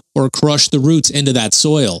crowd or crush the roots into that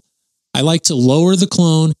soil. I like to lower the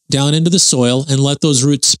clone down into the soil and let those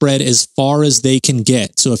roots spread as far as they can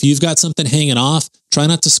get. So if you've got something hanging off, try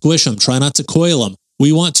not to squish them, try not to coil them.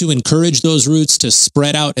 We want to encourage those roots to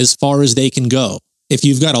spread out as far as they can go. If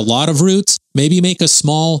you've got a lot of roots, maybe make a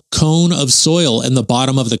small cone of soil in the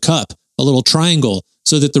bottom of the cup, a little triangle,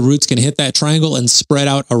 so that the roots can hit that triangle and spread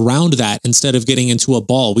out around that instead of getting into a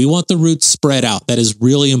ball. We want the roots spread out. That is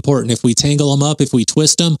really important. If we tangle them up, if we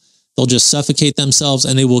twist them, they'll just suffocate themselves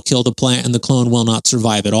and they will kill the plant and the clone will not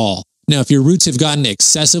survive at all. Now, if your roots have gotten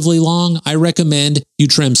excessively long, I recommend you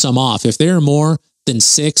trim some off. If they are more than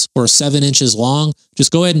 6 or 7 inches long,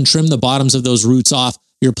 just go ahead and trim the bottoms of those roots off.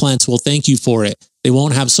 Your plants will thank you for it. They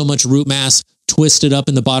won't have so much root mass twisted up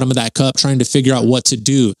in the bottom of that cup trying to figure out what to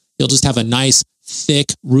do. You'll just have a nice,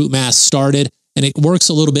 thick root mass started, and it works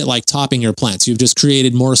a little bit like topping your plants. You've just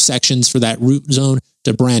created more sections for that root zone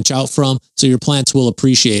to branch out from, so your plants will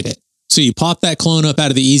appreciate it. So you pop that clone up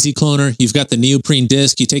out of the Easy Cloner. You've got the neoprene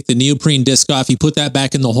disc. You take the neoprene disc off. You put that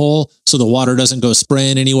back in the hole so the water doesn't go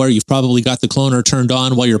spraying anywhere. You've probably got the cloner turned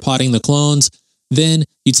on while you're potting the clones. Then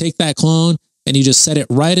you take that clone and you just set it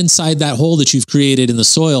right inside that hole that you've created in the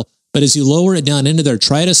soil. But as you lower it down into there,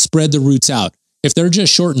 try to spread the roots out. If they're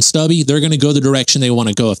just short and stubby, they're going to go the direction they want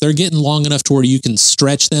to go. If they're getting long enough to where you can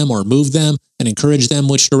stretch them or move them and encourage them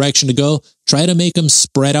which direction to go, try to make them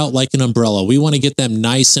spread out like an umbrella. We want to get them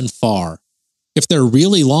nice and far. If they're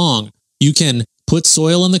really long, you can put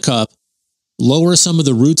soil in the cup, lower some of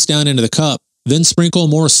the roots down into the cup, then sprinkle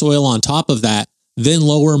more soil on top of that, then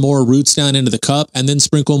lower more roots down into the cup, and then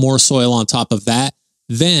sprinkle more soil on top of that.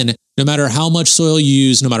 Then, no matter how much soil you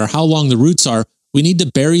use, no matter how long the roots are, we need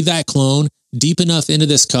to bury that clone deep enough into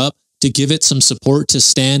this cup to give it some support to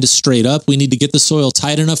stand straight up. We need to get the soil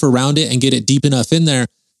tight enough around it and get it deep enough in there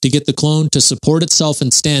to get the clone to support itself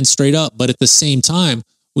and stand straight up. But at the same time,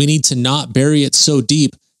 we need to not bury it so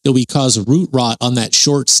deep that we cause root rot on that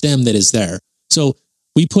short stem that is there. So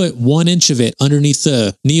we put 1 inch of it underneath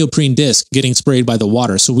the neoprene disc getting sprayed by the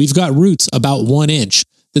water. So we've got roots about 1 inch.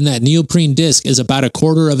 Then that neoprene disc is about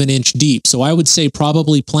 1/4 inch deep. So I would say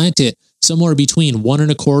probably plant it somewhere between 1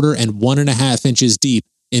 1/4 and 1.5 inches deep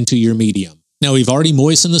into your medium. Now we've already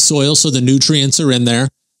moistened the soil so the nutrients are in there.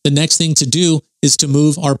 The next thing to do is to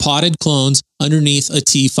move our potted clones underneath a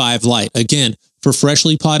T5 light. Again, for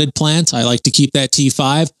freshly potted plants, I like to keep that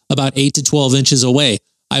T5 about 8 to 12 inches away.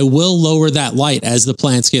 I will lower that light as the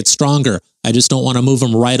plants get stronger. I just don't want to move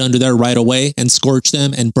them right under there right away and scorch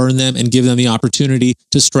them and burn them and give them the opportunity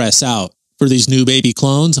to stress out. For these new baby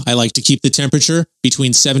clones, I like to keep the temperature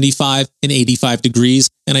between 75 and 85 degrees,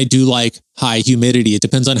 and I do like high humidity. It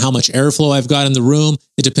depends on how much airflow I've got in the room.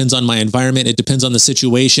 It depends on my environment. It depends on the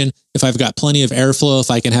situation. If I've got plenty of airflow, if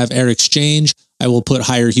I can have air exchange, I will put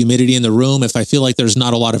higher humidity in the room. If I feel like there's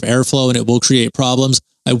not a lot of airflow and it will create problems,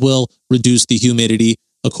 I will reduce the humidity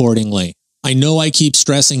accordingly. I know I keep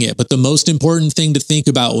stressing it, but the most important thing to think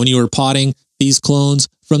about when you are potting these clones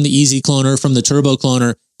from the Easy Cloner, from the Turbo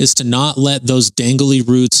Cloner, is to not let those dangly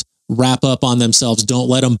roots wrap up on themselves. Don't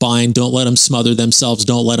let them bind. Don't let them smother themselves.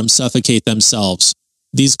 Don't let them suffocate themselves.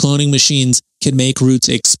 These cloning machines can make roots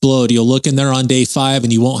explode. You'll look in there on day 5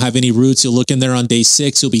 and you won't have any roots. You'll look in there on day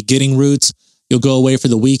 6, you'll be getting roots. You'll go away for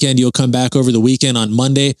the weekend. You'll come back over the weekend on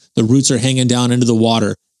Monday. The roots are hanging down into the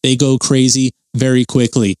water. They go crazy very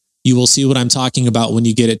quickly. You will see what I'm talking about when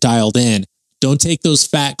you get it dialed in. Don't take those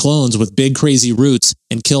fat clones with big crazy roots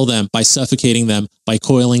and kill them by suffocating them, by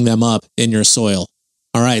coiling them up in your soil.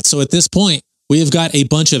 All right, so at this point, We have got a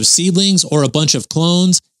bunch of seedlings or a bunch of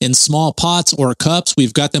clones in small pots or cups.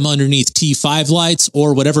 We've got them underneath T5 lights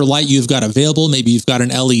or whatever light you've got available. Maybe you've got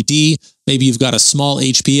an LED, maybe you've got a small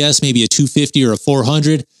HPS, maybe a 250 or a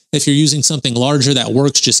 400. If you're using something larger that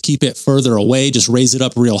works, just keep it further away, just raise it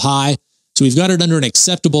up real high. So we've got it under an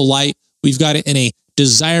acceptable light. We've got it in a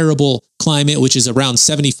desirable climate, which is around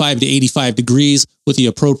 75 to 85 degrees with the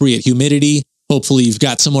appropriate humidity. Hopefully you've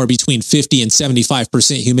got somewhere between 50 and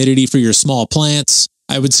 75% humidity for your small plants.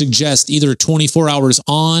 I would suggest either 24 hours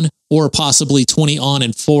on or possibly 20 on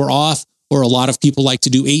and 4 off, or a lot of people like to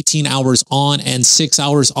do 18 hours on and 6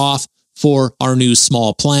 hours off for our new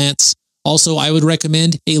small plants. Also, I would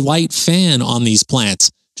recommend a light fan on these plants.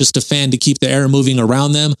 Just a fan to keep the air moving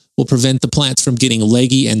around them will prevent the plants from getting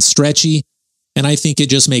leggy and stretchy. And I think it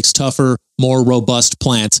just makes tougher, more robust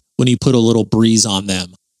plants when you put a little breeze on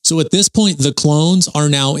them. So at this point, the clones are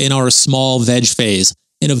now in our small veg phase.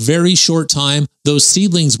 In a very short time, those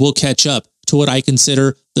seedlings will catch up to what I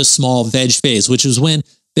consider the small veg phase, which is when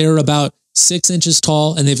they're about 6 inches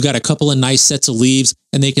tall and they've got a couple of nice sets of leaves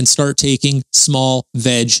and they can start taking small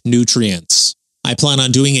veg nutrients. I plan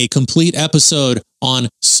on doing a complete episode on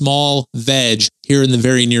small veg here in the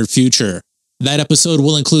very near future. That episode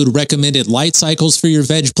will include recommended light cycles for your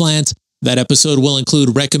veg plants. That episode will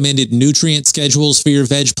include recommended nutrient schedules for your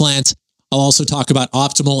veg plants. I'll also talk about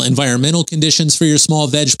optimal environmental conditions for your small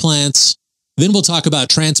veg plants. Then we'll talk about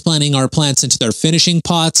transplanting our plants into their finishing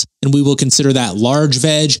pots, and we will consider that large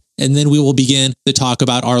veg, and then we will begin to talk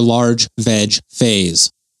about our large veg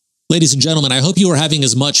phase. Ladies and gentlemen, I hope you are having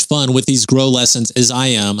as much fun with these grow lessons as I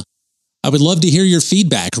am. I would love to hear your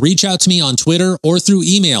feedback. Reach out to me on Twitter or through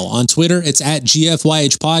email. On Twitter, it's at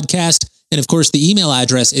GFYH Podcast. And of course, the email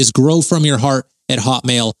address is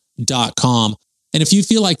growfromyourheart@hotmail.com. And if you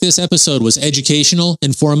feel like this episode was educational,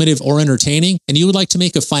 informative, or entertaining, and you would like to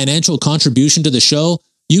make a financial contribution to the show,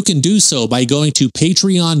 you can do so by going to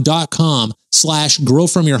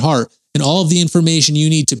patreon.com/growfromyourheart. And all of the information you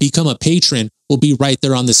need to become a patron will be right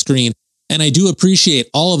there on the screen. And I do appreciate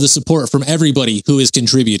all of the support from everybody who has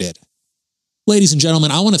contributed. Ladies and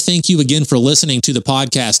gentlemen, I want to thank you again for listening to the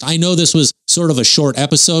podcast. I know this was sort of a short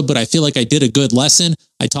episode, but I feel like I did a good lesson.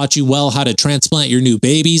 I taught you well how to transplant your new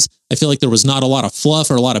babies. I feel like there was not a lot of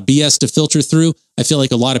fluff or a lot of BS to filter through. I feel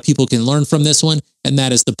like a lot of people can learn from this one, and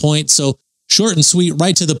that is the point. So short and sweet,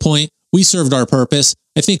 right to the point. We served our purpose.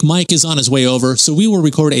 I think Mike is on his way over, so we will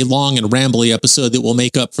record a long and rambly episode that will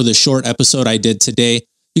make up for the short episode I did today.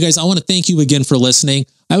 You guys, I want to thank you again for listening.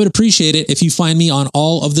 I would appreciate it if you find me on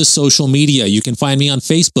all of the social media. You can find me on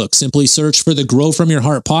Facebook. Simply search for the Grow From Your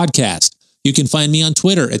Heart podcast. You can find me on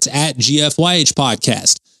Twitter. It's at GFYH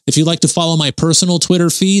Podcast. If you'd like to follow my personal Twitter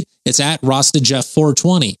feed, it's at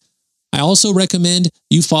RastaJeff420. I also recommend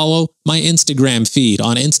you follow my Instagram feed.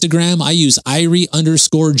 On Instagram, I use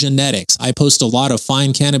Irie_genetics. I post a lot of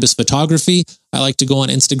fine cannabis photography. I like to go on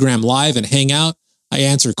Instagram Live and hang out. I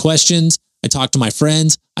answer questions. I talk to my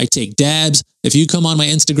friends. I take dabs. If you come on my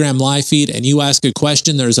Instagram live feed and you ask a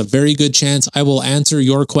question, there's a very good chance I will answer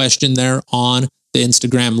your question there on the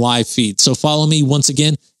Instagram live feed. So follow me. Once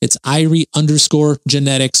again, it's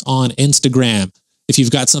Irie_genetics on Instagram. If you've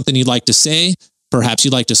got something you'd like to say, perhaps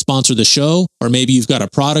you'd like to sponsor the show, or maybe you've got a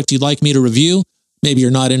product you'd like me to review, maybe you're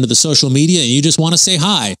not into the social media and you just want to say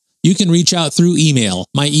hi, you can reach out through email.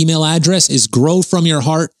 My email address is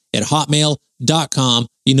growfromyourheart@hotmail.com.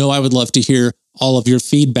 You know I would love to hear all of your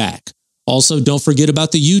feedback. Also, don't forget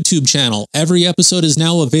about the YouTube channel. Every episode is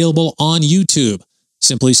now available on YouTube.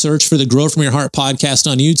 Simply search for the Grow From Your Heart podcast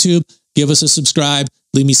on YouTube. Give us a subscribe.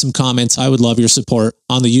 Leave me some comments. I would love your support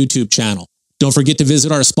on the YouTube channel. Don't forget to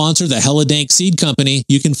visit our sponsor, the Hella Dank Seed Company.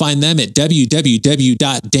 You can find them at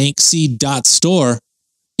www.dankseed.store.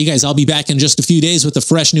 You guys, I'll be back in just a few days with a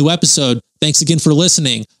fresh new episode. Thanks again for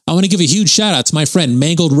listening. I want to give a huge shout out to my friend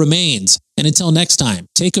Mangled Remains. And until next time,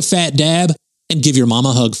 take a fat dab and give your mom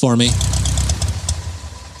a hug for me.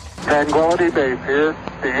 Tranquility Base here.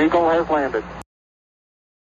 The Eagle has landed.